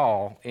you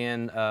recall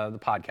in the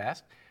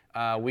podcast,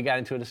 we got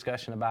into a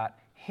discussion about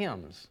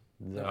hymns.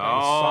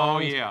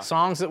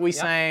 Songs that we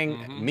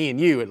sang, me and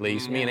you at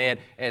least, me and Ed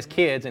as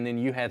kids, and then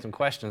you had some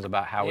questions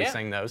about how we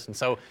sing those. And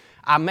so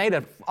I made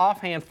an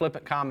offhand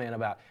flippant comment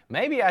about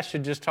maybe I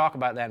should just talk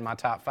about that in my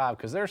top 5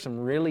 because there's some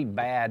really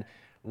bad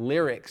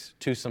lyrics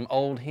to some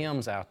old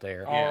hymns out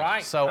there. All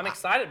right. So I'm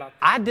excited about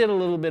that. I did a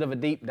little bit of a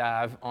deep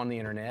dive on the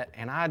internet,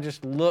 and I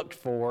just looked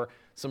for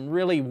some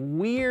really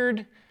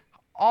weird,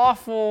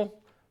 awful,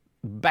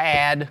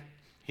 bad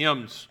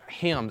Hymns.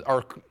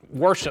 or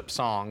worship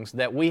songs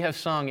that we have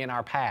sung in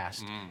our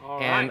past.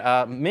 All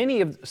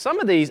And some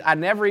of these I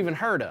never even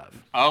heard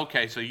of.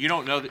 Okay, so you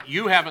don't know that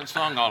you haven't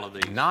sung all of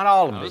these. Not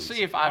all of Let's these.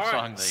 see if I've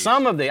sung these.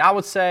 Some of the, I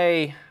would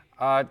say,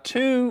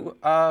 two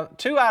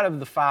out of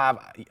the 5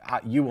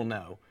 you will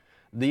know.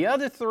 The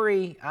other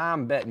 3,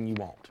 I'm betting you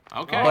won't.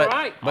 Okay. All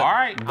right. All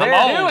right. they're-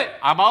 I'm old. Do it.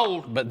 I'm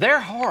old. But they're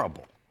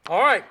horrible.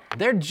 All right.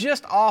 They're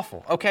just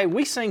awful. Okay,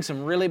 we sing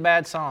some really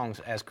bad songs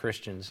as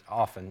Christians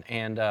often.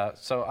 And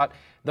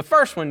the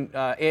first one,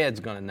 Ed's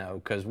going to know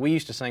because we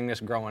used to sing this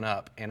growing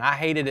up. And I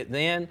hated it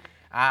then.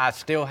 I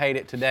still hate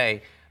it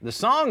today. The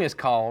song is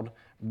called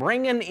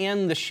Bringing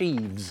in the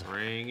Sheaves.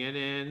 Bringing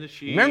in the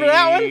sheaves. Remember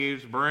that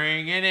one?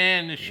 Bringing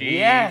in the sheaves.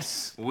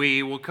 Yes.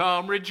 We will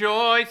come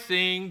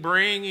rejoicing,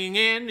 bringing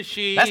in the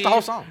sheaves. That's the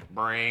whole song.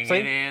 Bringing See?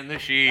 in the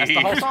sheaves. That's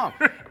the whole song.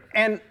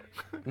 And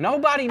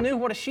nobody knew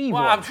what a sheave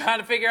Well, I'm was. trying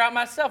to figure out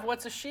myself.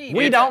 What's a sheaf?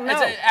 We don't know.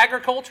 It's an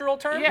agricultural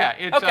term? Yeah,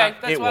 it's okay,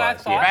 that's it what I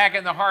was, thought. yeah. Back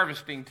in the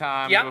harvesting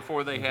time, Yep.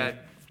 before they had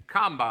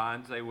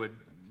combines, they would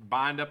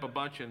bind up a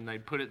bunch and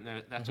they'd put it in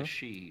there. That's a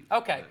sheave.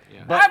 Okay.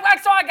 Yeah.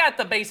 So I got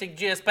the basic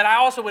gist, but I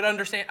also would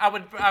understand. I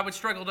would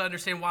struggle to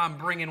understand why I'm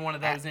bringing one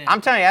of those in.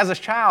 I'm telling you, as a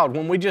child,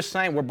 when we just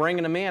sang, we're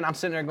bringing them in, I'm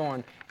sitting there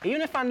going,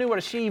 even if I knew what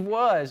a sheave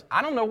was,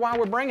 I don't know why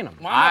we're bringing them.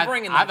 Why am I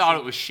bringing I that thought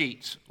sheep? it was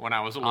sheets when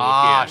I was a little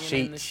Ah, kid.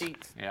 Bringing in the sheets.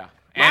 sheets. Yeah.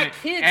 My And,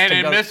 kids and to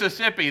in go-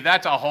 Mississippi,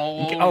 that's a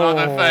whole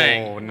other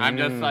thing. I'm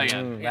just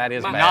saying. That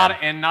is My-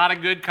 bad. Not a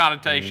good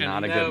connotation.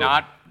 Not a good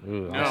Not,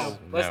 Ooh, no.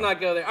 Let's not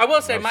go there. I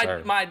will say No,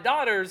 sir. my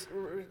daughters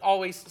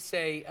always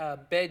say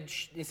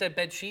instead of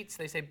bed sheets,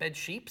 they say bed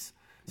sheeps.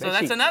 So Bed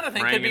that's sheets. another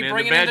thing. Could be Bringing in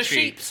bringing the in the bed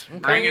sheeps. sheets.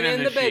 Bringing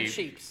in the bed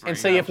sheeps. And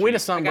see, if we'd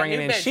have sung I got bringing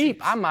new in bed sheep,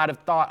 sheets. I might have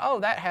thought, oh,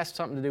 that has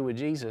something to do with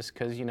Jesus,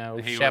 because, He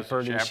was a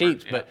shepherd and shepherd,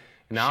 sheep. yeah. But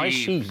no, it's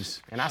Sheaves.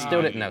 sheaves. And I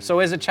still didn't know. So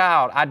as a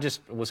child, I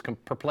just was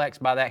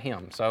perplexed by that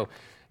hymn. So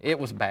it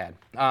was bad.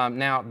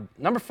 Now,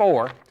 number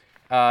 4.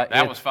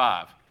 That was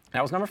 5.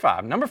 That was number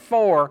 5. Number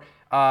 4,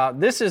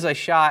 this is a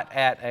shot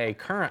at a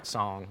current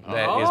song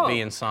that is Oh.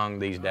 being sung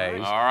these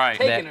days. All right.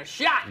 Taking a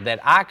shot. That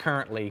I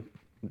currently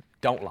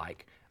don't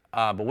like.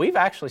 But we've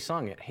actually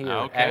sung it here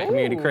Okay. at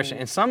Community Ooh. Christian.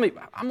 And I'm going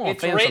to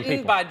It's offend some written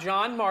people. by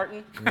John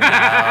Martin.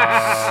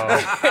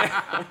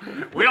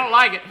 We don't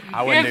like it.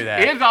 I wouldn't do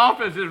that. His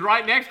office is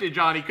right next to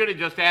John. He could have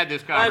just had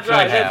this That's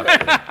conversation.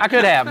 right. I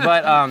could have,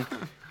 but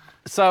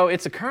so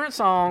it's a current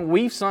song.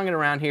 We've sung it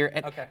around here.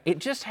 Okay. It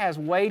just has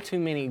way too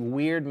many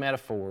weird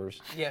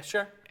metaphors, Yeah,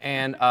 sure.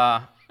 and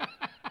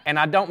And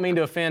I don't mean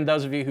to offend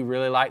those of you who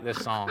really like this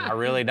song. I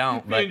really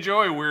don't. You But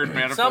enjoy weird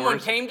metaphors. Someone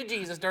came to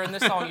Jesus during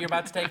this song. You're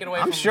about to take it away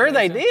from I'm them. sure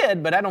they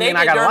did, but I don't They mean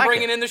I did gotta during like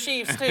bringing it. in the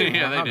sheaves, too.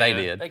 Yeah, They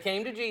did. did. They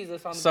came to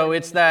Jesus on the So bringing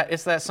it's in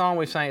the that song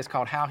we sang. It's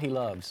called "How He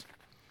Loves." sheaves.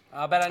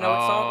 I bet I know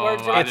what song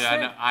words Oh, it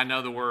is. I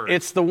know the word.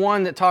 It's the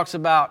one that talks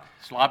about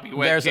Sloppy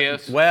wet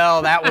kiss.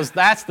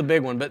 that's the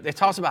big one. But it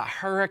talks about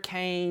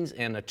hurricanes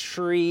and a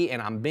tree,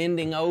 and I'm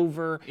bending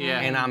over,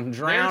 and I'm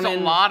drowning There's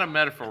a lot of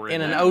metaphor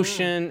in an that.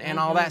 ocean and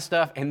all that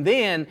stuff. And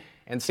then,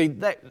 and see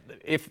that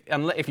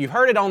if you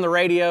heard it on the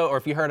radio or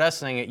if you heard us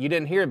sing it, you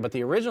didn't hear it. But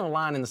the original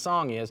line in the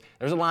song is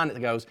there's a line that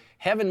goes,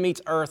 "Heaven meets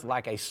earth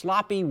like a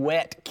sloppy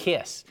wet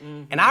kiss."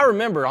 And I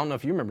remember, I don't know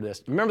if you remember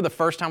this. Remember the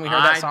first time we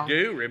heard that song? I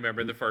do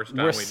remember the first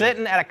time We're we did.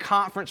 sitting at a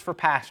conference for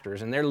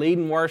pastors, and they're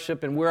leading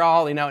worship, and we're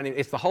all, and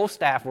it's the whole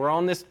staff. We're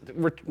on this,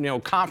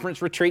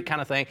 conference retreat kind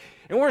of thing,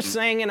 and we're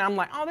singing. I'm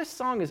like, oh, this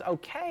song is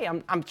okay.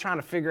 I'm trying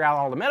to figure out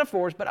all the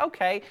metaphors, but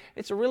okay,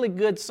 it's a really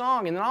good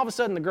song. And then all of a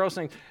sudden, the girl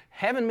sings,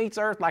 "Heaven meets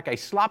earth like a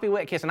sloppy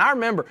wet kiss," and I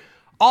remember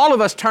all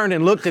of us turned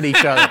and looked at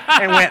each other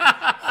and went,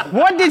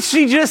 "What did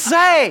she just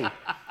say?"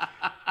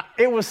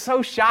 It was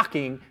so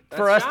shocking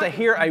for us to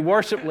hear a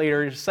worship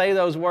leader say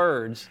those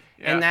words.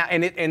 Yeah.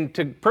 And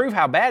to prove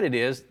how bad it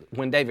is,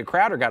 when David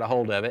Crowder got a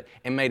hold of it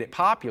and made it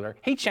popular,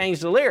 he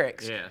changed the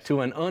lyrics to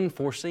an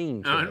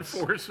unforeseen kiss,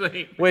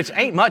 Unforeseen. which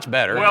ain't much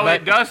better. Well,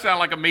 but it does sound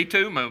like a Me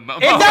Too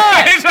movement. It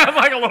does! It sounds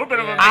like a little bit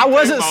of a Me I Too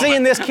wasn't moment.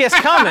 seeing this kiss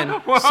coming,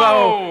 so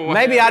Whoa.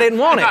 maybe I didn't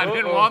want it. I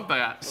didn't want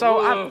that.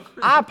 So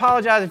I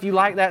apologize if you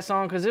like that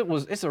song because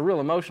it's a real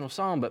emotional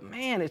song, but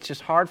man, it's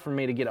just hard for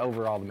me to get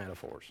over all the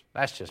metaphors.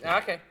 That's just me.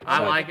 Okay. I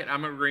like it.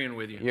 I'm agreeing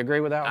with you. You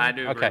agree with that one? I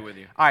do agree Okay. with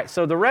you. All right,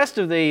 so the rest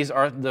of these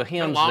are the It's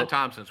a hymns long that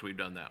time since we've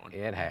done that one.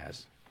 it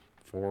has,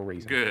 for a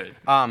reason. Good.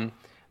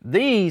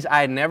 These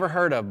I had never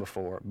heard of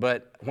before,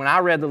 but when I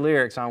read the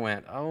lyrics, I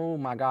went, oh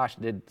my gosh,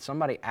 did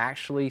somebody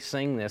actually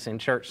sing this in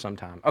church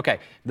sometime? Okay,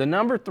 the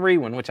number 3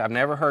 one, which I've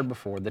never heard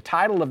before, the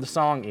title of the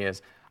song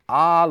is,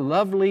 "Ah,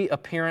 Lovely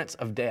Appearance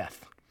of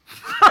Death."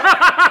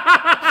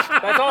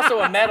 That's also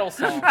a metal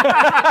song. Well,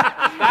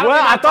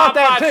 I thought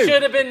that too.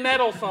 Should have been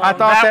metal song. I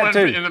thought that one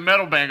too. in the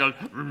metal band goes.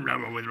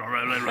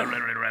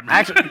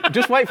 Actually,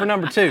 just wait for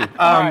number 2. But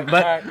all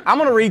right. I'm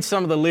going to read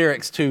some of the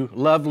lyrics to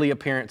Lovely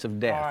Appearance of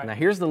Death. All right. Now,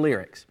 here's the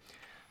lyrics.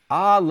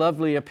 "Ah,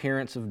 lovely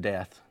appearance of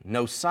death,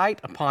 no sight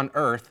upon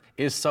earth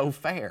is so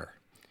fair.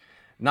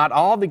 Not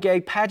all the gay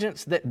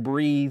pageants that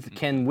breathe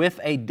can with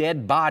a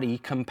dead body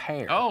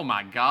compare. Oh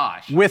my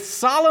gosh. With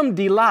solemn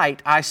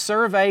delight I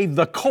survey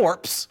the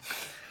corpse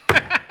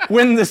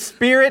when the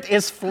spirit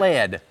is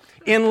fled,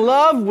 in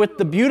love with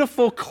the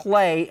beautiful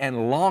clay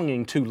and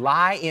longing to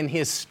lie in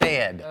his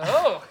stead."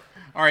 Oh.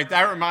 All right,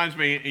 that reminds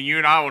me, and you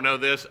and I will know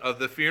this, of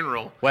the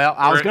funeral. Well,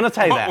 I was gonna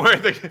tell you that.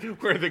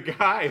 Where the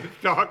guy is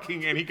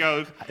talking and he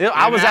goes,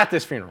 I was at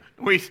this funeral.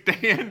 "We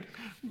stand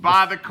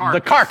by the carcass."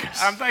 The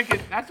carcass. I'm thinking,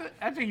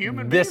 that's a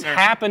human This being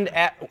there. happened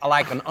at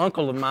like an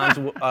uncle of mine's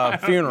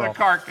funeral. The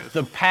carcass.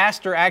 The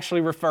pastor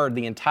actually referred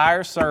the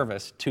entire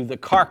service to the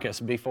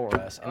carcass before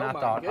us, and I my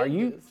thought,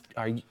 goodness.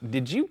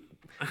 did you?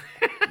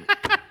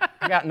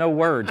 I got no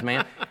words,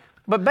 man.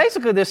 But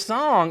basically, this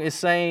song is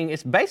saying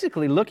it's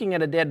basically looking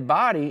at a dead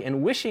body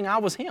and wishing I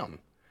was him.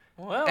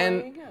 Well, And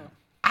there you go.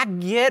 I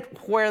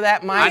get where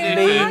that might I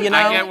do be, too. you know.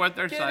 I get what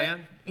they're Get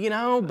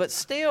saying. But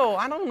still,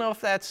 I don't know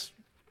if that's.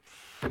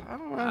 I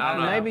don't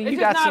know. Maybe It's you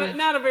just got not, some.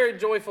 not a very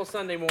joyful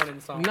Sunday morning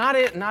song. Not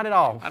at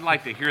all. I'd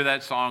like to hear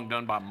that song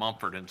done by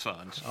Mumford and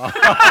Sons.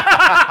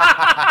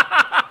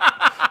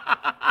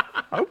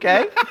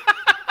 Okay.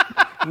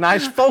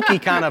 Nice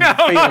folky kind of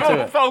feel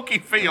to it.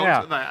 Folky feel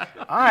Yeah. to that.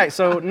 All right,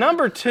 so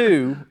number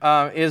 2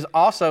 is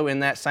also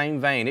in that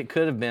same vein. It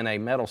could have been a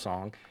metal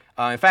song.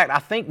 In fact, I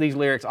think these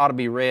lyrics ought to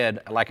be read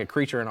like a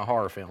creature in a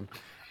horror film.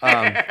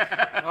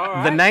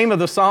 The name of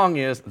the song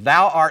is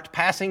 "Thou Art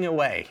Passing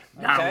Away."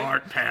 Thou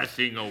art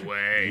passing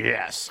away.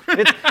 Yes.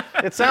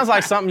 It sounds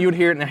like something you would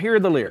hear. Now, here are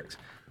the lyrics.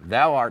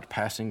 "Thou art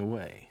passing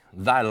away.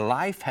 Thy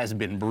life has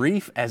been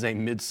brief as a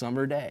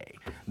midsummer day.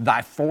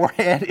 Thy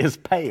forehead is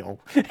pale,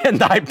 and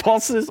thy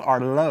pulses are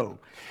low,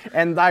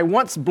 and thy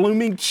once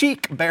blooming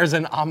cheek bears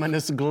an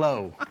ominous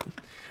glow.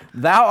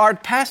 Thou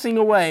art passing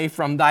away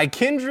from thy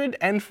kindred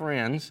and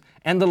friends,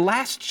 and the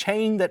last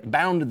chain that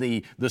bound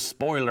thee the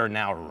spoiler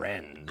now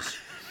rends.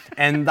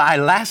 And thy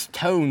last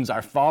tones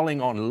are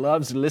falling on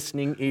love's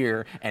listening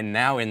ear, and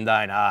now in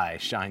thine eye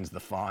shines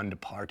the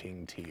fond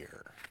parting tear."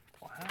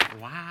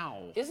 Wow.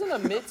 Isn't a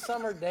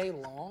midsummer day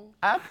long?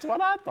 That's what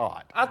I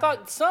thought. I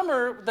thought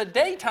summer, the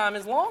daytime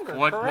is longer.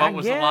 What correct?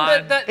 was the Yeah.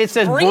 line? It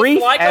says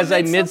brief like as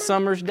a midsummer?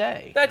 midsummer's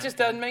day. That just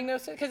doesn't make no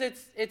sense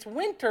because it's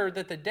winter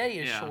that the day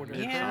is Yeah, shorter.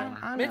 midsummer.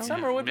 I know.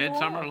 Midsummer would be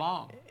Midsummer long.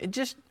 long. It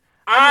just,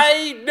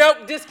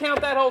 Nope,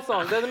 discount that whole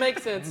song. Doesn't make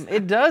sense.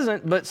 it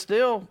doesn't, but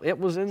still, it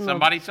was in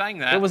Somebody sang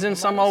that. It was in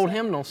some old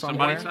hymnal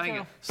somewhere. Somebody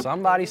sang it.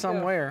 Somebody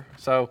somewhere.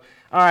 So,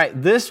 all right,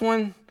 this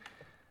one,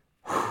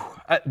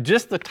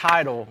 just the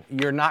title,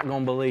 you're not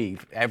going to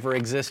believe ever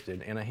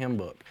existed in a hymn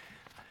book.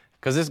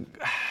 Because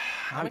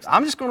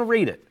I'm just going to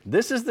read it.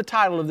 This is the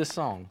title of this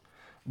song.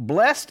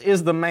 Blessed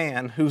is the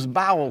man whose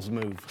bowels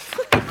move.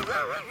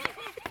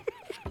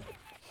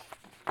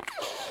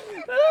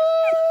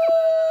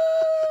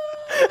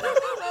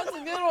 That's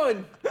a good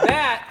one.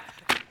 That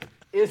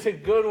is a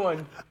good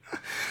one.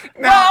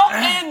 Well,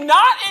 and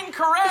not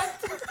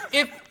incorrect.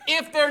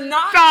 If they're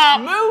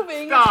not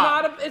moving,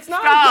 it's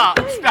not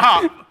a good thing.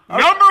 Stop.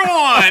 Number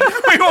one.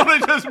 We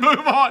want to just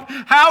move on.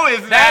 How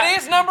is that? That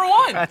is number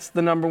one. That's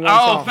the number one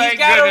Oh, song. thank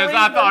gotta goodness.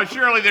 I read thought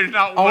surely there's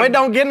not Oh, one. it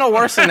don't get no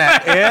worse than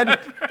that, Ed.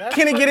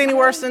 Can it get any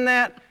worse than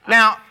that?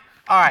 Now,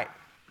 all right,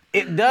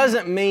 it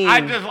doesn't mean...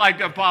 I'd just like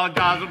to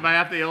apologize on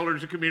behalf of the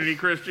elders of Community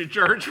Christian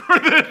Church for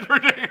this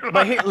particular...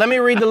 But here, let me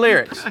read the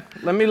lyrics.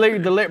 Let me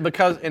read the lyrics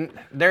because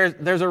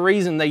there's a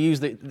reason they use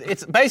the...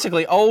 It's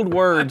basically old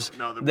words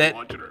No, they're that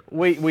watching her.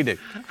 we do.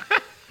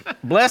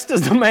 Blessed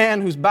is the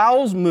man whose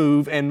bowels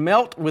move and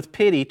melt with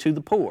pity to the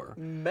poor,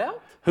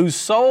 Melt? whose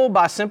soul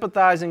by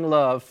sympathizing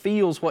love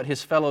feels what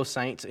his fellow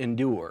saints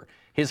endure.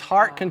 His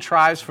heart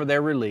contrives for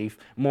their relief,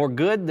 more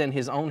good than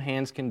his own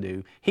hands can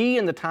do. He,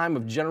 in the time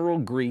of general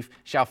grief,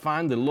 shall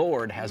find the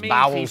Lord has Means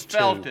bowels he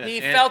felt too. it.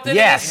 He felt it in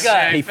Yes, his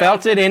gut. he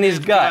felt it in his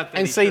gut. that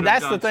And he see, could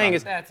have that's the done thing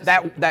is something.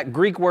 That's a that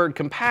Greek word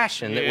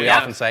compassion that we Yeah.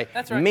 often say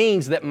That's right.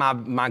 means that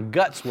my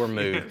guts were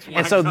moved.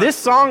 And so this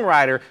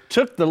songwriter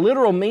took the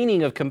literal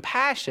meaning of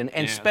compassion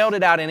and Yes. spelled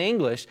it out in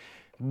English,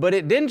 but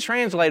it didn't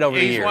translate over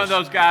the He's years. one of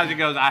those guys that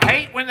goes, I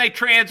hate when they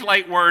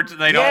translate words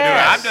and they don't do it.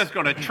 Yes. I'm just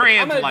going to I'm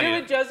translate going to do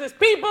it. it justice.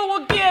 People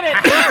will get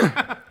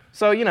it.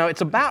 So, it's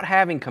about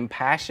having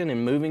compassion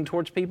and moving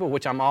towards people,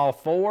 which I'm all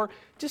for.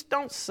 Just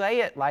don't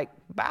say it like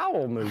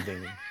bowel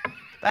moving.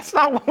 That's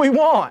not what we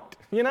want,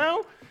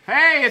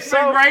 Hey, it's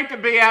been great to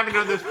be having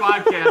on this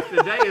podcast.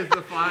 Today is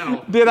the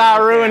final. Did I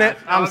ruin it?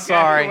 podcast. I'm Okay,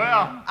 sorry.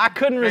 Well, I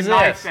couldn't it's resist.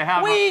 nice to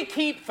have We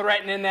keep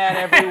threatening that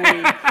every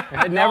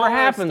week. It never Y'all are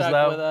happens, stuck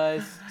though. with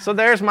us. So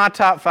there's my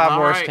top 5 All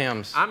worst right.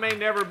 hymns. I may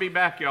never be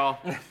back, y'all.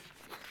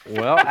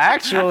 Well,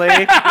 actually,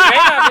 May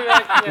not be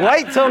back- yeah.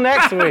 wait till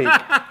next week.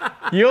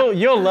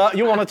 You'll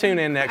want to tune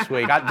in next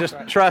week. Just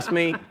trust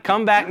me.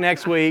 Come back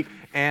next week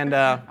and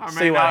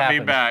see what not be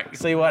happens. back.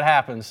 See what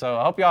happens. So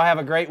I hope y'all have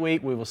a great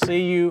week. We will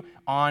see you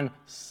on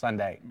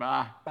Sunday.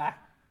 Bye. Bye.